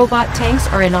 all robot tanks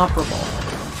are inoperable.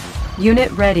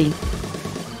 Unit ready.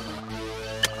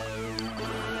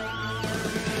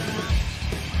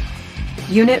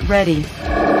 Unit ready.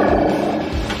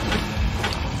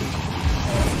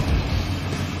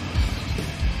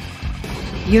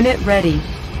 Unit ready.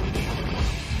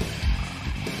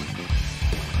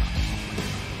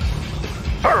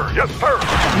 Sir, yes, sir.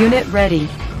 Unit ready.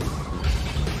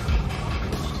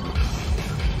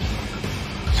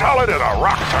 Solid as a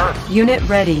rock, sir. Unit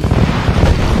ready.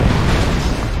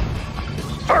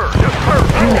 Sir, yes, sir.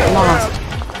 Unit lost.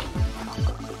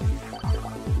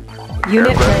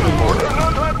 Unit ready.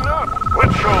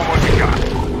 Let's show them what you got.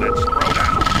 Let's throw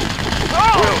down.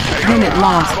 We'll take Unit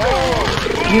lost.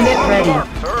 Unit ready.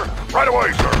 sir. Right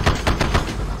away, sir.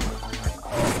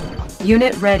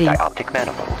 Unit ready. Dioptic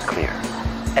manifolds clear.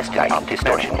 SDI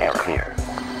distortion error clear.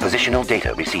 Positional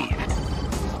data received.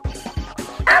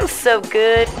 I'm so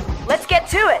good. Let's get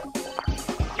to it.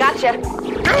 Gotcha.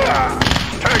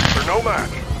 Tanks are no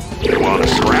match. You want to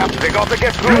scrap? Take off the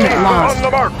get Unit lost. On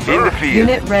the mark, sir. In the field.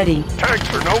 Unit ready. Tanks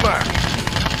are no match.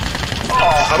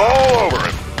 I'm all over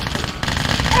it.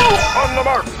 On the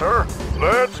mark, sir.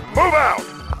 Let's move out.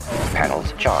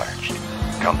 Panels charged.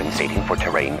 Compensating for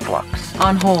terrain flux.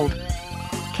 On hold.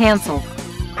 Cancel.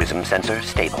 Prism sensor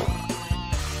stable.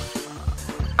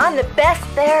 I'm the best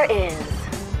there is.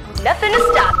 Nothing to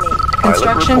stop me.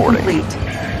 Construction reporting. complete.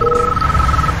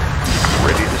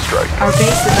 Ready to strike. Our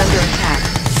base is under attack.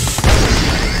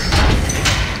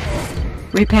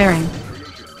 Repairing.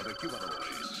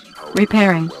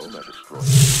 Repairing.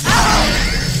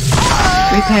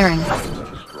 Repairing.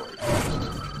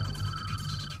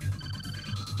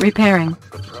 Repairing.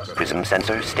 Prism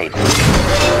sensor stable.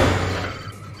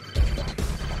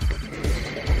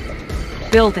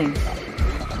 Building.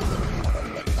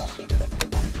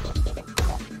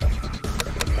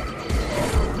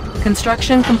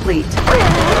 Construction complete.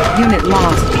 Unit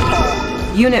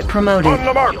lost. Unit promoted. On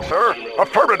the mark, sir.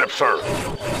 Affirmative, sir.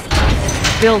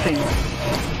 Building.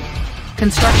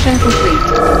 Construction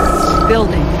complete.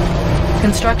 Building.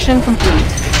 Construction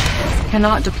complete.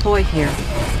 Cannot deploy here.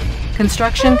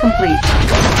 Construction complete.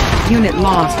 Unit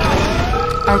lost.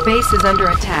 Our base is under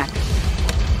attack.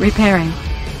 Repairing.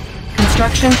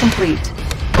 Construction complete.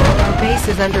 Our base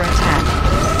is under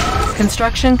attack.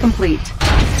 Construction complete.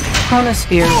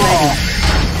 Chronosphere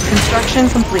ready. Construction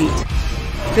complete.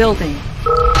 Building.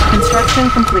 Construction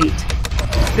complete.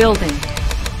 Building.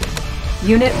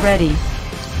 Unit ready.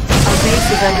 Our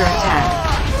base is under attack.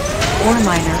 Ore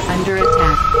miner under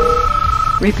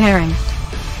attack. Repairing.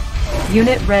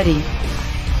 Unit ready.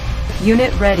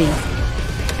 Unit ready.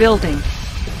 Building.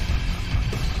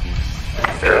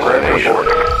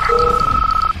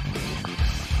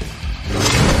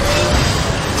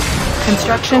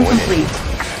 Construction complete.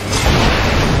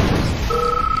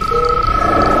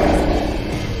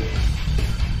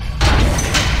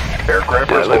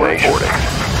 Scrappers reporting.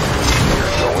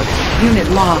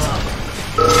 Unit lost.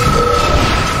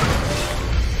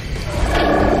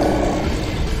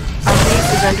 Our base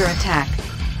is under attack.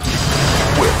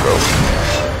 We're broken.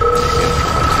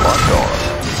 Instruments locked on.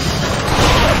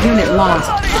 Unit lost.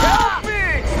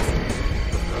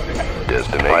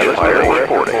 Destination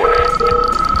reporting.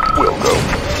 We'll go.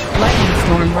 Lightning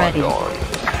storm ready.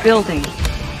 Building.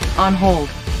 On hold.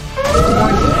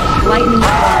 Warning. Lightning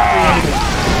storm created.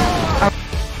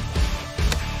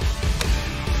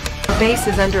 Our base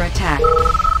is under attack.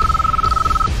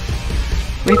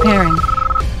 Repairing.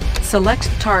 Select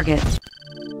target.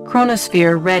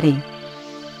 Chronosphere ready.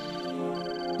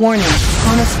 Warning.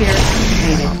 Chronosphere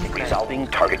activated. Resolving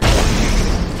target point.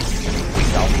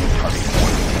 Resolving target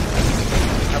point.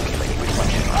 Calculating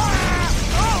reflection.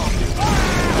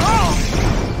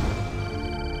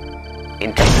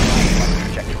 Intended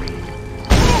trajectory.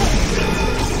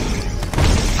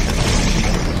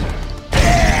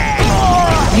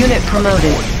 Unit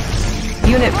promoted.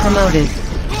 Unit promoted.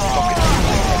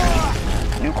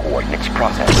 New coordinates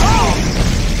processed.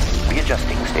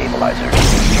 Readjusting stabilizers.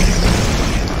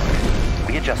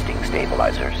 Readjusting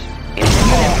stabilizers.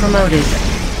 Unit promoted.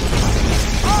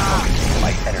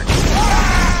 Light energy.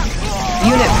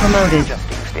 Unit promoted.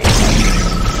 Adjusting stabilizers.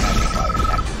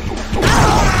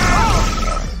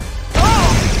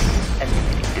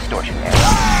 Estimating distortion error.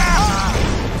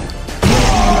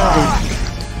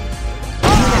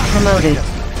 Unit promoted.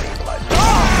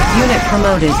 Unit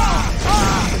promoted.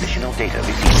 Positional data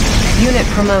received. Unit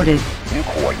promoted. New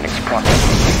coordinates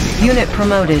processed. Unit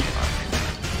promoted.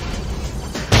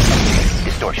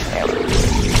 Distortion error.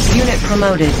 Unit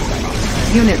promoted.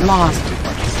 Unit lost.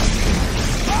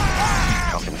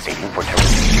 Compensating for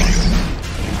terrorism.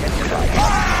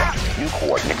 Intensify. New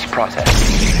coordinates processed.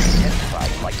 Intensify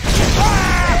light.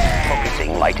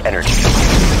 Focusing light energy.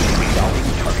 Resolving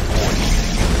target coordinates.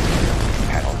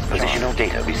 Panel positional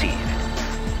data received.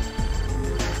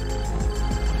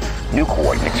 New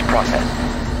coordinates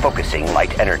processed. Focusing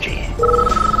light energy.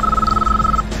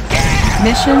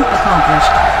 Mission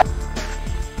accomplished.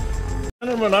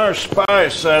 Gentlemen, our spy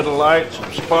satellites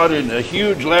have spotted a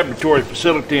huge laboratory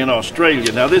facility in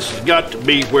Australia. Now, this has got to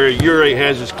be where Yuri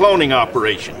has his cloning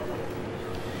operation.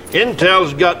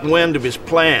 Intel's gotten wind of his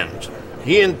plans.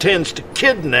 He intends to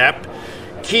kidnap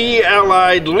key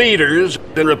Allied leaders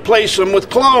and replace them with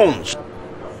clones.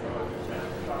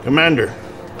 Commander,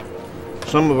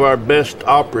 some of our best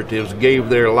operatives gave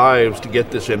their lives to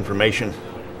get this information.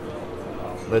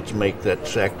 Let's make that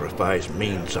sacrifice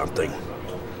mean something.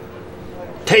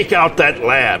 Take out that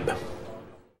lab.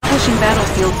 Pushing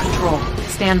battlefield control.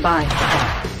 Stand by.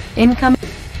 Incoming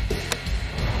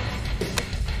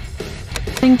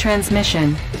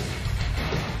transmission.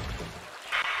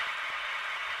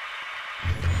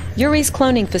 Yuri's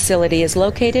cloning facility is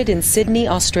located in Sydney,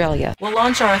 Australia. We'll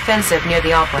launch our offensive near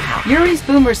the Opera House. Yuri's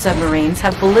boomer submarines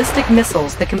have ballistic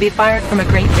missiles that can be fired from a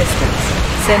great distance.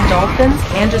 Send dolphins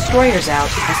and destroyers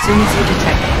out as soon as you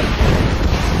detect them.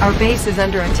 Our base is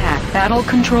under attack. Battle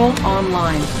control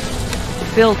online.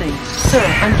 Building. Sir,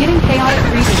 I'm getting chaotic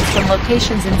readings from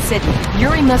locations in Sydney.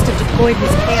 Yuri must have deployed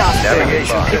his chaos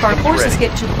drones. If our forces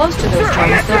get too close to those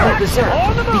drones, they'll go berserk.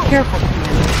 Be careful,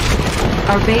 Commander.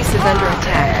 Our base is under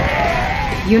attack.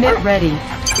 Unit ready.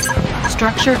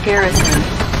 Structure garrison.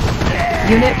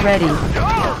 Unit ready.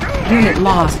 Unit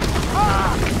lost.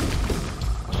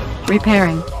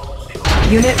 Repairing.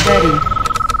 Unit ready.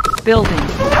 Building.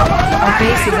 Our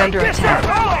base is under attack.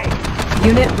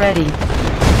 Unit ready.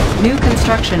 New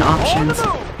construction options.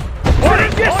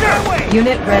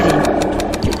 Unit ready.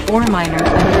 Ore miner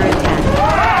under attack.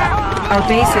 Our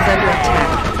base is under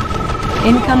attack.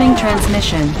 Incoming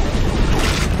transmission.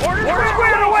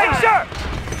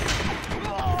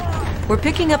 We're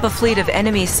picking up a fleet of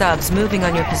enemy subs moving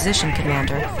on your position,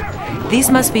 Commander. These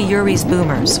must be Yuri's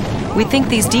boomers. We think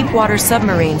these deep-water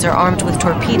submarines are armed with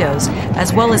torpedoes,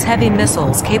 as well as heavy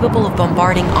missiles capable of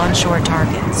bombarding onshore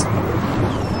targets.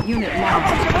 Unit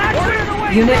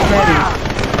lost. Unit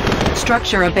ready.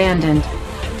 Structure abandoned.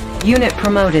 Unit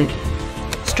promoted.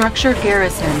 Structure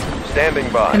garrisoned. Standing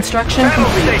by. Construction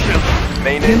complete.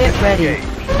 Unit ready.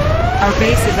 Our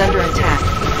base is under attack.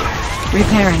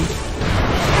 Repairing.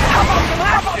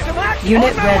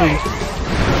 Unit ready.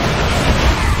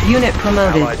 Unit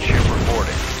promoted. Allied ship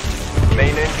reporting.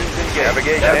 Main engines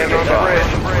engaged. Navigation on the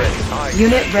bridge.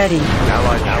 Unit ready.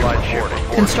 Allied ship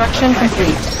reporting. Construction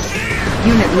complete.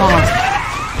 Unit lost.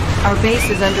 Our base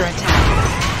is under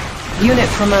attack. Unit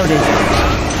promoted.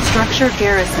 Structure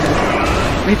garrisoned.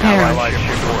 Repairing. Allied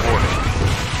ship reporting.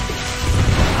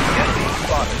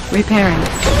 Repairing.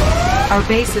 Our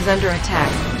base is under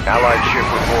attack. Allied ship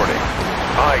reporting.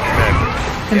 Aye, Commander.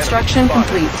 Construction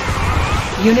complete.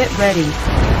 Unit ready.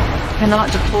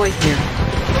 Cannot deploy here.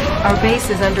 Our base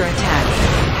is under attack.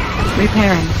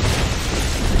 Repairing.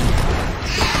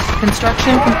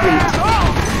 Construction complete.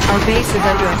 Our base is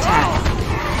under attack.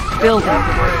 Building.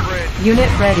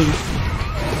 Unit ready.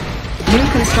 New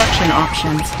construction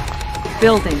options.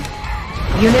 Building.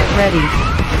 Unit ready.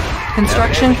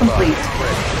 Construction complete.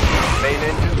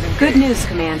 Good news,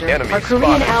 Commander. Our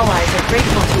Korean allies are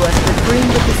grateful to us for freeing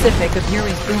the Pacific of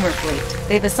Yuri's boomer fleet.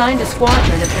 They've assigned a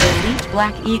squadron of their elite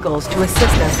Black Eagles to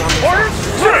assist us on this.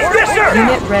 Yes, sir!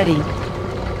 Unit ready.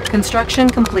 Construction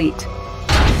complete.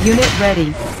 Unit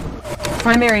ready.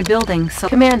 Primary building.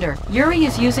 Commander, Yuri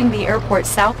is using the airport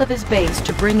south of his base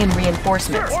to bring in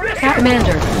reinforcements.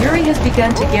 Commander, Yuri has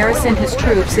begun to garrison his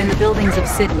troops in the buildings of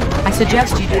Sydney. I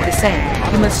suggest you do the same.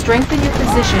 You must strengthen your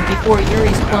position before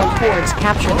Yuri's clone hordes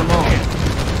capture them all.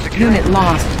 Unit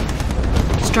lost.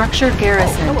 Structure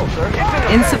garrison.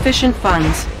 Insufficient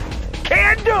funds.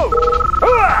 Can do!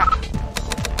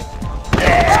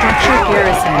 Structure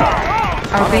garrison.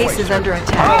 Our base is under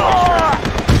attack.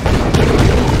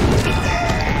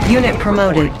 Unit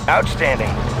promoted. Outstanding.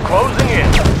 Closing in.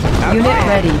 Unit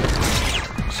ready.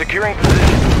 Securing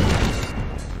position.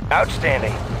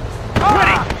 Outstanding.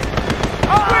 Ready!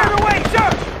 Squared away, sir!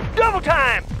 Double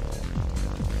time!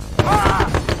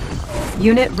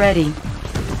 Unit ready.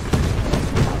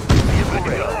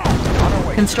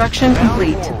 Construction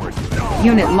complete.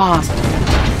 Unit lost.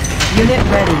 Unit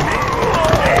ready.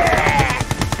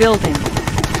 Building.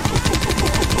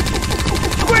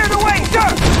 Squared away, sir!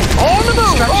 On the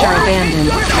move! Structure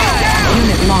abandoned.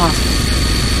 Unit lost.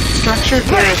 Structure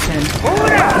garrison.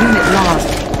 Unit lost.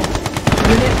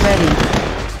 Unit ready.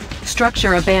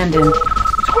 Structure abandoned.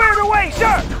 Squared away,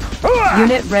 sir!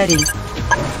 Unit ready.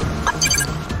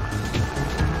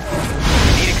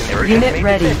 Unit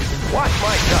ready. Watch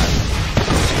my gun.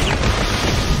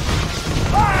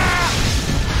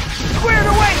 Squared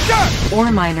away, sir!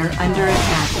 Ore miner under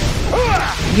attack.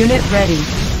 Unit ready.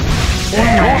 Ore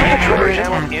miner under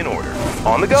attack. In order.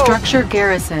 On the go. Structure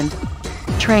garrisoned.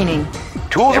 Training.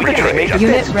 Tools of the trade.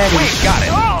 Unit ready. We got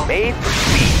it. Made for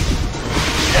speed.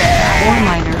 Ore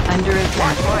miner under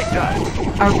attack. My gun.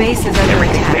 Our base is under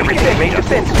attack. Everything made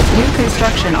defense. New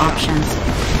construction options.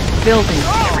 Building.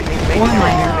 Ore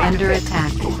miner under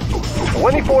attack.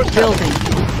 24/7. Building.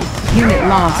 Unit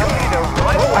lost.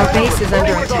 Our base is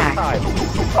under attack.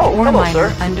 Ore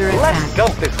miner under attack. Let's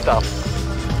dump this stuff.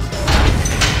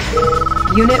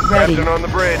 Unit ready. Captain on the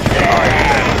bridge.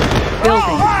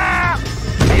 Building.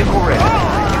 Vehicle ready.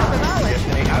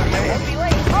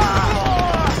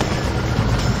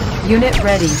 Unit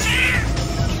ready.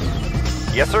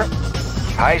 Yes, sir.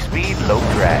 High speed, low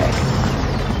drag.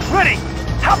 Ready!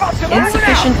 How about some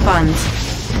Insufficient funds.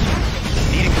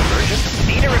 Needing conversion?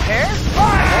 Need a repair?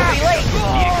 Won't be late.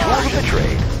 Needing tools of the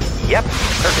trade. Yep.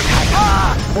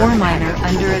 Perfect. Ore miner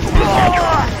under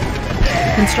attack.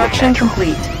 Construction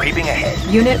complete. Creeping ahead.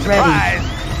 Unit ready.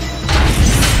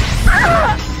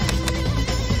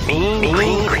 Mean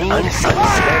green unseen.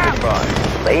 Standing by.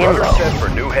 Laying low. Set for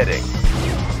new heading.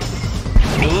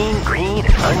 Mean green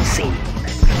unseen.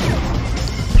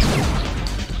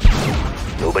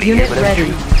 Nobody Unit here but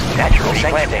ready. us. Natural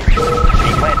planting.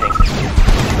 Replanting.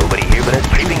 Nobody here but us.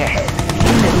 Creeping ahead.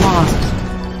 Unit lost.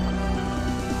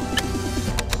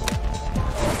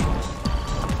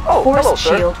 Oh, Force hello,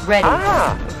 sir. shield ready.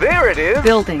 Ah, there it is.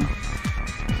 Building.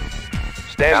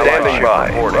 Standing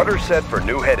by. Rudder set for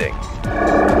new heading.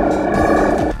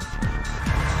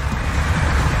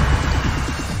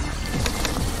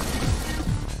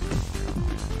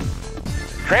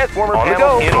 Transformer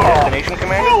panels in destination,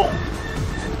 Commander.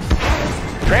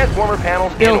 Transformer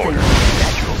panels Building. in order.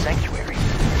 Natural sanctuary.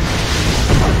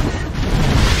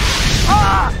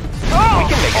 We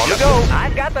can make it on the go.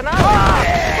 I've got the knowledge.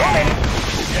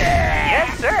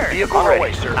 Yes, sir. Vehicle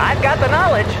ready, sir. I've got the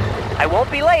knowledge. I won't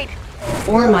be late.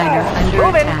 Ore miner under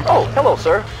Moving. attack. Oh, hello,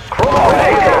 sir. Chrono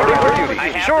Miner reporting for duty. I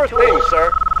have Sure the tools. thing,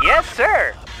 sir. Yes,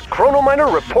 sir. Chrono Miner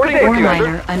reporting for Ore duty.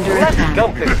 miner under Let's attack.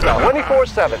 dump this stuff.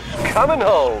 24/7. Coming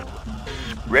home.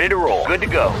 Ready to roll. Good to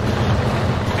go.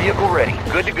 Vehicle ready.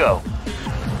 Good to go.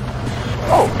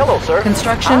 Oh, hello, sir.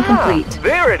 Construction complete.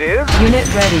 There it is. Unit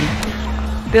ready.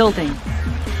 Building.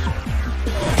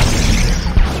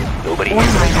 Nobody Ore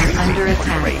here. miner under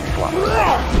attack.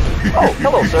 Oh,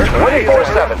 hello, sir.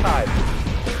 24/7. Our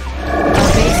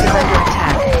base is under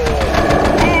attack.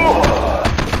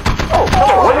 Oh,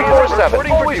 hello.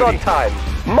 24/7. Always on time.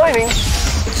 Mining.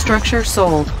 Structure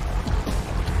sold.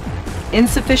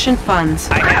 Insufficient funds.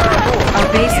 I have the tools. Our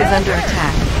base is under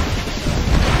attack.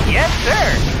 Yes, sir.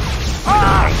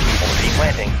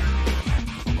 Replanting.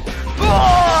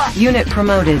 Unit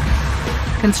promoted.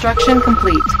 Construction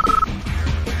complete.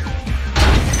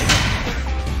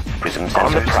 Prism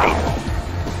sensor stable.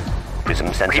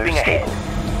 Prism sensor creeping ahead.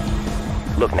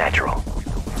 Look natural.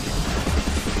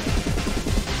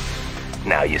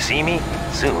 Now you see me,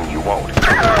 soon you won't.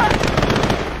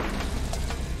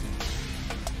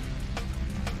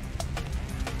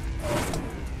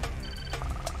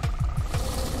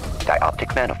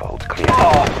 Dioptic manifolds clear.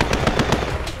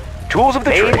 Tools of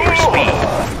the trade for speed.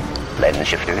 Lens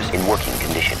shifters in working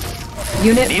condition.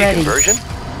 Unit Need ready. conversion?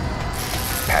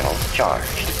 Panels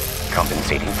charged.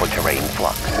 Compensating for terrain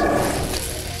flux.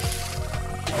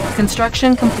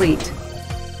 Construction complete.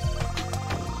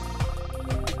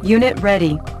 Unit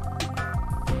ready.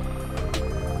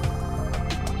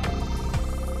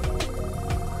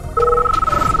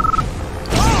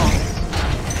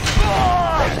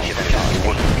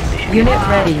 Unit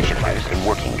ready. Shifters in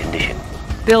working condition.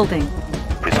 Building.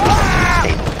 Prism sensor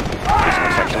stable.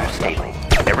 Prism sensor stable.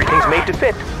 Everything's made to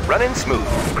fit. Running smooth.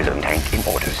 Prism tank in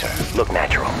order, sir. Look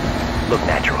natural. Look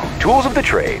natural. Tools of the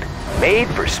trade. Made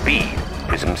for speed.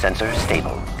 Prism sensor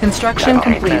stable. Construction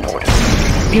complete.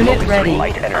 Unit ready.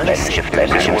 Light energy shifters.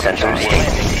 Prism sensor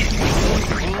stable.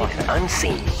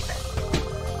 Unseen.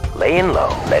 Laying low.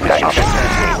 Lens shifters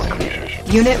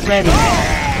stable. Unit ready.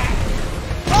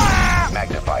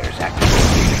 Magnifiers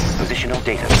activated. Positional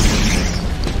data.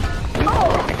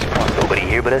 Nobody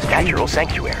here but us. Natural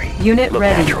sanctuary. Unit Look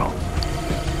ready. Natural.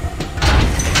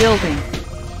 Building.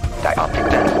 Dioptic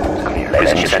manifolds clear.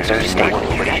 Lens sensor stable.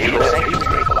 Stabilizer.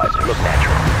 Look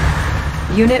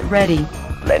natural. Unit ready.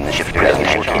 Lens shifters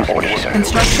tank in order, sir.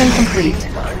 Construction complete.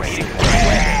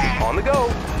 On the go.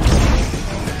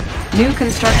 New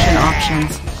construction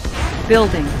options.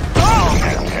 Building.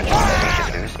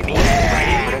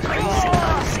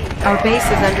 Our base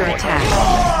is under attack.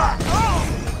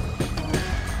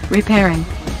 Repairing.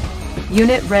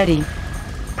 Unit ready.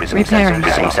 Repairing.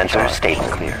 Prism sensor stable.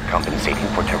 Clear. Compensating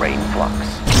for terrain flux.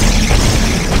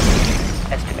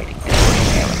 Estimating distortion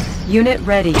error. Unit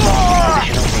ready.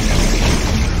 Positional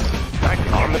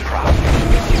data. On the prop.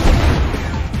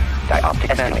 Dioptic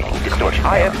estimating distortion.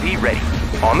 IFV ready.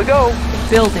 On the go.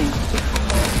 Building.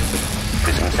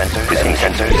 Prism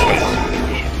sensor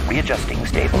stable. Readjusting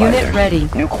stabilizer. Unit ready.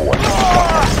 New coordinates.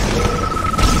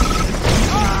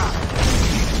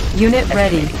 Unit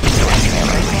ready.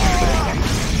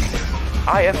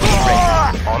 IFV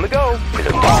ready. On the go.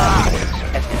 Prism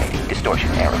estimating distortion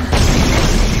error.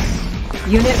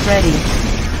 Unit ready.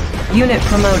 Unit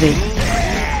promoted.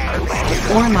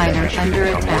 Ore miner under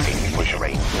attack.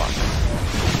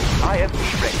 IFV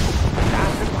ready.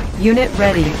 Unit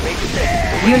ready.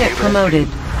 Unit promoted.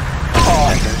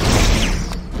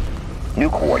 New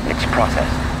coordinates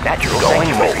processed. Natural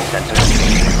sanctuary sensor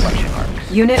reflection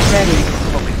arcs. Unit ready.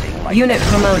 Focusing light. Unit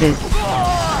promoted.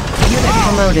 Unit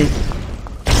promoted.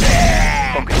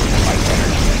 Focusing light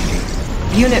energy.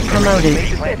 Unit promoted.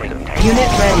 Unit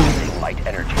ready. Light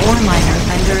energy. Ore miner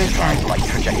under attack. Light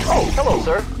trajectory. Hello,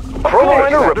 sir.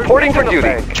 Prominer reporting for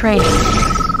duty. Training.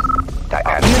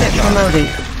 Unit promoted.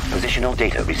 Positional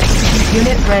data received.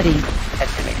 Unit ready.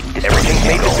 Estimating everything's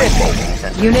made to fit.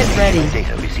 Unit ready.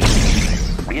 Data received.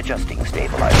 Readjusting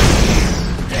stabilizer.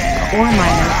 Ore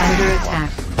miner under attack.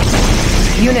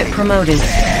 Unit promoted.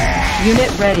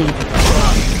 Unit ready.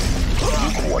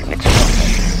 Coordinates.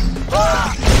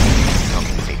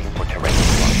 Compensating for terrain.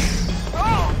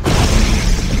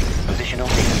 Positional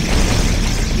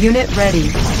data. Unit ready.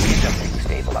 Readjusting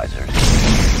stabilizers.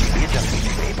 Readjusting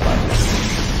stabilizers.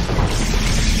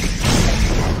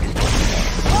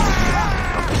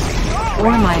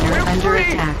 Ore miner under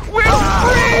attack. We're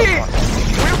free!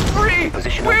 We're free!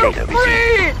 Positional We're data free!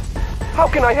 received. How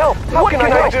can I help? What can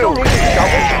I do?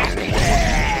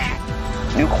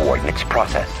 New coordinates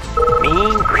processed.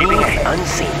 Mean, creeping, and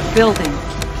unseen. Building.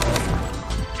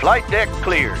 Flight deck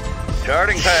cleared.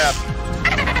 Charting path.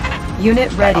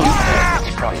 Unit ready.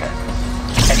 Coordinates processed.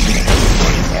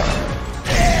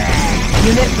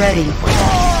 Unit ready.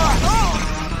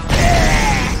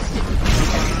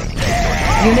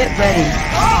 Unit ready.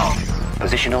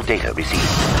 Positional data received.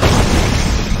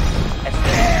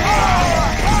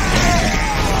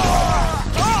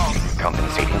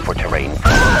 Compensating for terrain.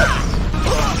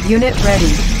 Unit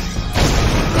ready.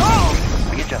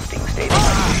 Readjusting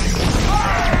stabilizer.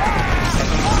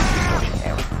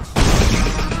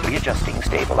 Readjusting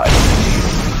stabilizer.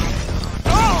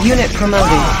 Unit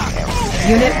promoted.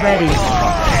 Unit ready.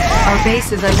 Our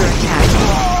base is under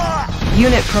attack.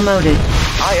 Unit promoted.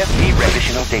 IFV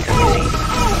positional data received.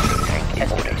 Tank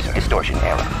in order. Distortion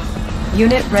error.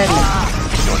 Unit ready.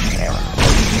 Distortion error.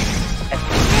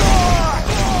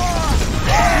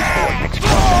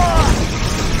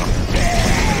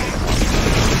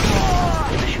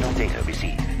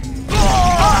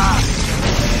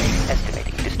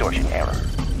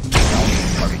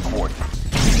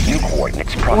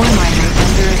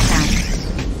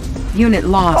 Unit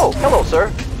lost. Oh, hello,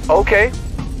 sir. Okay.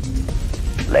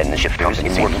 Lens shifters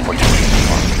in working for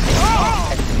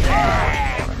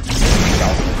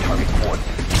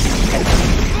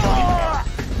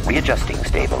readjusting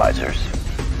stabilizers.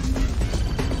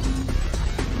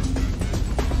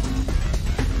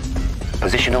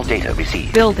 Positional data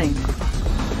received. Building.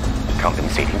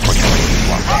 Compensating for terrain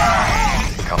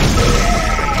flux.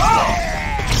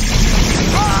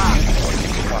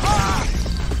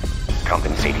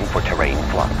 Compensating for terrain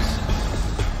flux.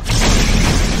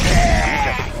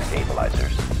 Readjusting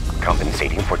stabilizers.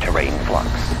 Compensating for terrain flux.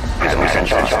 Prism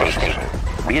sensor station.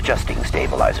 Readjusting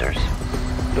stabilizers.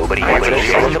 Nobody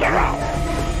has on the prowl.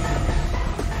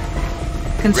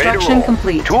 Construction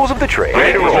complete. Tools of the trade.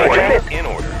 Ready to roll. In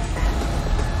order.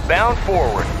 Bound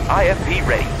forward. IFP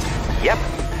ready. Yep.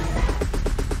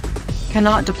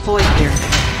 Cannot deploy here.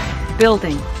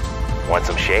 Building. Want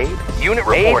some shade? Unit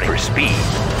Made reporting. for speed.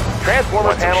 Transformer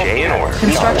Want some panel shade? in order.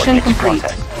 Construction complete.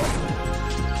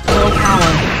 Low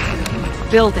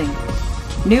power. Building.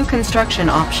 New construction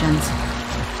options.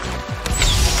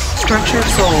 Structure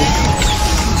sold.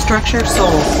 Structure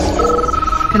sold.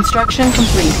 Construction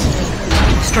complete.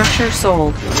 Structure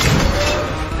sold.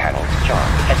 Panels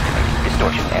charged. Estimating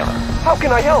distortion error. How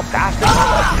can I help, bastard?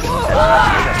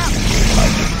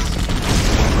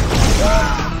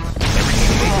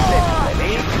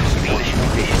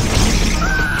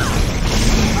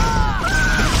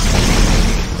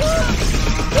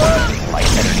 Light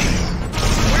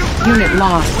energy. Unit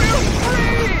lost.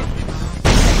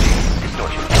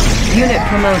 Distortion. Unit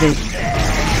promoted.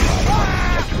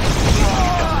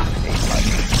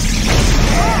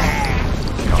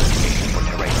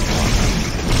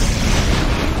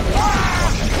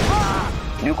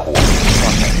 New coordinates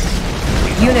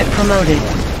processed. Unit promoted.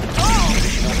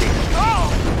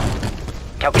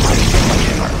 Calculating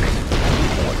deflection arcs.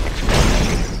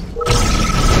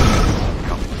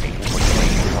 Compensating for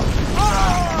terrain flux.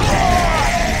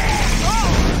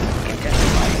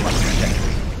 Intensifying flux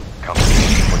trajectory.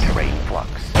 Compensating for terrain flux.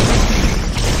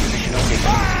 Positional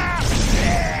data.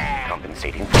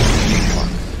 Compensating for terrain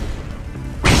flux.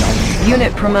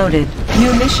 Unit promoted.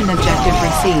 New mission objective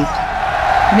received.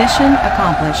 Mission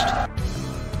accomplished.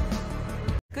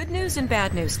 Good news and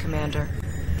bad news, Commander.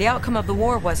 The outcome of the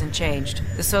war wasn't changed.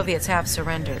 The Soviets have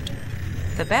surrendered.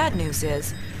 The bad news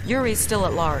is, Yuri's still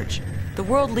at large. The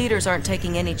world leaders aren't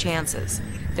taking any chances.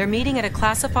 They're meeting at a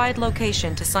classified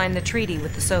location to sign the treaty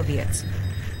with the Soviets.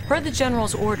 Per the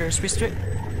General's orders, restrict...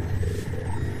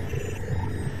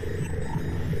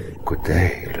 Good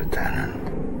day, Lieutenant.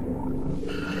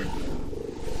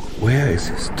 Where is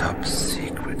this top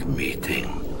secret meeting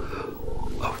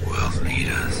of world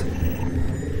leaders?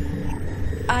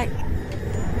 I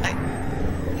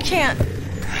can't.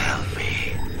 Tell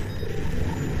me.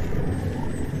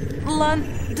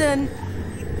 London,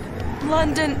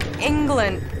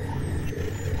 England.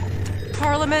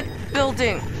 Parliament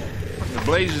building. What in the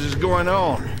blazes is going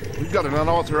on? We've got an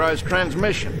unauthorized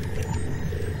transmission.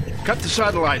 Cut the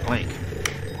satellite link.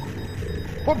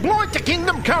 Well, blow it to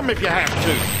Kingdom Come if you have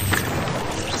to.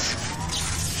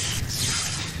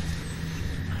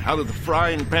 Out of the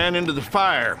frying pan into the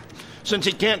fire. Since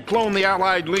he can't clone the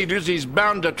Allied leaders, he's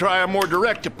bound to try a more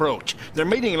direct approach. They're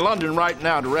meeting in London right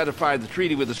now to ratify the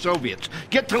treaty with the Soviets.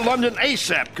 Get to London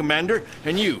ASAP, Commander.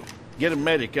 And you, get a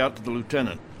medic out to the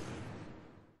lieutenant.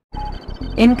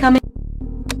 Incoming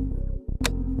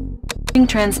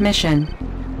transmission.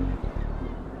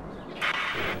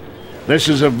 This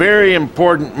is a very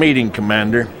important meeting,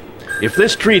 Commander. If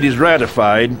this treaty is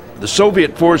ratified, the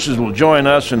Soviet forces will join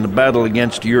us in the battle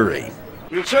against Yuri.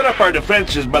 We'll set up our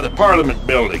defenses by the Parliament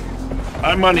building.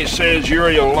 My money says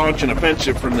Yuri will launch an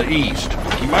offensive from the east.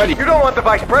 He might... You don't want the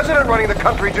Vice President running the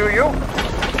country, do you?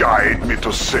 Guide me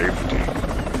to safety.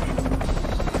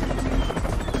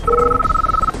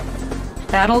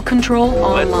 Battle control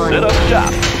online. Let's set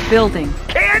up shop. Building.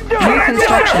 Can do New it!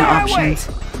 construction Get out of my way!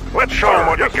 options. Let's show them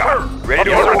what you got. Ready to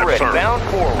Yes, roll, sir. ready. Bound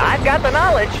forward. I've got the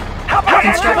knowledge. How about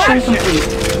Construction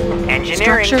complete.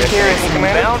 Engineering. Structure garrison.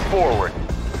 Bound forward.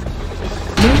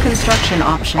 New construction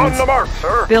options. On the mark,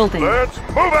 sir. Building. Let's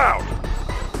move out.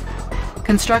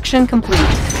 Construction complete.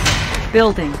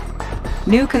 Building.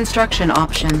 New construction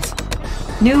options.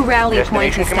 New rally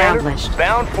point Destination, Commander. established.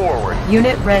 Bound forward.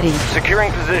 Unit ready.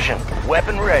 Securing position.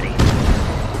 Weapon ready.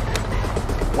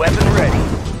 Weapon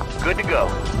ready. Good to go.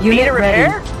 Unit Need a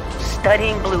repair? ready.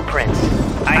 Studying blueprints.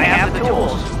 I have the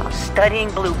tools. Studying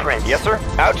blueprints. Yes, sir.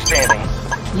 Outstanding.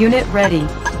 Unit ready.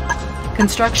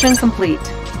 Construction complete.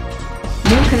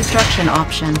 New construction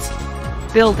options.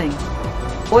 Building.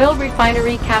 Oil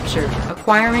refinery captured.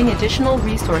 Acquiring additional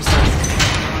resources.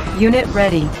 Unit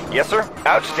ready. Yes, sir.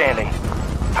 Outstanding.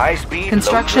 High speed.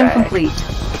 Construction low drag. complete.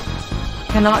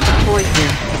 Cannot deploy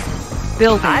here.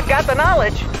 Building. I've got the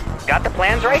knowledge. Got the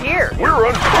plans right here. We're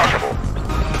uncrushable.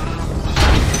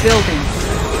 Building.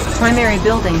 Primary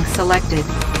building selected.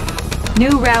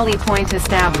 New rally point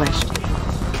established.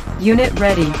 Unit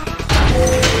ready.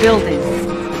 Building.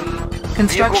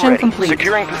 Construction Vehicle ready. complete.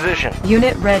 Securing position.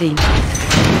 Unit ready.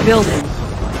 Building.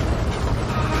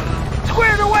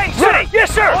 Squared away, sir. Ready.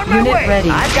 Yes, sir. On my Unit way. ready.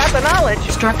 I've got the knowledge.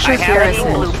 Structure I have a new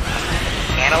garrisoned.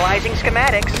 blueprint. Analyzing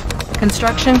schematics.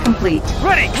 Construction complete.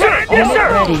 Ready. Sir. Yes, Unit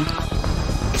sir.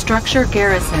 ready. Structure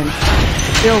garrison.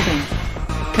 Building.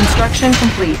 Construction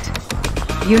complete.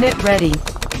 Unit ready.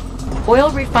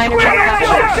 Oil refinery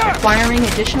captured. Requiring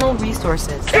additional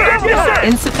resources. Yes, sir.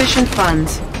 Insufficient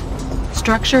funds.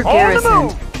 Structure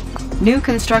garrisoned. New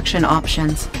construction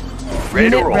options. Ready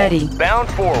to Unit roll. ready. Bound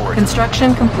forward.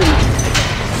 Construction complete.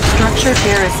 Structure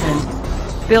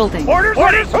garrisoned. Building. Orders.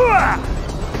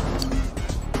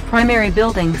 Primary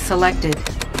building selected.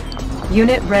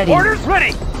 Unit ready. Orders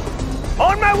ready.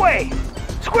 On my way.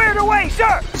 Squared away,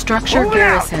 sir. Structure Moving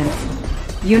out.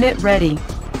 garrisoned. Unit ready.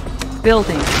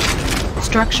 Building.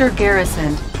 Structure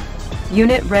garrisoned.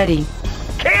 Unit ready.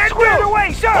 Squared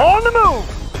away, sir. On the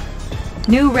move.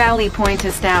 New rally point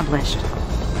established.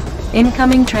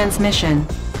 Incoming transmission.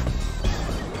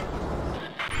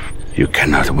 You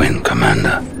cannot win,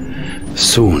 Commander.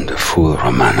 Soon the fool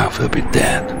Romanov will be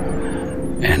dead,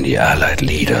 and the Allied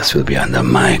leaders will be under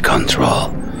my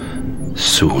control.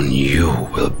 Soon you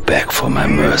will beg for my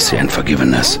mercy and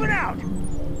forgiveness.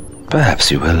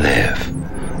 Perhaps you will live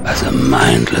as a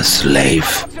mindless slave.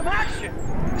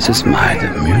 This might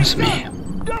amuse me.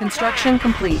 Construction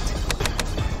complete.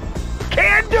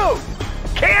 Can do.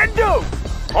 Can do.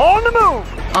 On the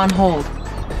move. On hold.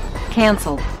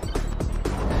 Cancelled.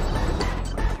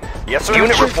 Yes, sir. Structure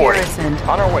Unit reporting. garrisoned.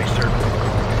 On our way, sir.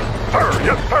 Sir,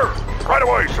 yes, sir. Right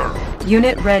away, sir.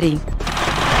 Unit ready.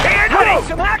 Can do.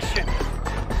 Some action.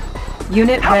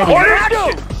 Unit ready. Orders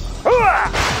do.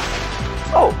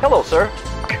 Oh, hello, sir.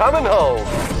 Coming home.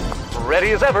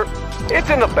 Ready as ever. It's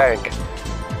in the bank.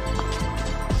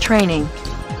 Training.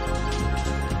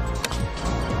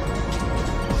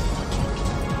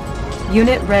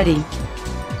 Unit ready.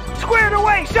 Squared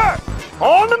away, sir.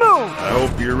 On the move. I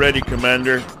hope you're ready,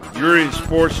 Commander. Yuri's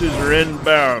forces are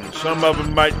inbound. Some of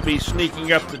them might be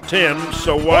sneaking up the Thames,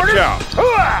 so watch Orders.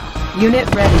 out. Unit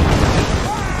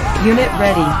ready. Unit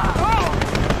ready.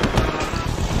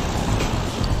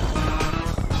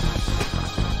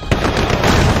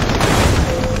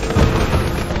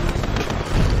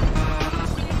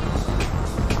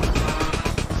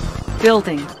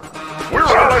 Building. We're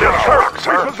ready,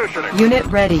 sir. Repositioning. Unit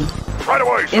ready. Right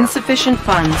away, sir. Insufficient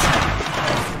funds.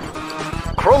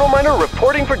 Chronominer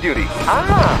reporting for duty.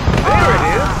 Ah, there it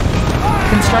is.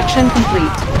 Construction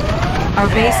complete. Our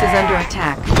base is under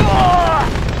attack.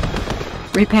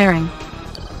 Repairing.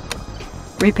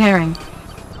 Repairing.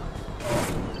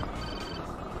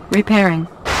 Repairing.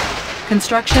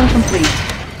 Construction complete.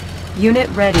 Unit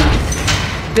ready.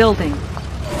 Building.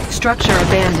 Structure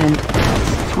abandoned.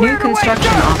 New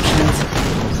construction options.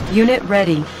 Unit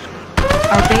ready.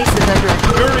 Our base is under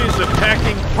attack. Yuri's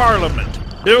attacking Parliament.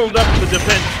 Build up the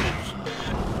defenses.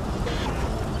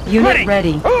 Unit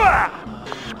ready.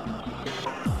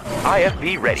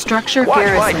 IFB ready. Structure Watch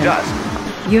my garrison.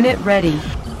 dust. Unit ready.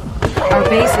 Our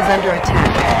base is under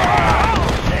attack.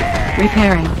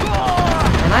 Repairing.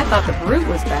 And I thought the Brute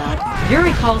was bad.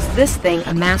 Yuri calls this thing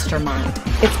a mastermind.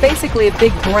 It's basically a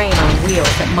big brain on wheels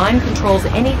that mind controls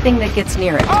anything that gets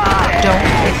near it. Don't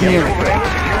get near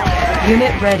it.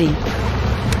 Unit ready.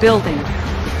 Building.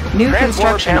 New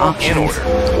construction options. In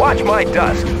order. Watch my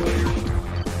dust.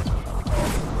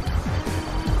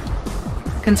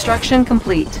 Construction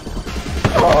complete.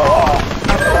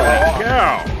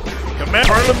 Cow. Command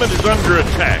Parliament is under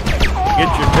attack. Get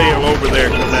your tail over there,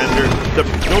 Commander.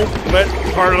 Don't let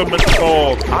Parliament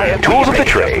fall. Tools of the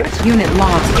trade. Unit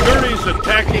lost. Yuri's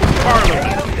attacking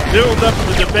Parliament. Build up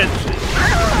the defenses.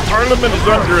 Parliament is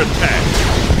under attack.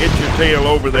 Get your tail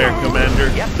over there, Commander.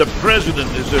 The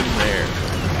President is in there.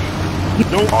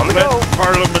 Don't let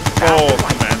Parliament fall,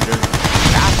 Commander.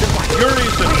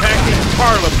 Yuri's attacking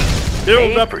Parliament.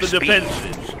 Build up the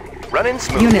defenses. Running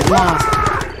smooth. Unit lost.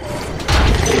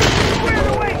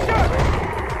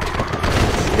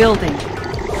 Building.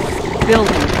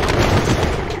 Building.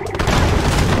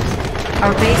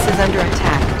 Our base is under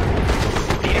attack.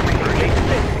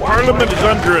 Parliament is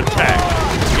under attack.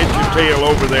 Get your tail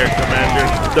over there,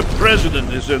 Commander. The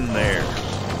President is in there.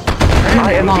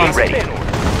 Unit lost. ready.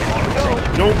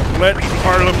 Don't let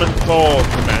Parliament fall,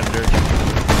 Commander.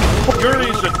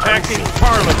 Yuri's attacking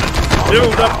Parliament.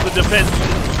 Build up the defenses.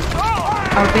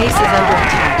 Our base is under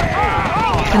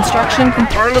attack. Construction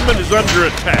complete. Parliament is under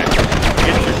attack.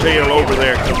 Get your tail over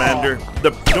there, Commander.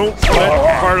 Don't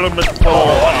let Parliament fall.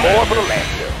 More for the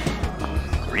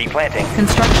Lapse. Replanting.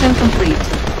 Construction complete.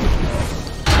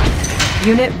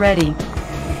 Unit ready.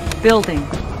 Building.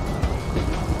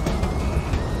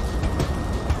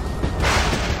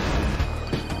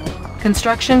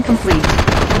 Construction complete.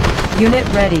 Unit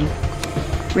ready.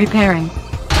 Repairing.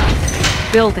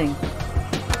 Building.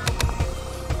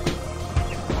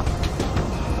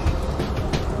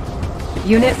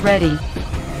 Unit ready.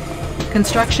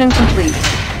 Construction complete.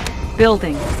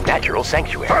 Building. Natural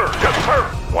sanctuary.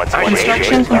 Once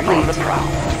Construction complete.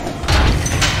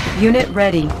 Unit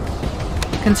ready.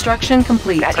 Construction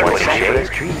complete. Natural sanctuary.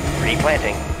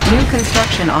 Replanting. New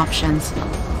construction options.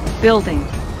 Building.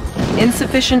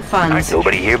 Insufficient funds.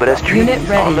 Nobody here but us trees. Unit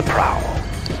ready. On the prowl.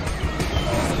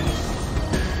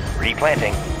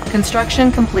 Replanting.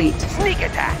 Construction complete. Sneak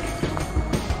attack.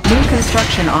 New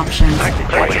construction options.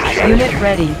 Unit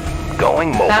ready.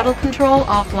 Going mobile. Battle control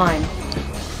offline.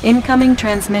 Incoming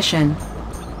transmission.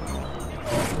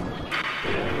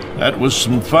 That was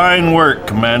some fine work,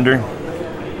 Commander.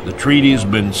 The treaty's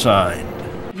been signed.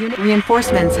 Unit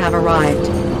reinforcements have arrived.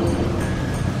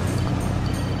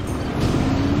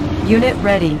 Unit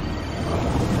ready.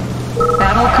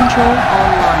 Battle control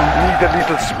online. Need a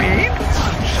little speed?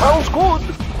 Sounds good.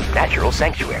 Natural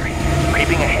sanctuary.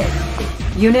 Creeping ahead.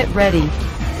 Unit ready.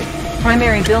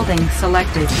 Primary building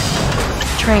selected.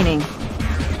 Training.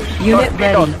 Unit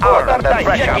ready.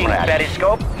 Checking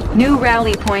periscope. New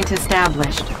rally point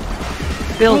established.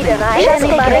 Building.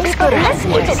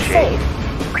 Want some shade?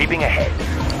 Creeping ahead.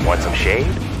 Want some shade?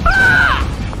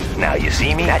 Now you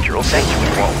see me? Natural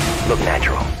sanctuary. Won't look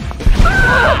natural.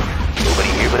 Nobody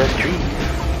here but us trees.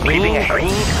 Creeping ahead. Green,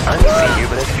 unseen here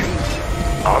but us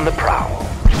trees. On the prowl.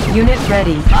 Unit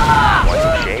ready. Want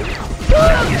some shade?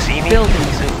 Now you see me? Building.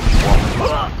 Soon.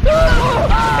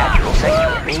 Natural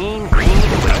sanctuary. Green,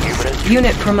 nobody here but us trees.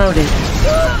 Unit promoted.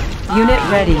 Unit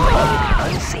ready.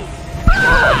 Unseen.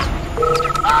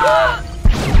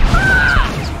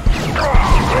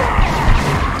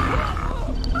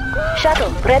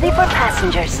 Shuttle, ready for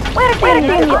passengers. Where do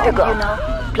you need to go? You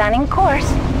know, planning course.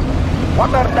 What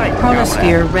are they?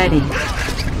 Chronosphere ready.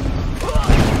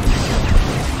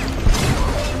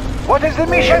 What is the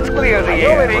mission? Clear the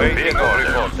air.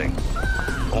 Reporting.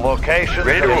 Location.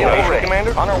 Ready to roll,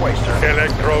 Commander? On our way, sir.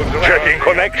 Electrodes. Checking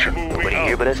connection. Nobody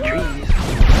here but us trees.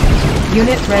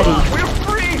 Unit ready.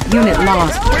 Unit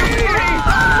lost.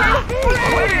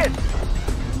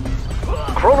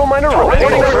 Chrono miner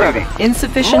reporting for duty.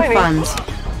 Insufficient funds.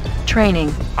 Training.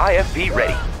 IFV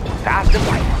ready. Fast and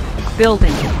light.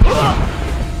 Building.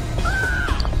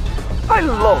 I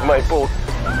love my boat.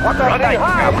 What a night,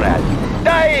 comrade.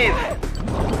 Dive!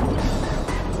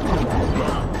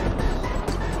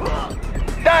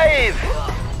 Dive!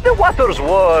 The water's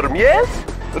warm, yes?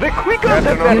 The quicker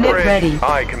the better. Unit ready.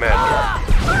 Aye, Commander.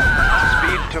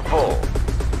 Speed to full.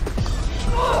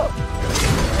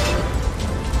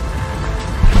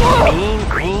 Mean,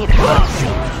 green, unseen.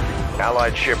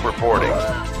 Allied ship reporting.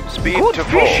 Speed Good to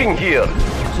full. fishing here.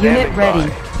 Unit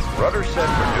ready. Rudder set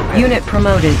for duty. Unit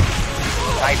promoted.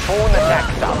 Typhoon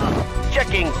attack stop.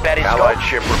 Checking periscope. Allied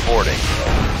ship reporting.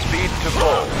 Speed to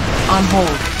full. On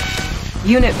hold.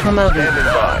 Unit promoted. Standing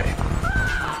by.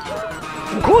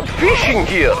 Good fishing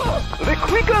here. The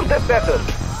quicker the better.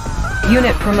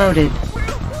 Unit promoted.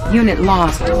 Unit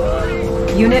lost.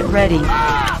 Unit ready.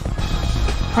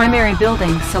 Primary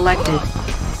building selected.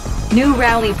 New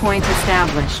rally point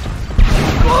established.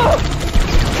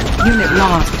 Unit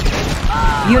lost.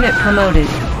 Unit promoted.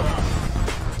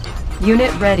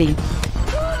 Unit ready.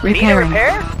 Repairing. Need a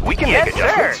repair? We can make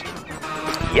adjustments. Sir.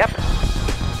 Yep.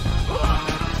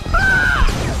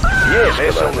 Yes,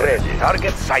 vessel ready.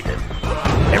 Target sighted.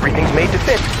 Everything's made to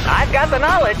fit. I've got the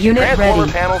knowledge. Unit Transformer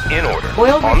ready. panels in order.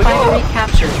 Oil On the refinery go.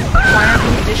 captured.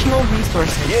 Requiring additional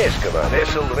resources. Yes, Commander.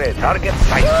 Vessel ready. Target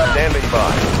sighted. Standing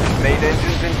by. Main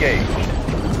engines engaged.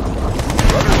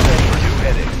 Rudder set for new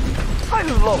heading. I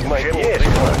love my ship. Yes,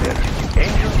 Commander.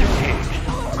 Engines engaged.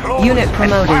 Close Unit and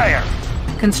promoted. fire.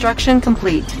 Construction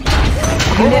complete.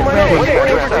 Unit ready.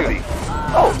 Ready.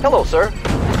 Oh, hello, sir.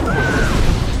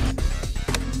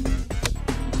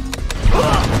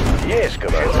 Yes,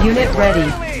 Commander. Unit ready.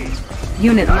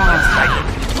 Unit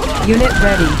lost. Unit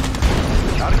ready.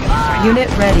 Unit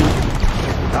ready.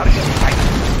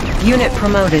 Unit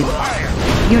promoted.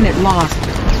 Unit lost.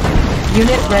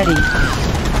 Unit ready.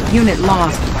 Unit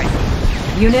lost.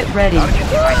 Unit ready.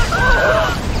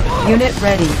 Unit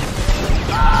ready.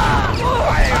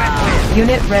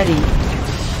 Unit ready.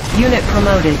 Unit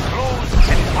promoted.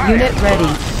 Unit ready.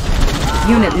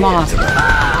 Unit lost.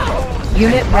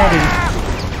 Unit ready.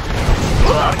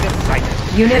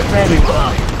 Unit ready.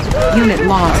 Unit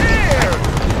lost.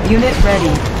 Unit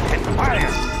ready.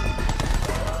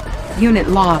 Unit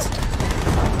lost.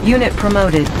 Unit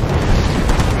promoted.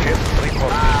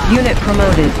 Unit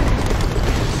promoted.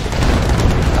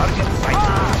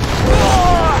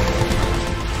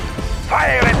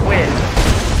 Fire at will.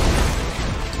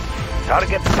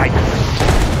 Target sighted.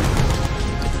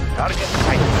 Target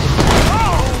sighted.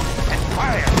 And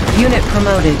fire. Unit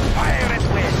promoted. Fire at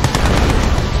will.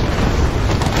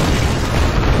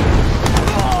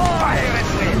 Fire at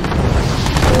will.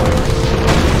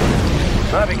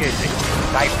 Navigating.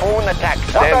 Typhoon attack.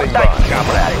 Standing by.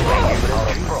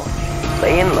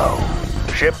 Laying low.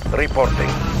 Ship reporting.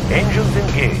 Engines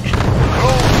engaged.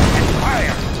 Close and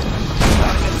fire.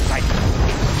 Target sighted.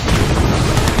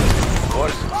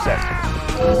 Course set.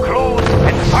 Close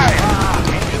and fire.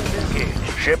 Engines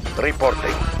engaged. Ship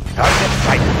reporting. Target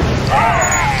sighted.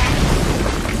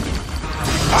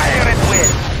 Fire at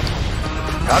will.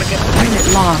 Target sighted. Unit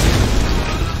lost.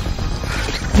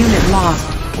 Unit lost.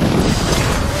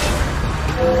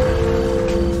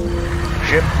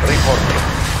 Ship reporting.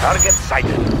 Target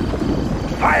sighted.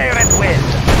 Fire at will.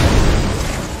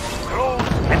 Close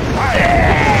and fire.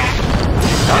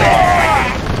 Target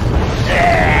sighted.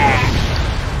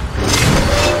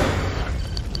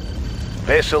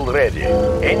 Vessel ready.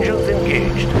 Engines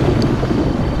engaged.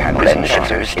 Prism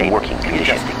sensors in working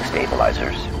condition. Readjusting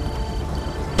stabilizers.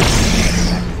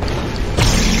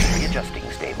 Readjusting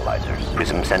stabilizers.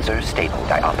 Prism sensors stable.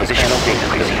 Positional data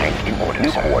received in order.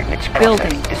 New coordinates.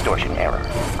 Building. Distortion error.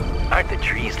 Aren't the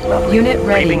trees lovely? Unit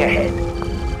ready. Raving ahead.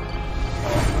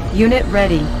 Unit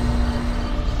ready.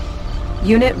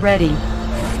 Unit ready.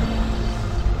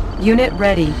 Unit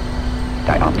ready.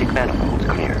 Dioptic manifolds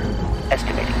clear.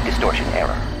 Estimating distortion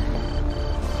error.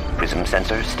 Prism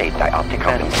sensors state dioptic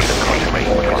manifolds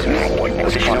clear.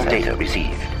 Positional data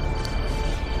received.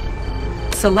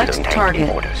 Select Prism tank target. in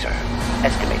order, sir.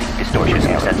 Estimating distortion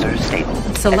error. Sensors stable.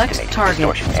 Select Estimating target.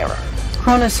 Distortion error.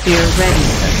 Chronosphere ready.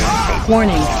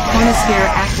 Warning, chronosphere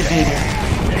activated.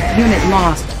 Unit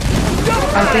lost.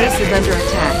 Our base is under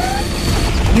attack.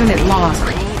 Unit lost.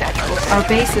 Our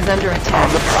base is under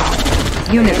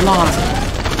attack. Unit lost.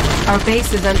 Our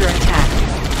base is under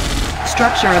attack.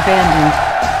 Structure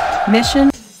abandoned. Mission?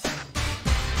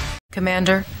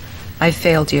 Commander, I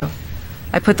failed you.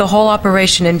 I put the whole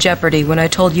operation in jeopardy when I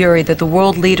told Yuri that the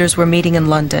world leaders were meeting in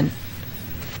London.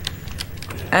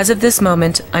 As of this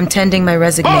moment, I'm tending my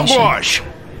resignation. Hogwash!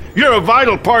 You're a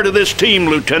vital part of this team,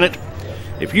 Lieutenant.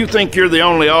 If you think you're the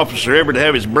only officer ever to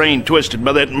have his brain twisted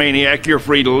by that maniac, you're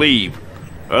free to leave.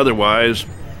 Otherwise,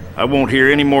 I won't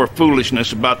hear any more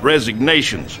foolishness about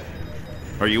resignations.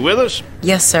 Are you with us?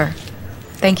 Yes, sir.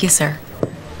 Thank you, sir.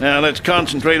 Now let's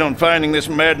concentrate on finding this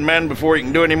madman before he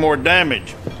can do any more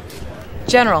damage.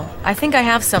 General, I think I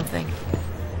have something.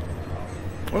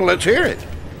 Well, let's hear it.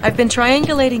 I've been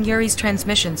triangulating Yuri's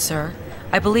transmission, sir.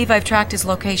 I believe I've tracked his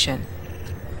location.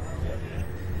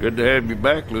 Good to have you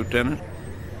back, Lieutenant.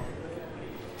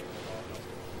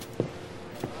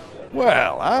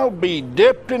 Well, I'll be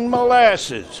dipped in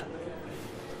molasses.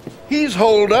 He's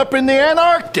holed up in the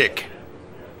Antarctic.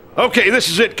 Okay, this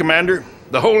is it, Commander.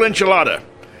 The whole enchilada.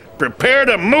 Prepare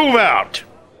to move out.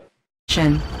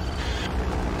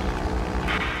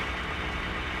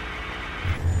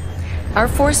 Our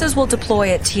forces will deploy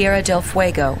at Tierra del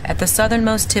Fuego, at the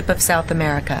southernmost tip of South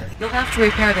America. You'll have to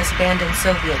repair this abandoned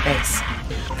Soviet base.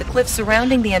 The cliffs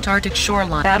surrounding the Antarctic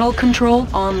shoreline. Battle control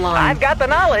online. I've got the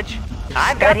knowledge.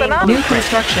 I've got the knowledge. New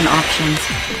construction options.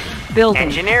 Building.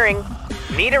 Engineering.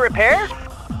 Need a repair?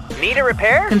 Need a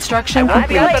repair? Construction I've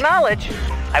complete. got the knowledge.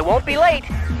 I won't be late.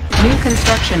 New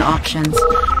construction options.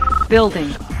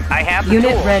 Building. I have the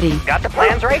Unit tools. ready. Got the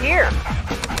plans right here.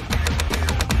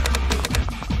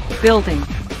 Building.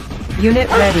 Unit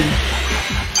ready.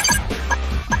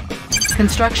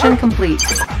 Construction complete.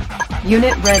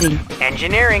 Unit ready.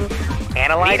 Engineering.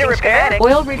 Analyzing schematics.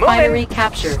 Oil refinery Moving.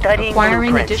 captured. Studying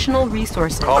Acquiring blueprints. additional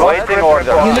resources. Awaiting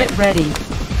order. Unit ready.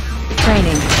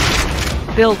 Training.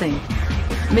 Building.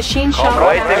 Machine shop.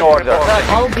 Awaiting order.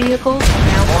 All vehicles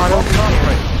now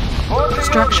auto.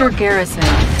 Structure garrison.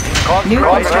 New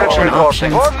construction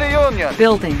options.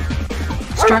 Building.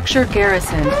 Structure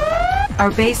garrison. Our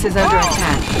base is under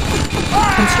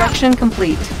attack. Construction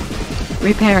complete.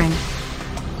 Repairing.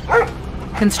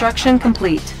 Construction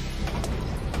complete.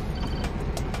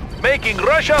 Making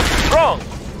Russia strong.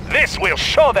 This will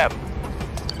show them.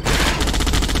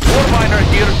 War miner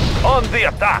here on the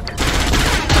attack.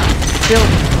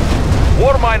 Building.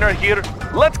 War miner here.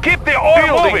 Let's keep the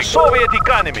oil moving. Soviet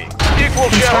economy. Equal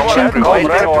Construction complete.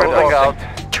 out.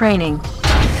 Training.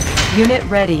 Unit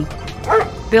ready.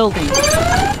 Building.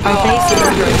 Our base is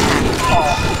under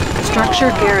attack. Structure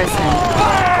garrison.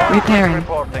 Repairing.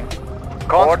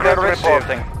 Order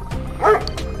reporting.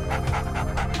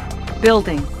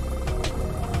 Building.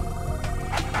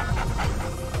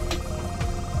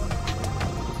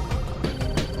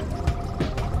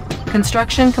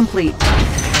 Construction complete.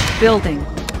 Building.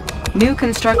 New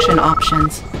construction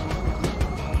options.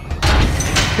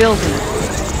 Building.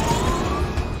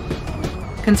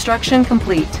 Construction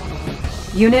complete.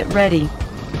 Unit ready.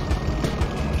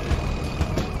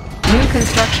 New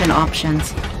construction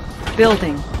options.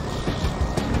 Building.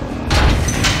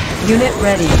 Unit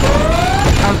ready.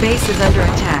 Our base is under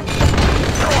attack.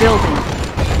 Building.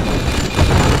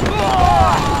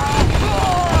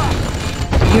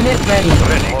 Unit ready.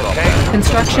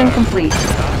 Construction complete.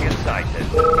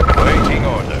 Waiting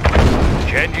order.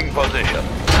 Changing position.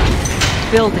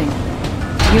 Building.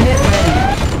 Unit ready.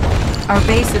 Our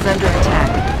base is under attack.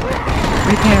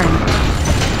 Repairing.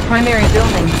 Primary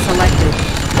building selected.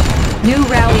 New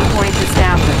rally point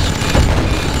established.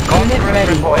 Unit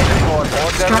ready.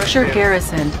 Structure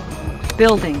garrisoned.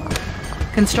 Building.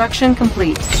 Construction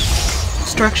complete.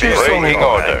 Structure sold. Waiting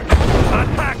order.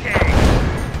 Attacking!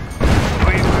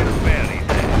 We will bury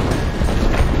them.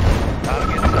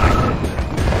 Target sighted.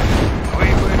 We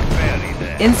will bury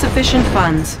them. Insufficient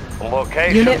funds.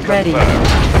 Location Unit ready. confirmed.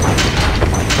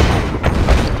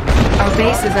 Our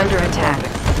base is under attack.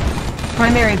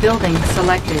 Primary building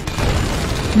selected.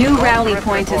 New rally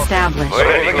point established.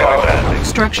 Waiting order.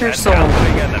 Structure sold.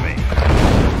 Encountering enemy.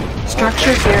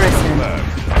 Structure garrisoned.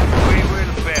 We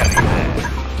will bury them.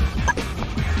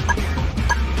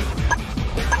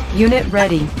 Unit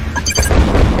ready.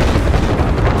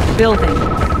 Building.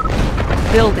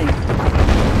 Building.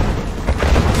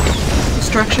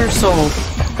 Structure sold.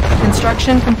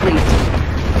 Construction complete.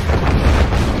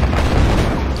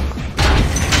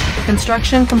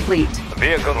 Construction complete.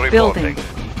 Vehicle reporting. Building.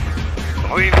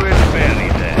 We will bury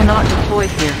them. Cannot deploy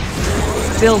here.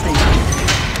 Building.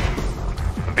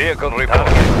 Vehicle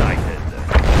reporting. Sighted.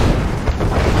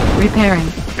 Repairing.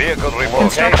 Vehicle reporting.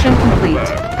 Construction complete.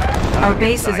 Our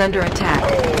base is under attack.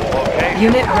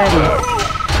 Unit ready.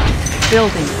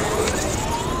 Building.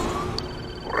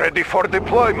 Ready for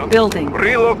deployment. Building.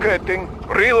 Relocating.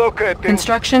 Relocating.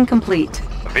 Construction complete.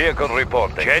 Vehicle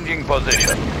reporting. Changing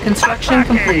position. Construction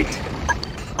complete.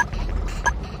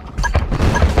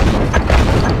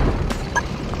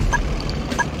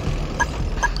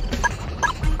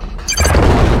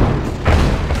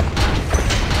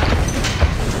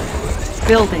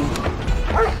 Building.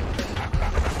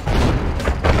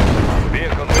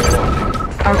 Vehicle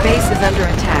reporting. Our base is under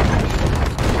attack.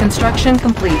 Construction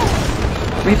complete.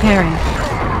 Repairing.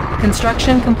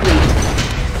 Construction complete.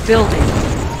 Building.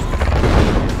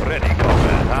 Ready,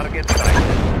 combat. Target sighted.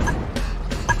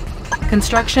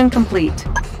 Construction complete.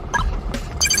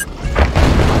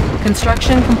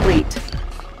 Construction complete.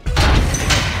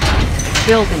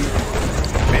 Building.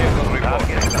 Vehicle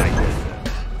reporting. Sighted.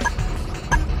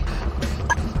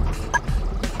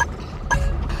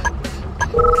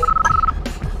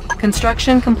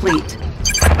 Construction complete.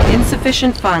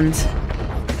 Insufficient funds.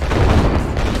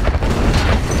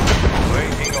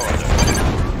 Waiting order.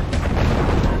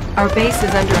 Our base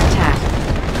is under attack.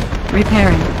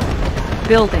 Repairing.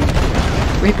 Building.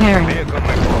 Repairing. Vehicle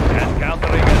reporting.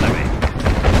 Encountering enemy.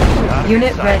 Target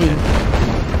Unit sighted.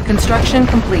 ready. Construction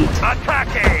complete.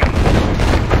 Attacking!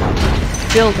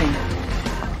 Building.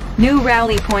 New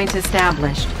rally point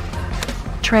established.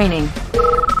 Training.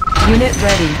 Unit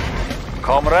ready.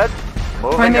 Comrade,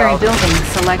 moving Primary out. building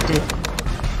selected.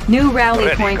 New rally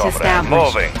Ready, point comrade.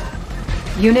 established. Moving.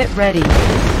 Unit ready.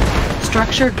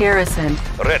 Structure garrisoned.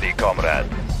 Ready, comrade.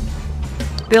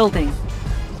 Building.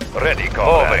 Ready,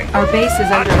 comrade. Moving. Our base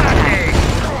is under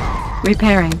attack.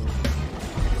 Repairing.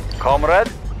 Comrade.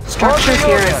 Structure for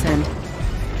the Union. garrisoned.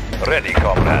 Ready,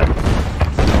 comrade.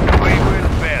 We will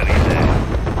bury them.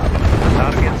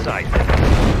 Target sighted.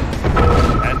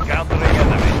 Encountering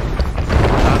enemy.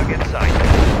 Target sighted.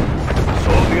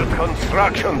 Soviet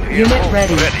construction vehicle. Unit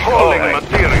ready. Ready, Hauling moving.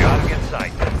 material. Target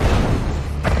sighted.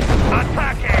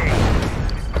 Attacking!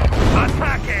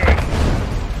 Attacking!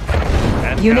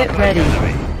 Unit Encountering ready.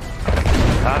 enemy.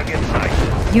 Target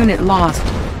sighted. Unit lost.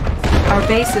 Our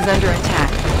base is under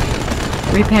attack.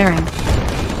 Repairing.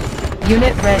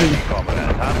 Unit ready.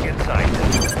 Comrade, target sighted.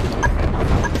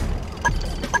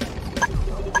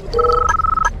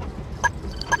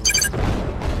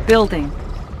 Building.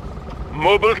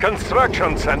 Mobile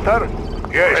construction center.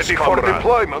 Yes, ready for comrade.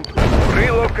 deployment.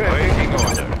 Relocating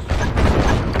orders.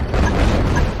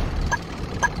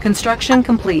 Construction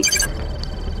complete.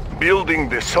 Building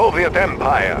the Soviet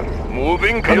Empire.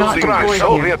 Moving, Cannot building deploy the here.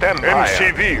 Soviet Empire.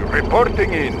 MCV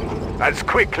reporting in as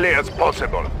quickly as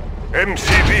possible.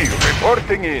 MCV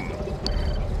reporting in.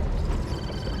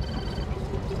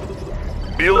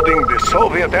 Building the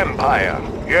Soviet Empire.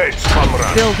 Yes,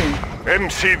 comrade. Building.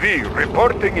 MCV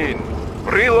reporting in.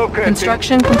 Relocating.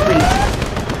 Construction complete.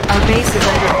 Our base is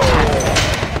under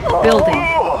attack. Building.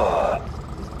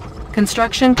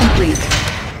 Construction complete.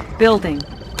 Building.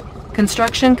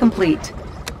 Construction complete.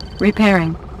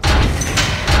 Repairing.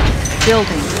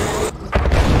 Building.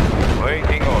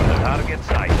 Waiting order. Target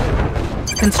site.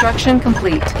 Construction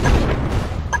complete.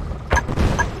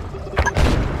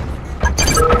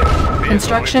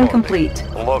 Construction complete.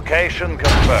 Location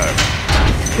confirmed.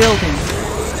 Building.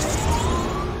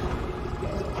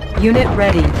 Unit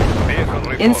ready.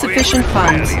 Insufficient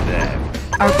funds.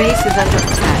 Our base is under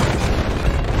attack.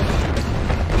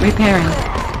 Repairing.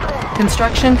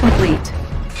 Construction complete.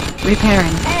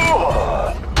 Repairing.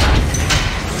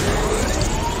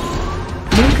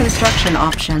 New construction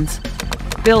options.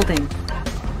 Building.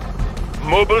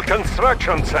 Mobile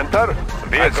construction center.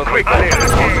 As quickly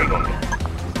as possible.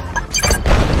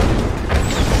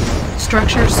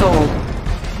 Structure sold.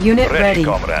 Unit ready.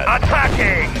 Comrade.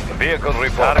 Attacking! Vehicle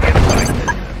report. Target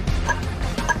sighted.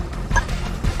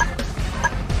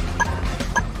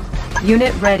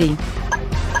 Unit ready.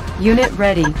 Unit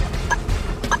ready.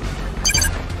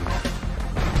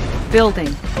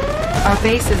 Building. Our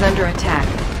base is under attack.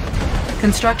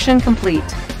 Construction complete.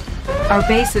 Our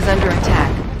base is under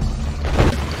attack.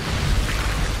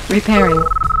 Repairing.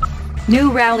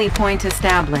 New rally point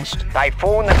established.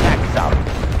 Typhoon attack zone.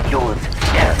 Use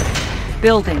stealth.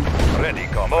 Building. Ready,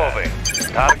 comrade. Moving.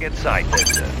 Target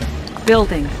sighted.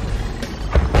 Building.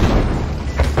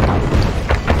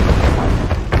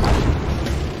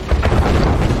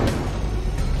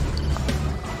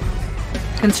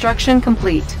 Construction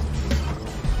complete.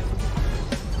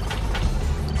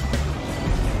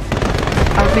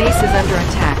 Our base is under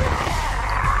attack.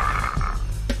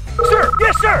 Sir!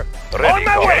 Yes, sir! Ready, on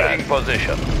my way! In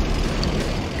position.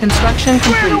 Construction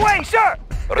complete. Clear the way, sir!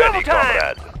 Ready,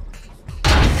 comrade.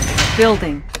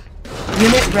 Building.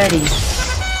 Unit ready.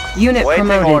 Unit Waiting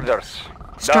promoted. orders.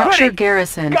 Structure Ready.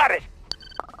 garrison. Got it!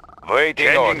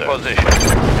 Waiting orders. Position.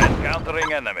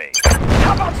 Encountering enemy.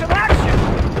 How about some action?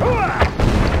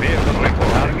 Vehicle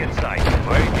report. Target site.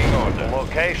 Waiting order.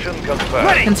 Location confirmed.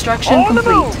 Ready. Construction on complete.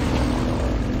 The move.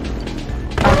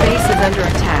 Our base is under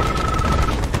attack.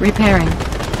 Repairing.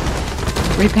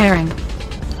 Repairing.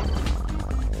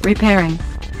 Repairing.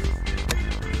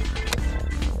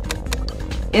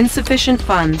 Insufficient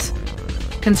funds.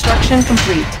 Construction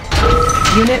complete.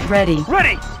 Unit ready.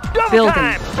 Ready. Double Building.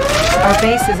 time. Our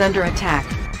base is under attack.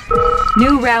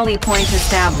 New rally point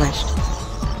established.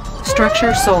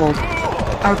 Structure sold.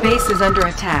 Our base is under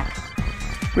attack.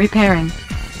 Repairing.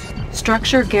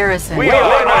 Structure garrison.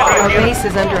 Our base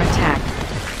is under attack.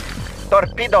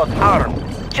 Torpedoes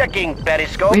armed. Checking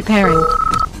periscope. Repairing.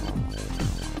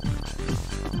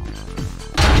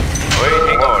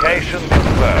 Waiting location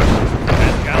confirmed.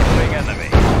 Encountering enemy.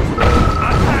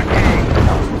 Attacking.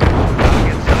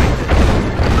 Target sighted.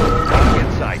 Target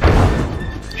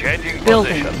sighted. Changing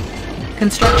Building. position.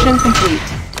 Construction complete.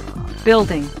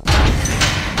 Building.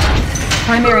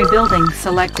 Primary building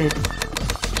selected.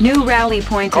 New rally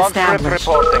point established.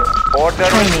 Reporting. Order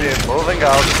Training. received. Moving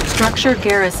out. Structure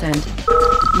garrison.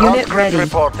 Unit Conscript ready.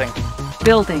 Reporting.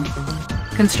 Building.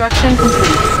 Construction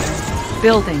complete.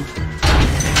 Building.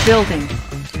 Building.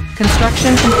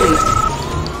 Construction complete.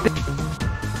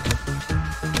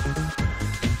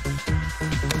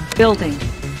 Building.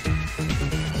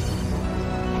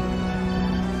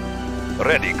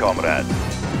 Ready, comrade.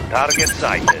 Target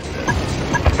sighted.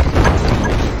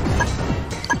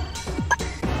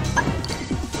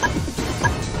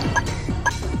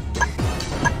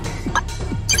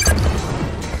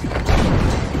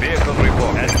 Vehicle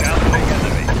report. Encountering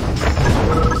enemy.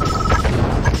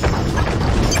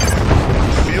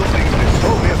 Building the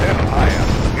Soviet Empire.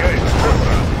 Yes,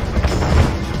 comrade.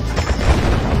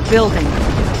 Building.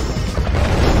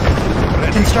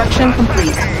 Construction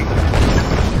complete.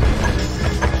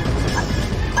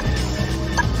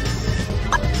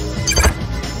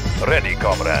 Ready,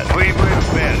 comrade. We will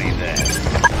bury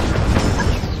them.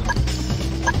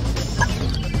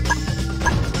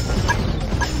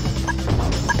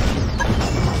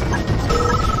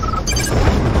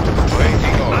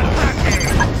 Waiting order.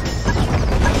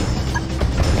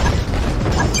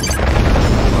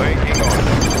 Waiting order.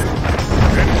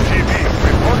 MTV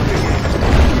reporting.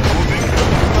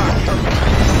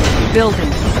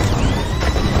 Building.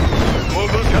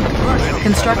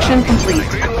 Construction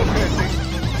complete.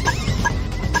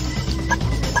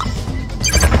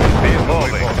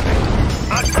 Moving.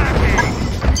 Attacking!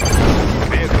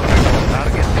 Vehicle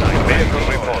target site. Vehicle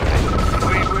reporting.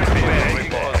 We will be ready.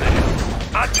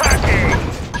 Attacking!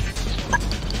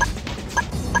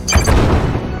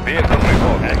 Vehicle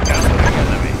report. Encountering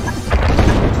enemy.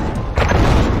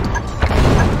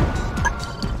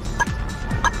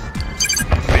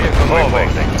 Vehicle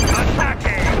reporting.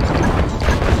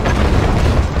 Attacking!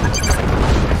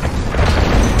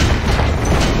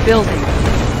 Building.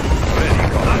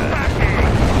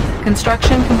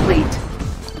 Construction complete.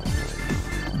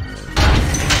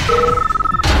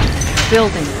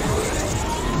 Building.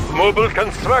 Mobile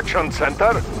Construction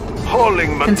Center.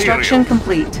 Hauling material. Construction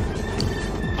complete.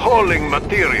 Hauling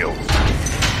materials.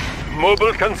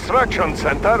 Mobile Construction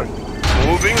Center.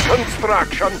 Moving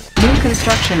construction. New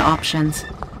construction options.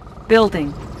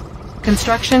 Building.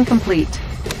 Construction complete.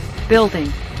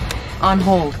 Building. On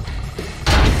hold.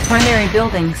 Primary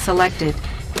building selected.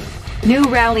 New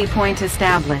rally point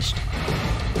established.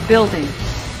 Building.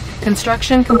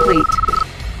 Construction complete.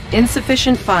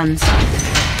 Insufficient funds.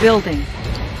 Building.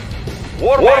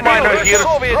 War miner here.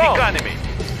 Soviet economy.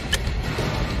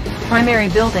 Primary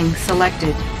building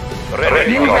selected.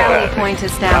 Ready. New rally point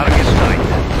established.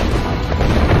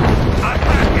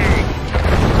 Attacking.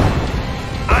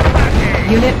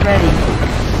 Attacking. Unit ready.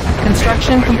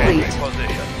 Construction complete.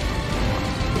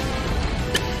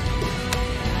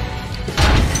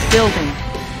 Building.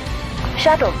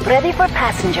 Shuttle, ready for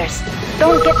passengers.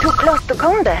 Don't get too close to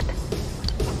combat.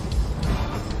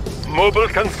 Mobile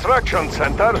Construction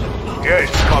Center. Yes,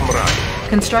 comrade.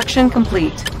 Construction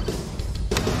complete.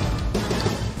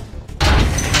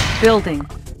 Building.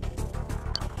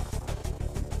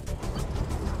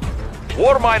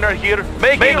 War miner here,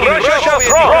 making Russia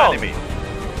strong. Economy.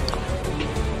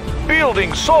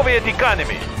 Building Soviet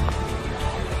economy.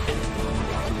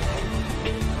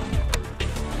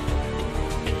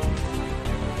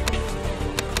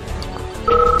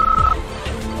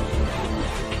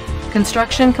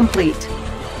 Construction complete.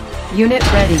 Unit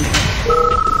ready.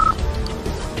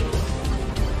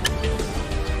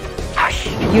 Hush.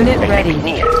 Unit ready.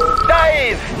 Near.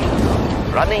 Dive!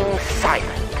 Running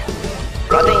silent.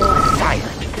 Running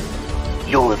silent.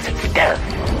 Use stealth.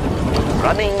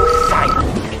 Running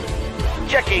silent.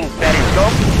 Checking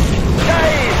periscope.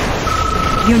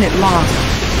 Dive! Unit lost.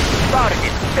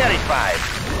 Target verified.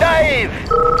 Dive!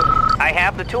 I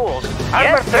have the tools.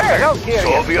 Yes, sir.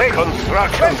 Soviet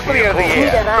construction Clear the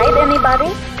Need air. a ride, anybody?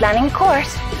 Planning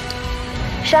course.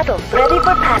 Shuttle, ready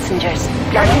for passengers.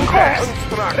 Planning course.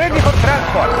 Ready for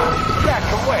transport. Back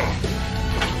away.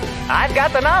 I've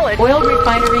got the knowledge. Oil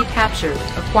refinery captured.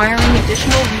 Acquiring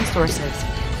additional resources.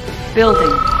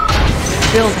 Building.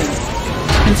 Building.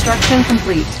 Construction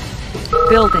complete.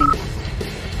 Building.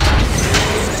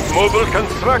 Mobile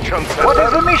Construction Center. What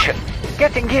is the mission?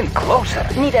 Getting in closer.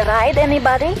 Need a ride,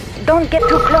 anybody? Don't get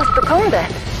too close to combat.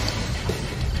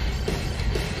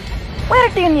 Where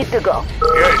do you need to go?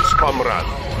 Yes, comrade.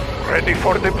 Ready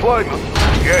for deployment.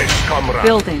 Yes, comrade.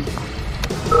 Building.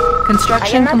 I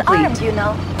Construction am not complete. armed, you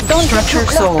know. Don't get too Structure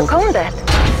close sold. to combat.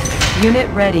 Unit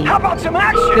ready. How about some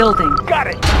action? Building. Got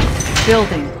it.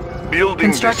 Building. Building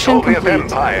Construction the Soviet complete.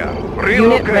 Empire.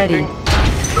 Unit ready.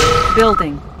 Relocating.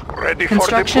 Building. Ready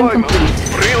Construction for deployment.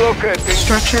 complete. Relocating.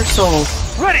 Structure sold.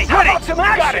 Ready. How about some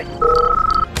action?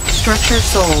 Structure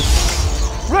sold.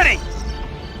 Ready.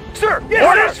 Sir, yes,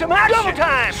 order some action. Double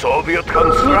time. Soviet Need a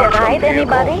construction ride,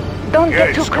 vehicle. anybody? Don't get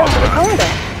Yes, too close to comrade.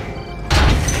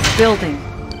 combat. Building.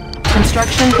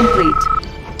 Construction complete.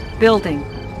 Building.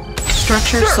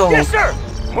 Structure Sir, sold. yes, sir.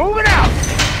 Moving out.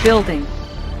 Building.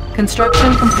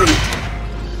 Construction complete.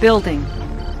 Building.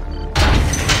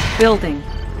 Building.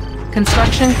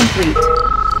 Construction complete.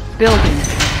 Building.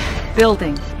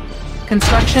 Building.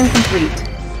 Construction complete.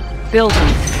 Building.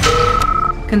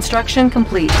 Construction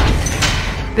complete.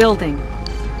 Building.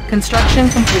 Construction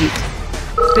complete.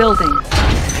 Building.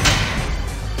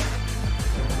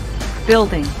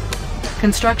 Building.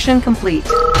 Construction complete.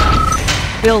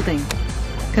 Building.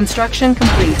 Construction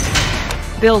complete.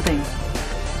 Building.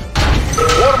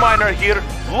 War miner here.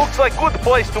 Looks like good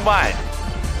place to mine.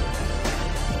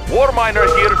 War miner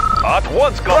here. At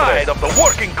once pride of the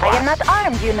working I am class. not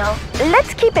armed, you know.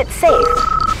 Let's keep it safe.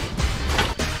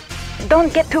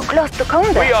 Don't get too close to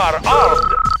combat. We are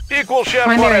armed. Equal share for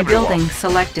Primary everyone. building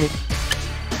selected.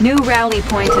 New rally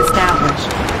point established.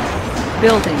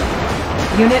 Building.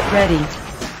 Unit ready.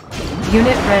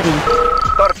 Unit ready.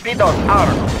 Torpedoes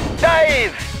armed.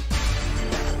 Dive!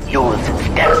 Use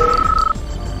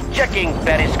stealth. Checking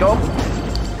periscope.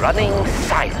 Running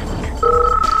silent.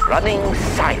 Running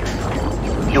silent.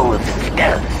 Use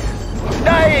stealth.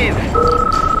 Dive!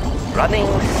 Running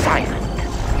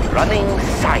silent. Running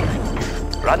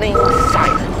silent. Running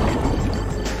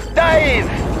silent. Dive!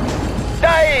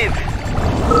 Dive!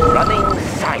 Running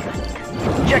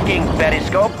silent. Checking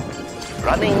periscope.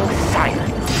 Running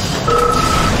silent.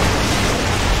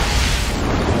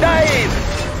 Dive!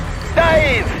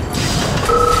 Dive!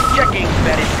 Checking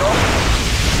periscope.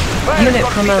 Unit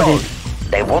promoted.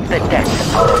 They won't detect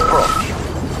our approach.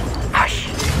 Hush!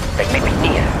 They may be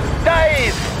near.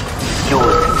 Dive!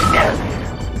 Use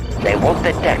stealth. They won't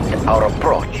detect our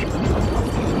approach.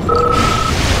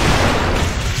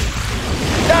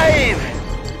 Dive!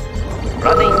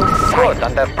 Running silent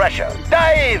under pressure.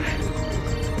 Dive!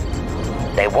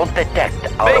 They won't detect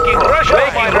our approach.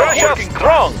 Making Russia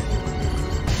strong!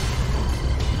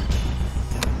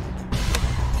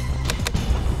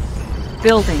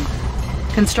 Building.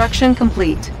 Construction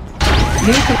complete.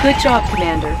 Good job,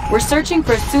 Commander. We're searching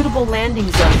for a suitable landing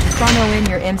zone to chrono in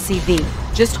your MCV.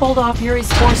 Just hold off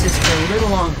Yuri's forces for a little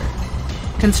longer.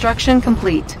 Construction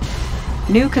complete.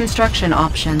 New construction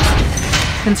options.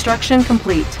 Construction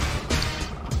complete.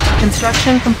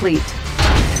 Construction complete.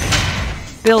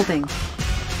 Building.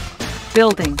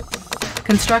 Building.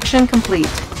 Construction complete.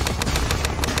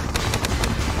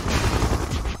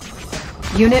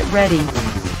 Unit ready.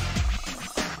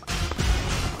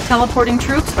 Teleporting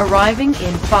troops arriving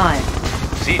in 5,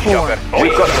 Siege 4, chopper.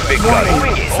 We've got the big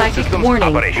warning, gun. psychic Systems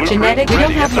warning, operation. genetic, we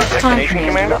don't have much time, Destination,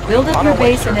 Commander. Commander. Build up On your our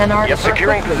way, base sir. in Antarctica Yes,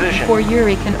 securing position. before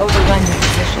Yuri can overrun your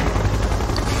position.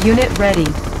 Unit ready.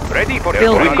 Ready for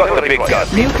Building. We've got the big gun.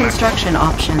 New construction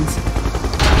options.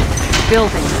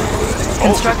 Building.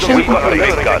 Construction We've got the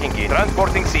complete. big gun.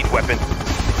 Transporting siege weapon.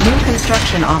 New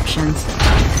construction options.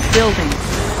 Building.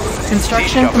 Siege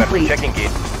Construction chopper. complete. Checking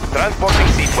gate. Transporting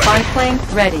siege weapon. Spy plane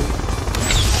ready.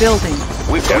 Building.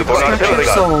 We've got the Structure artillery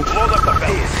gun. sold. Load up the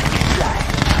belt.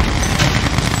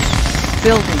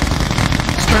 Building.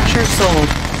 Structure sold.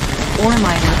 Ore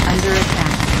miner under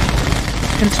attack.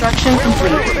 Construction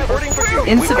complete.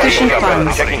 Insufficient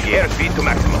funds. Checking gate. Airspeed to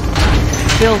maximum.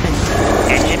 Building.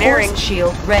 Engineering. Force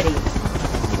shield ready.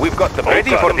 We've got the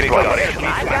ready for deployment.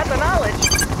 I've got the knowledge.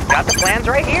 Got the plans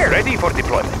right here. Ready for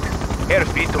deployment.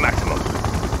 Airspeed to maximum.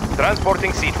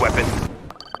 Transporting siege weapon.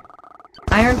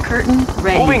 Iron curtain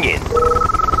ready. Moving in.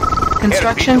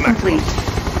 Construction Airspeed to complete.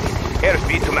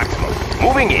 Airspeed to maximum.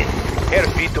 Moving in.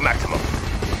 Airspeed to maximum.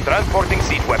 Transporting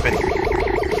siege weapon.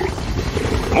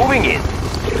 Moving in.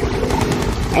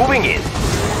 Moving in.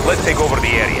 Let's take over the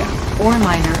area. Ore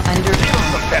miner under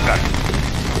attack. Some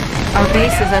pepper. Our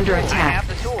base is under attack.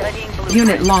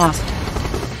 Unit lost.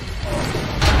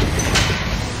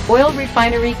 Oil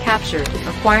refinery captured.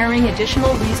 Acquiring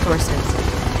additional resources.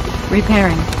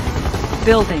 Repairing.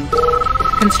 Building.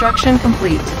 Construction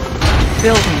complete.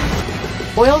 Building.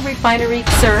 Oil refinery.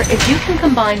 Sir, if you can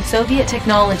combine Soviet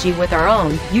technology with our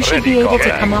own, you should be able to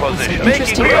come up with some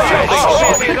interesting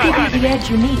results. It could give you the edge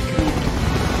you need,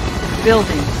 Commander.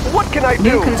 Building. What can I do?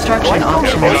 New construction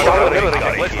options.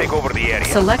 Let's take over the area.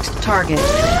 Select target.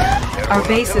 Our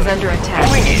base is under attack.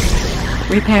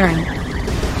 Repairing.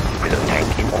 With a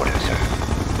tank in order, sir.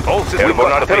 All systems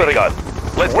Airborne artillery gun.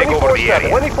 Let's take over the area.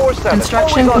 24/7.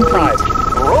 Construction Always on complete.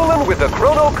 time. Rolling with the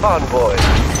chrono convoy.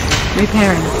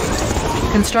 Repairing.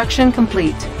 Construction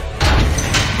complete.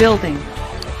 Building.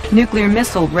 Nuclear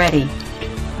missile ready.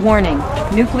 Warning.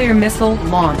 Nuclear missile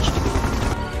launched.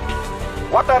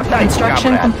 What are they?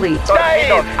 Construction complete.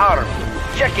 Torpedoes armed.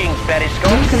 Checking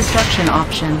periscope. New construction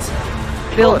options.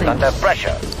 Building. Under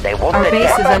pressure. They won't Our base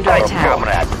detect is under our attack.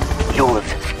 comrade. Use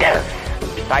stealth.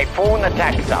 Typhoon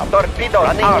attacks up. Torpedoes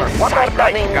running armed. What are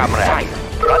running comrade?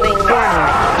 Running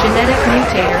Genetic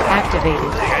mutator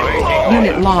activated.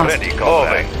 Unit lost. Ready,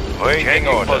 comrade. Waiting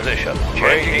position.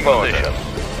 Changing position.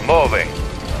 Moving.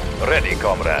 Ready,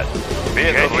 comrade.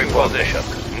 Vehicle in position.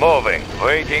 Moving.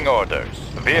 Waiting orders.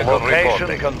 Vehicle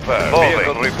reporting. Confirmed.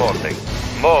 Vehicle reporting.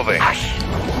 Moving.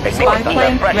 They Spy may be plane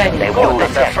under pressure. ready. They won't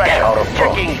detect our approach.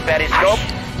 Checking periscope.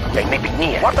 They may be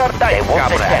near. What are they? They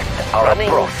won't detect our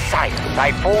approach. Silent.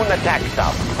 Typhoon attacks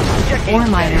up. Ore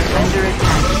miner under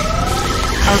attack.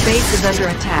 Our base is under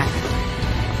attack.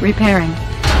 Repairing.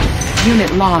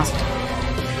 Unit lost.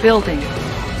 Building.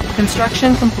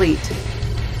 Construction complete.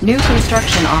 New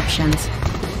construction options.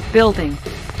 Building.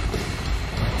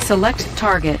 Select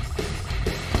target.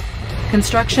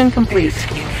 Construction complete.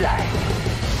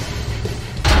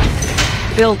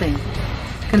 Building.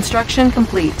 Construction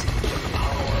complete.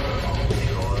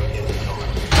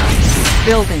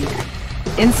 Building.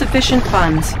 Insufficient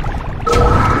funds.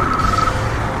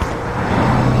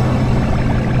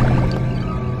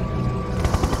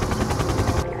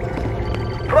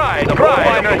 The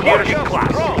miner here is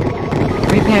class.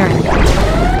 Repairing.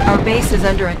 Our base is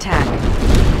under attack.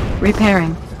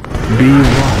 Repairing.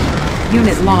 B1.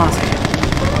 Unit lost.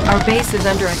 Our base is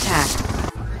under attack.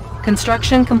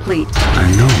 Construction complete.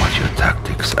 I know what your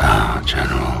tactics are,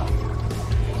 General.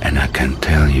 And I can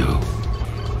tell you,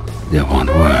 they won't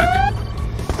work.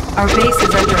 Our base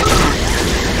is under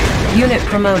attack. Unit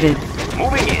promoted.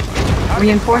 Moving in.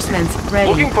 Reinforcements ready.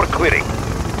 Looking for clearing.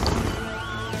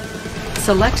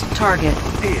 Select target.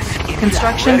 This is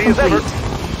Construction ready as ever.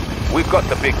 complete. We've got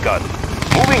the big gun.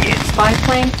 Moving in. Spy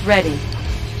plane ready.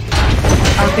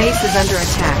 Our base is under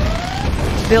attack.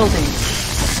 Building.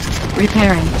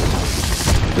 Repairing.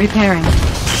 Repairing.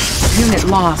 Unit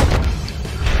lost.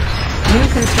 New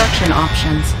construction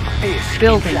options.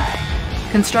 Building.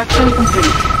 Construction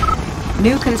complete.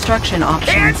 New construction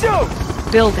options.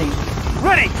 Building.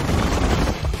 Ready.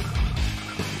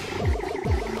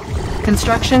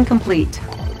 Construction complete.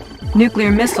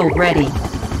 Nuclear missile ready.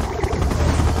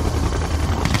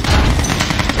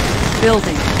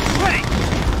 Building. Ready.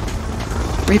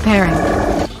 Repairing.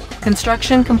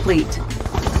 Construction complete.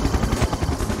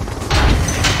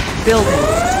 Building.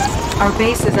 Our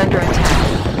base is under attack.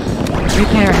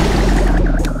 Repairing.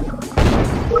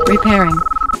 Repairing.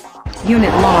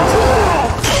 Unit lost.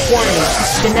 Warning.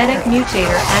 Genetic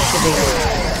mutator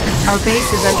activated. Our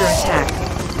base is under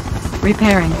attack.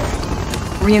 Repairing.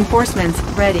 Reinforcements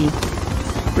ready.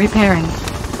 Repairing.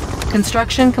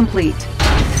 Construction complete.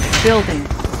 Building.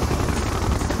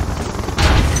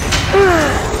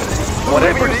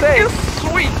 Whatever you say.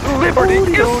 Sweet. Liberty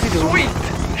is sweet.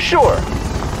 Sure.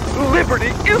 Liberty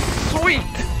is sweet.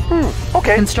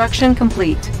 Okay. Construction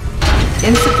complete.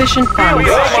 Insufficient funds.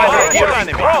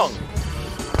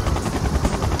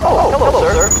 Oh, hello,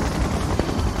 sir.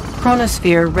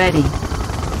 Chronosphere ready.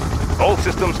 All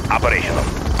systems operational.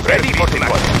 Ready for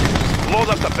deployment. Load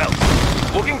up the belt.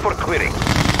 Looking for clearing.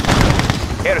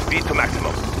 Airspeed to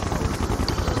maximum.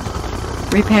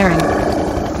 Repairing.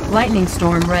 Lightning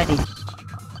storm ready.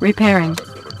 Repairing.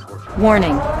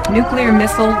 Warning. Nuclear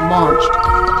missile launched.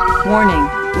 Warning.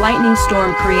 Lightning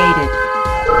storm created.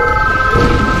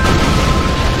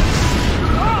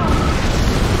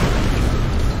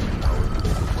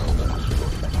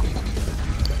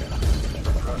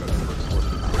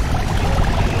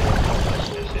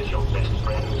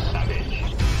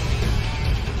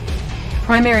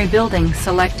 Primary building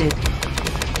selected.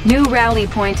 New rally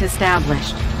point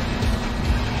established.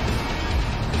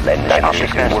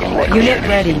 Unit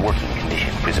ready. Working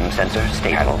condition. Prism sensor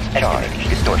stable. Charge.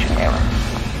 Distortion error.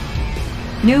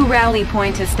 New rally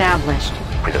point established.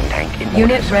 Prism tank in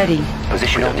Unit order, sir. ready.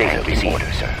 Positional data received.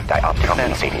 Order, sir. Dioptic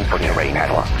compensating for terrain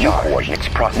panel. New coordinates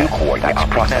processed. New coordinates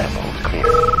processed. Clear.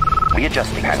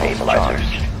 Readjusting stabilizers.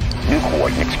 New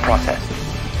coordinates processed.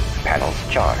 Panels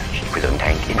charged. Prism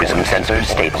tank in Prism sensor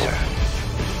stable. Sir.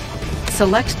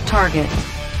 Select target.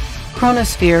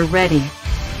 Chronosphere ready.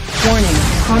 Warning.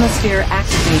 Chronosphere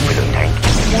activated. Prism tank.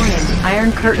 Warning.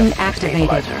 Iron curtain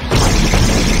activated.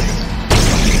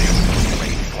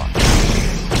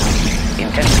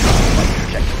 Intensify flight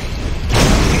trajectory.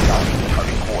 Regarding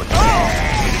target coordinates.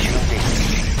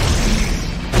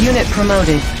 Unit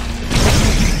promoted.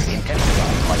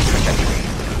 Intensify flight trajectory.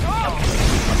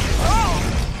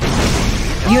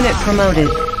 Unit promoted.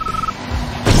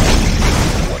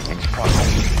 Coordinates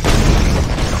processed.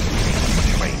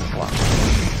 Terrain flux.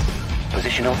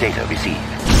 Positional data received.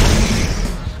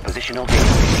 Positional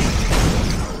data received.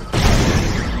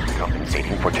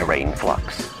 Compensating for terrain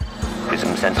flux.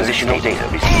 Prism sensor positional data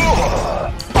received.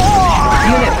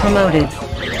 Unit promoted.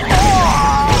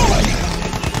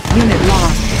 Unit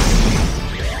lost.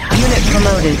 Unit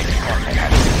promoted.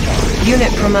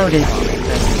 Unit promoted.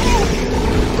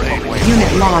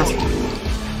 Unit lost.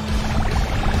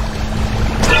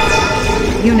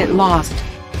 Unit lost.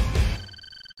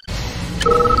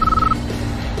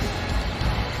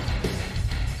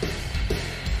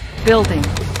 Building.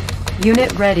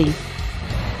 Unit ready.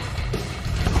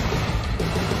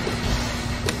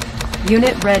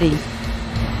 Unit ready.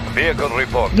 Vehicle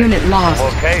report. Unit lost.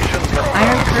 Location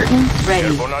Iron curtain ready.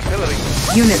 Airborne artillery.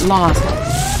 Unit lost.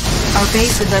 Our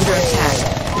base is under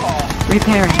attack.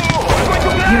 Repairing.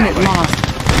 Unit lost.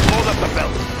 Load up the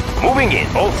belt. Moving in.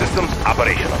 All systems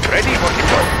operational. Ready for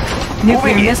deployment.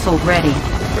 Nuclear Moving missile ready.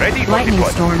 in. Ready for Lightning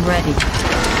deployment. storm ready.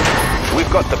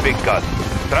 We've got the big gun.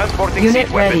 Transporting Unit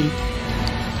siege ready.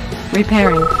 weapon.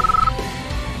 Repairing.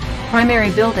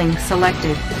 Primary building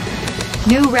selected.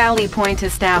 New rally point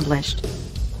established.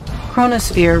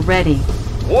 Chronosphere ready.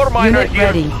 War miner Unit here.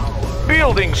 ready.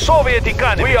 Building Soviet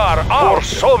economy. We are our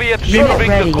Soviet Unit serving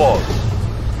ready. the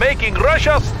cause. Making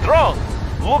Russia strong.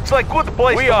 Looks like good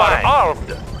place We to are mine.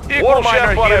 armed. Equal War share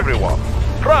miner for here. everyone.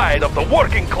 Pride of the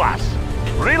working class.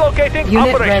 Relocating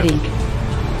Unit operation.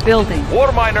 ready. Building.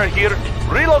 War miner here.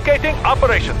 Relocating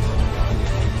operation.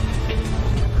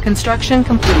 Construction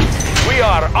complete. We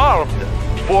are armed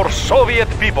for Soviet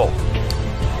people.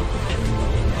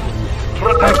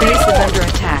 Our base is under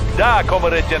attack. Da,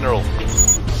 Comrade General.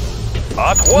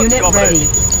 At once, Unit comrade.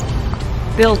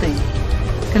 ready. Building.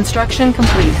 Construction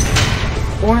complete.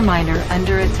 Ore miner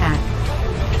under attack.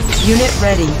 Unit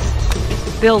ready.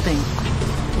 Building.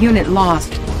 Unit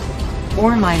lost.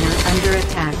 Ore miner under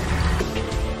attack.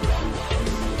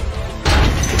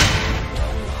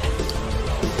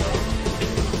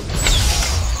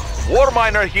 War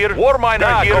miner here. War miner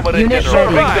here. Comrade Unit General.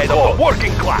 ready. Pride of the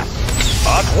working class.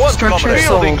 At once, Structure comrade.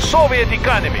 Building sold. Soviet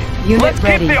economy. Unit Let's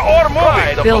ready. keep the ore moving.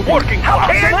 Pride of Building. the working class.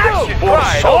 For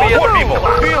Pride Soviet of the people. working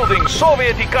class. Building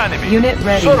Soviet economy. Unit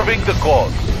ready. Serving the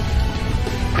cause.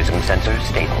 Prism sensors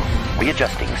stable.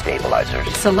 Readjusting stabilizers.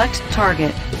 Select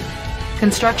target.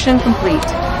 Construction complete.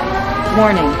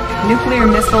 Warning. Nuclear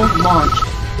missile launched.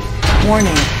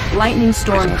 Warning. Lightning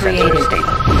storm Prism created. sensors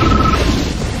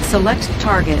stable. Select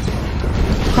target.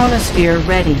 Chronosphere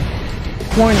ready.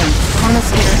 Warning.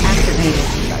 Chronosphere activated.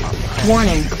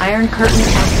 Warning. Iron curtain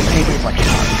activated.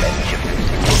 Lens shifters.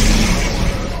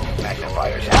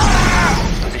 Magnifiers.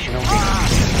 Positional data.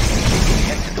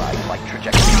 Intensify flight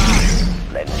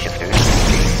trajectory. Lens shifters.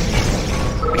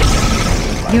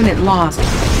 Unit lost.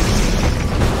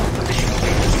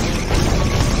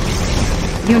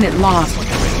 Unit lost.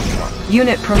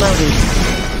 Unit promoted.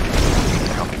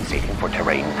 Compensating for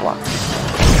terrain flux.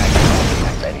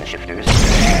 Lens shifters.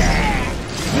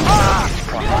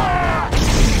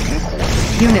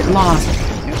 Unit lost.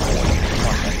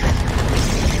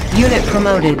 Unit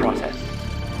promoted. Process.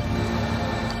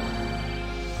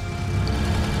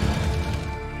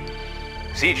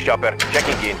 Siege chopper,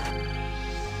 checking in.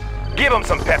 Give him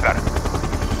some pepper.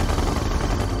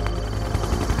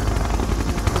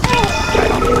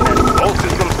 All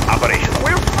systems operational.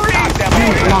 We're free!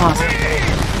 Unit lost.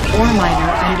 Ore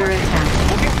miner under attack.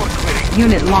 Looking for clearing.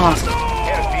 Unit lost.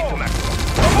 Airspeed to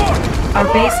maximum.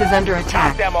 Our base is under Knock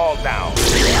attack. them all down.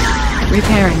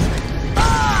 Repairing.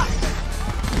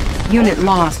 Unit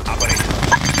lost. Operational.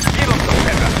 Give him some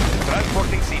pepper.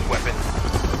 Transporting siege weapon.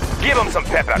 Give him some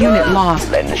pepper. Unit lost.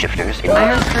 Lens shifters in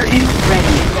Iron curtain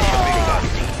ready.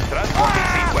 Transporting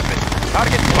siege weapon.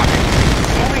 Target spotted.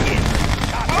 Moving in.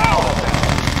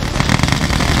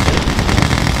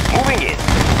 Moving in.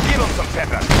 Give him some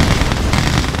pepper.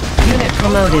 Unit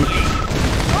promoted.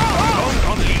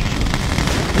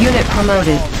 Unit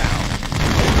promoted.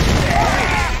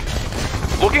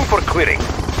 Looking for clearing.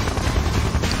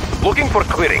 Looking for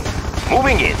clearing.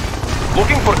 Moving in.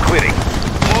 Looking for clearing.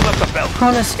 Load up the belt.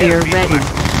 Chronosphere Airspeed to ready.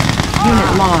 maximum.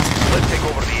 Unit lost. Let's take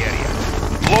over the area.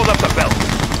 Load up the belt.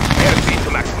 Airspeed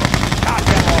to maximum. Knock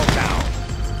them all down.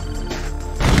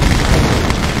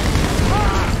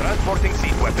 Transporting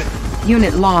siege weapon.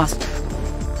 Unit lost.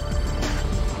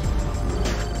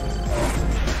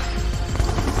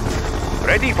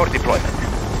 Ready for deployment.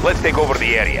 Let's take over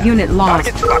the area. Unit lost.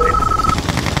 Target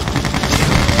spotted.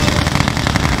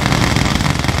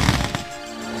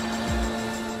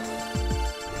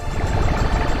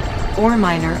 Ore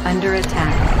miner under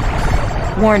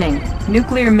attack. Warning.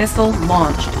 Nuclear missile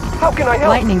launched. How can I help?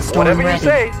 Lightning storm Whatever ready.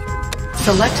 you say.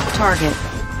 Select target.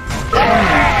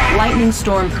 Warning. Lightning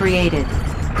storm created.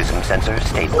 prism sensor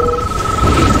stable.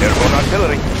 Airborne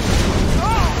artillery.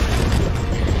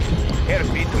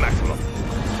 Airspeed to maximum.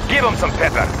 Give them some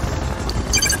pepper.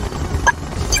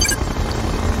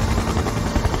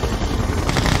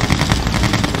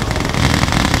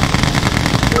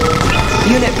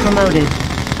 Unit promoted.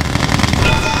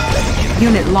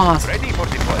 Unit lost. Ready for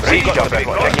deployment. Siege chopper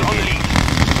checking in.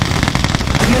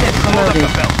 Unit promoted.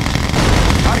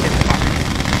 Target spotted.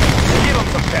 Give them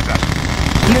some pepper.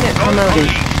 Unit promoted.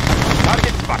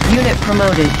 Target spotted. Unit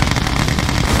promoted.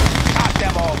 Shot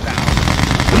them all down.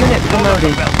 Unit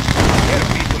promoted.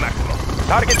 Airspeed to maximum.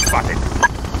 Target spotted.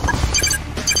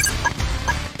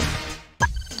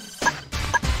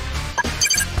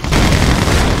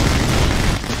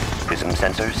 Prism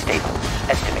sensor stable.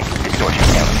 Estimated distortion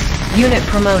error. Unit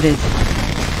promoted.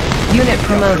 Unit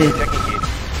promoted. Checking in.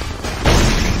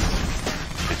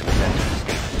 Prism sensor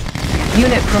stable.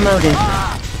 Unit promoted.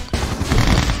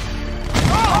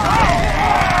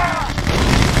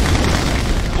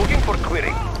 Looking for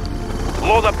clearing.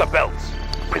 Load up the belts.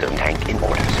 Prism tank in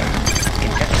order, sir.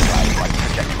 Intensify flight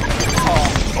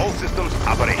trajectory. All systems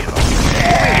operational.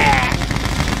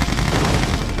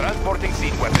 Transporting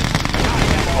siege weapons.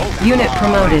 Unit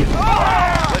promoted.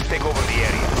 Let's take over the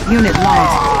area. Unit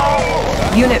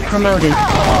lost. Unit promoted.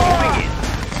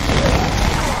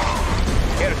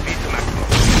 Airspeed to maximum.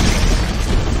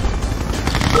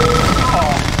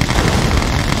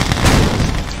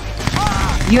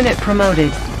 Unit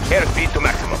promoted. Airspeed to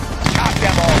maximum. Shot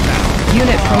them all down.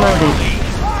 Unit promoted.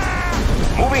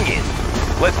 Moving in.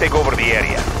 Let's take over the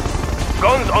area.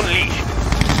 Guns unleashed.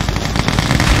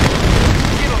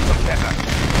 Give them some pepper.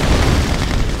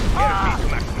 Airspeed to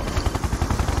maximum.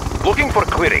 Looking for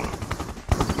clearing.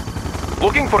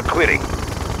 Looking for clearing.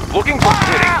 Looking for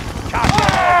clearing. Shot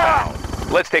them all down.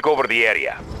 Let's take over the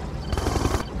area.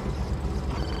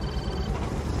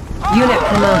 Unit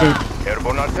promoted.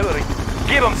 Airborne artillery.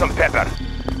 Give them some pepper.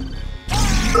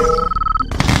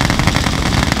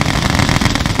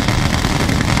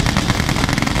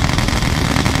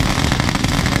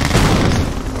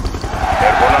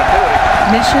 Airborne artillery.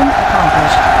 Mission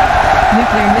accomplished.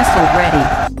 Nuclear missile ready.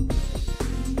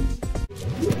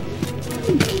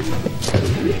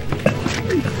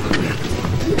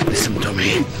 Listen to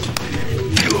me.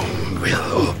 You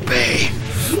will obey.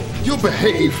 You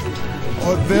behave,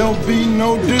 or there'll be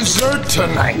no dessert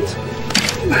tonight.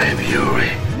 I'm Yuri.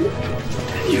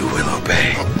 And you will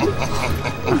obey.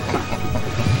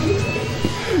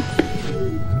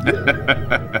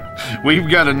 We've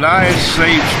got a nice,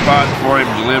 safe spot for him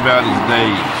to live out his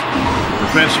days.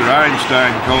 Professor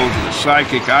Einstein calls it a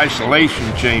psychic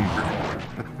isolation chamber.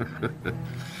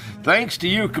 Thanks to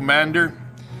you, Commander,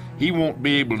 he won't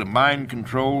be able to mind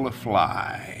control a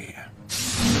fly.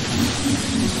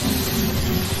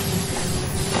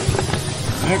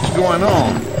 What's going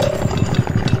on?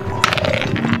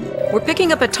 We're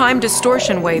picking up a time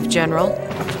distortion wave, General.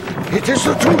 It is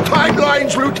the two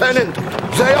timelines, Lieutenant.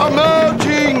 They are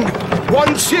merging.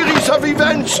 One series of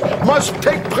events must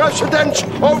take precedence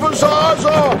over the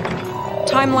other.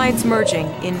 Timelines merging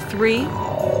in 3,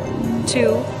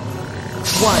 2,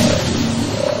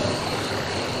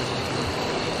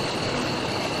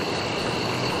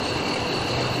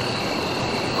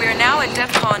 1. We are now at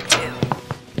DEFCON 2.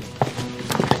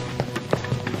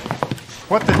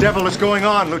 What the devil is going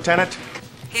on, Lieutenant?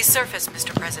 He's surfaced,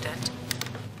 Mr. President.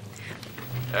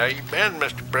 How you been,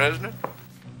 Mr. President?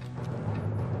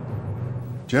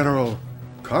 General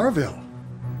Carville.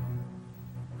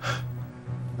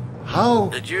 How?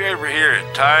 Did you ever hear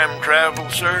of time travel,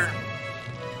 sir?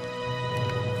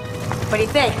 What do you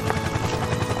think?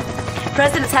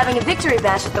 President's having a victory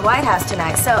bash at the White House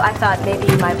tonight, so I thought maybe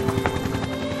you might...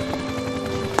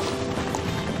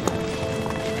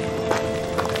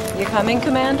 You coming,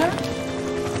 Commander?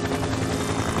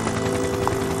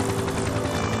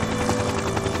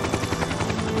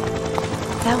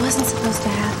 That wasn't supposed to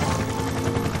happen.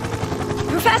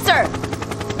 Professor!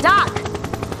 Doc!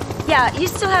 Yeah, you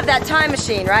still have that time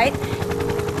machine, right?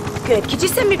 Good. Could you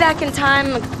send me back in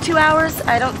time, like 2 hours?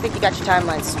 I don't think you got your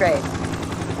timeline straight.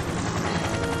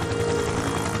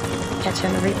 Catch you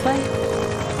on the replay?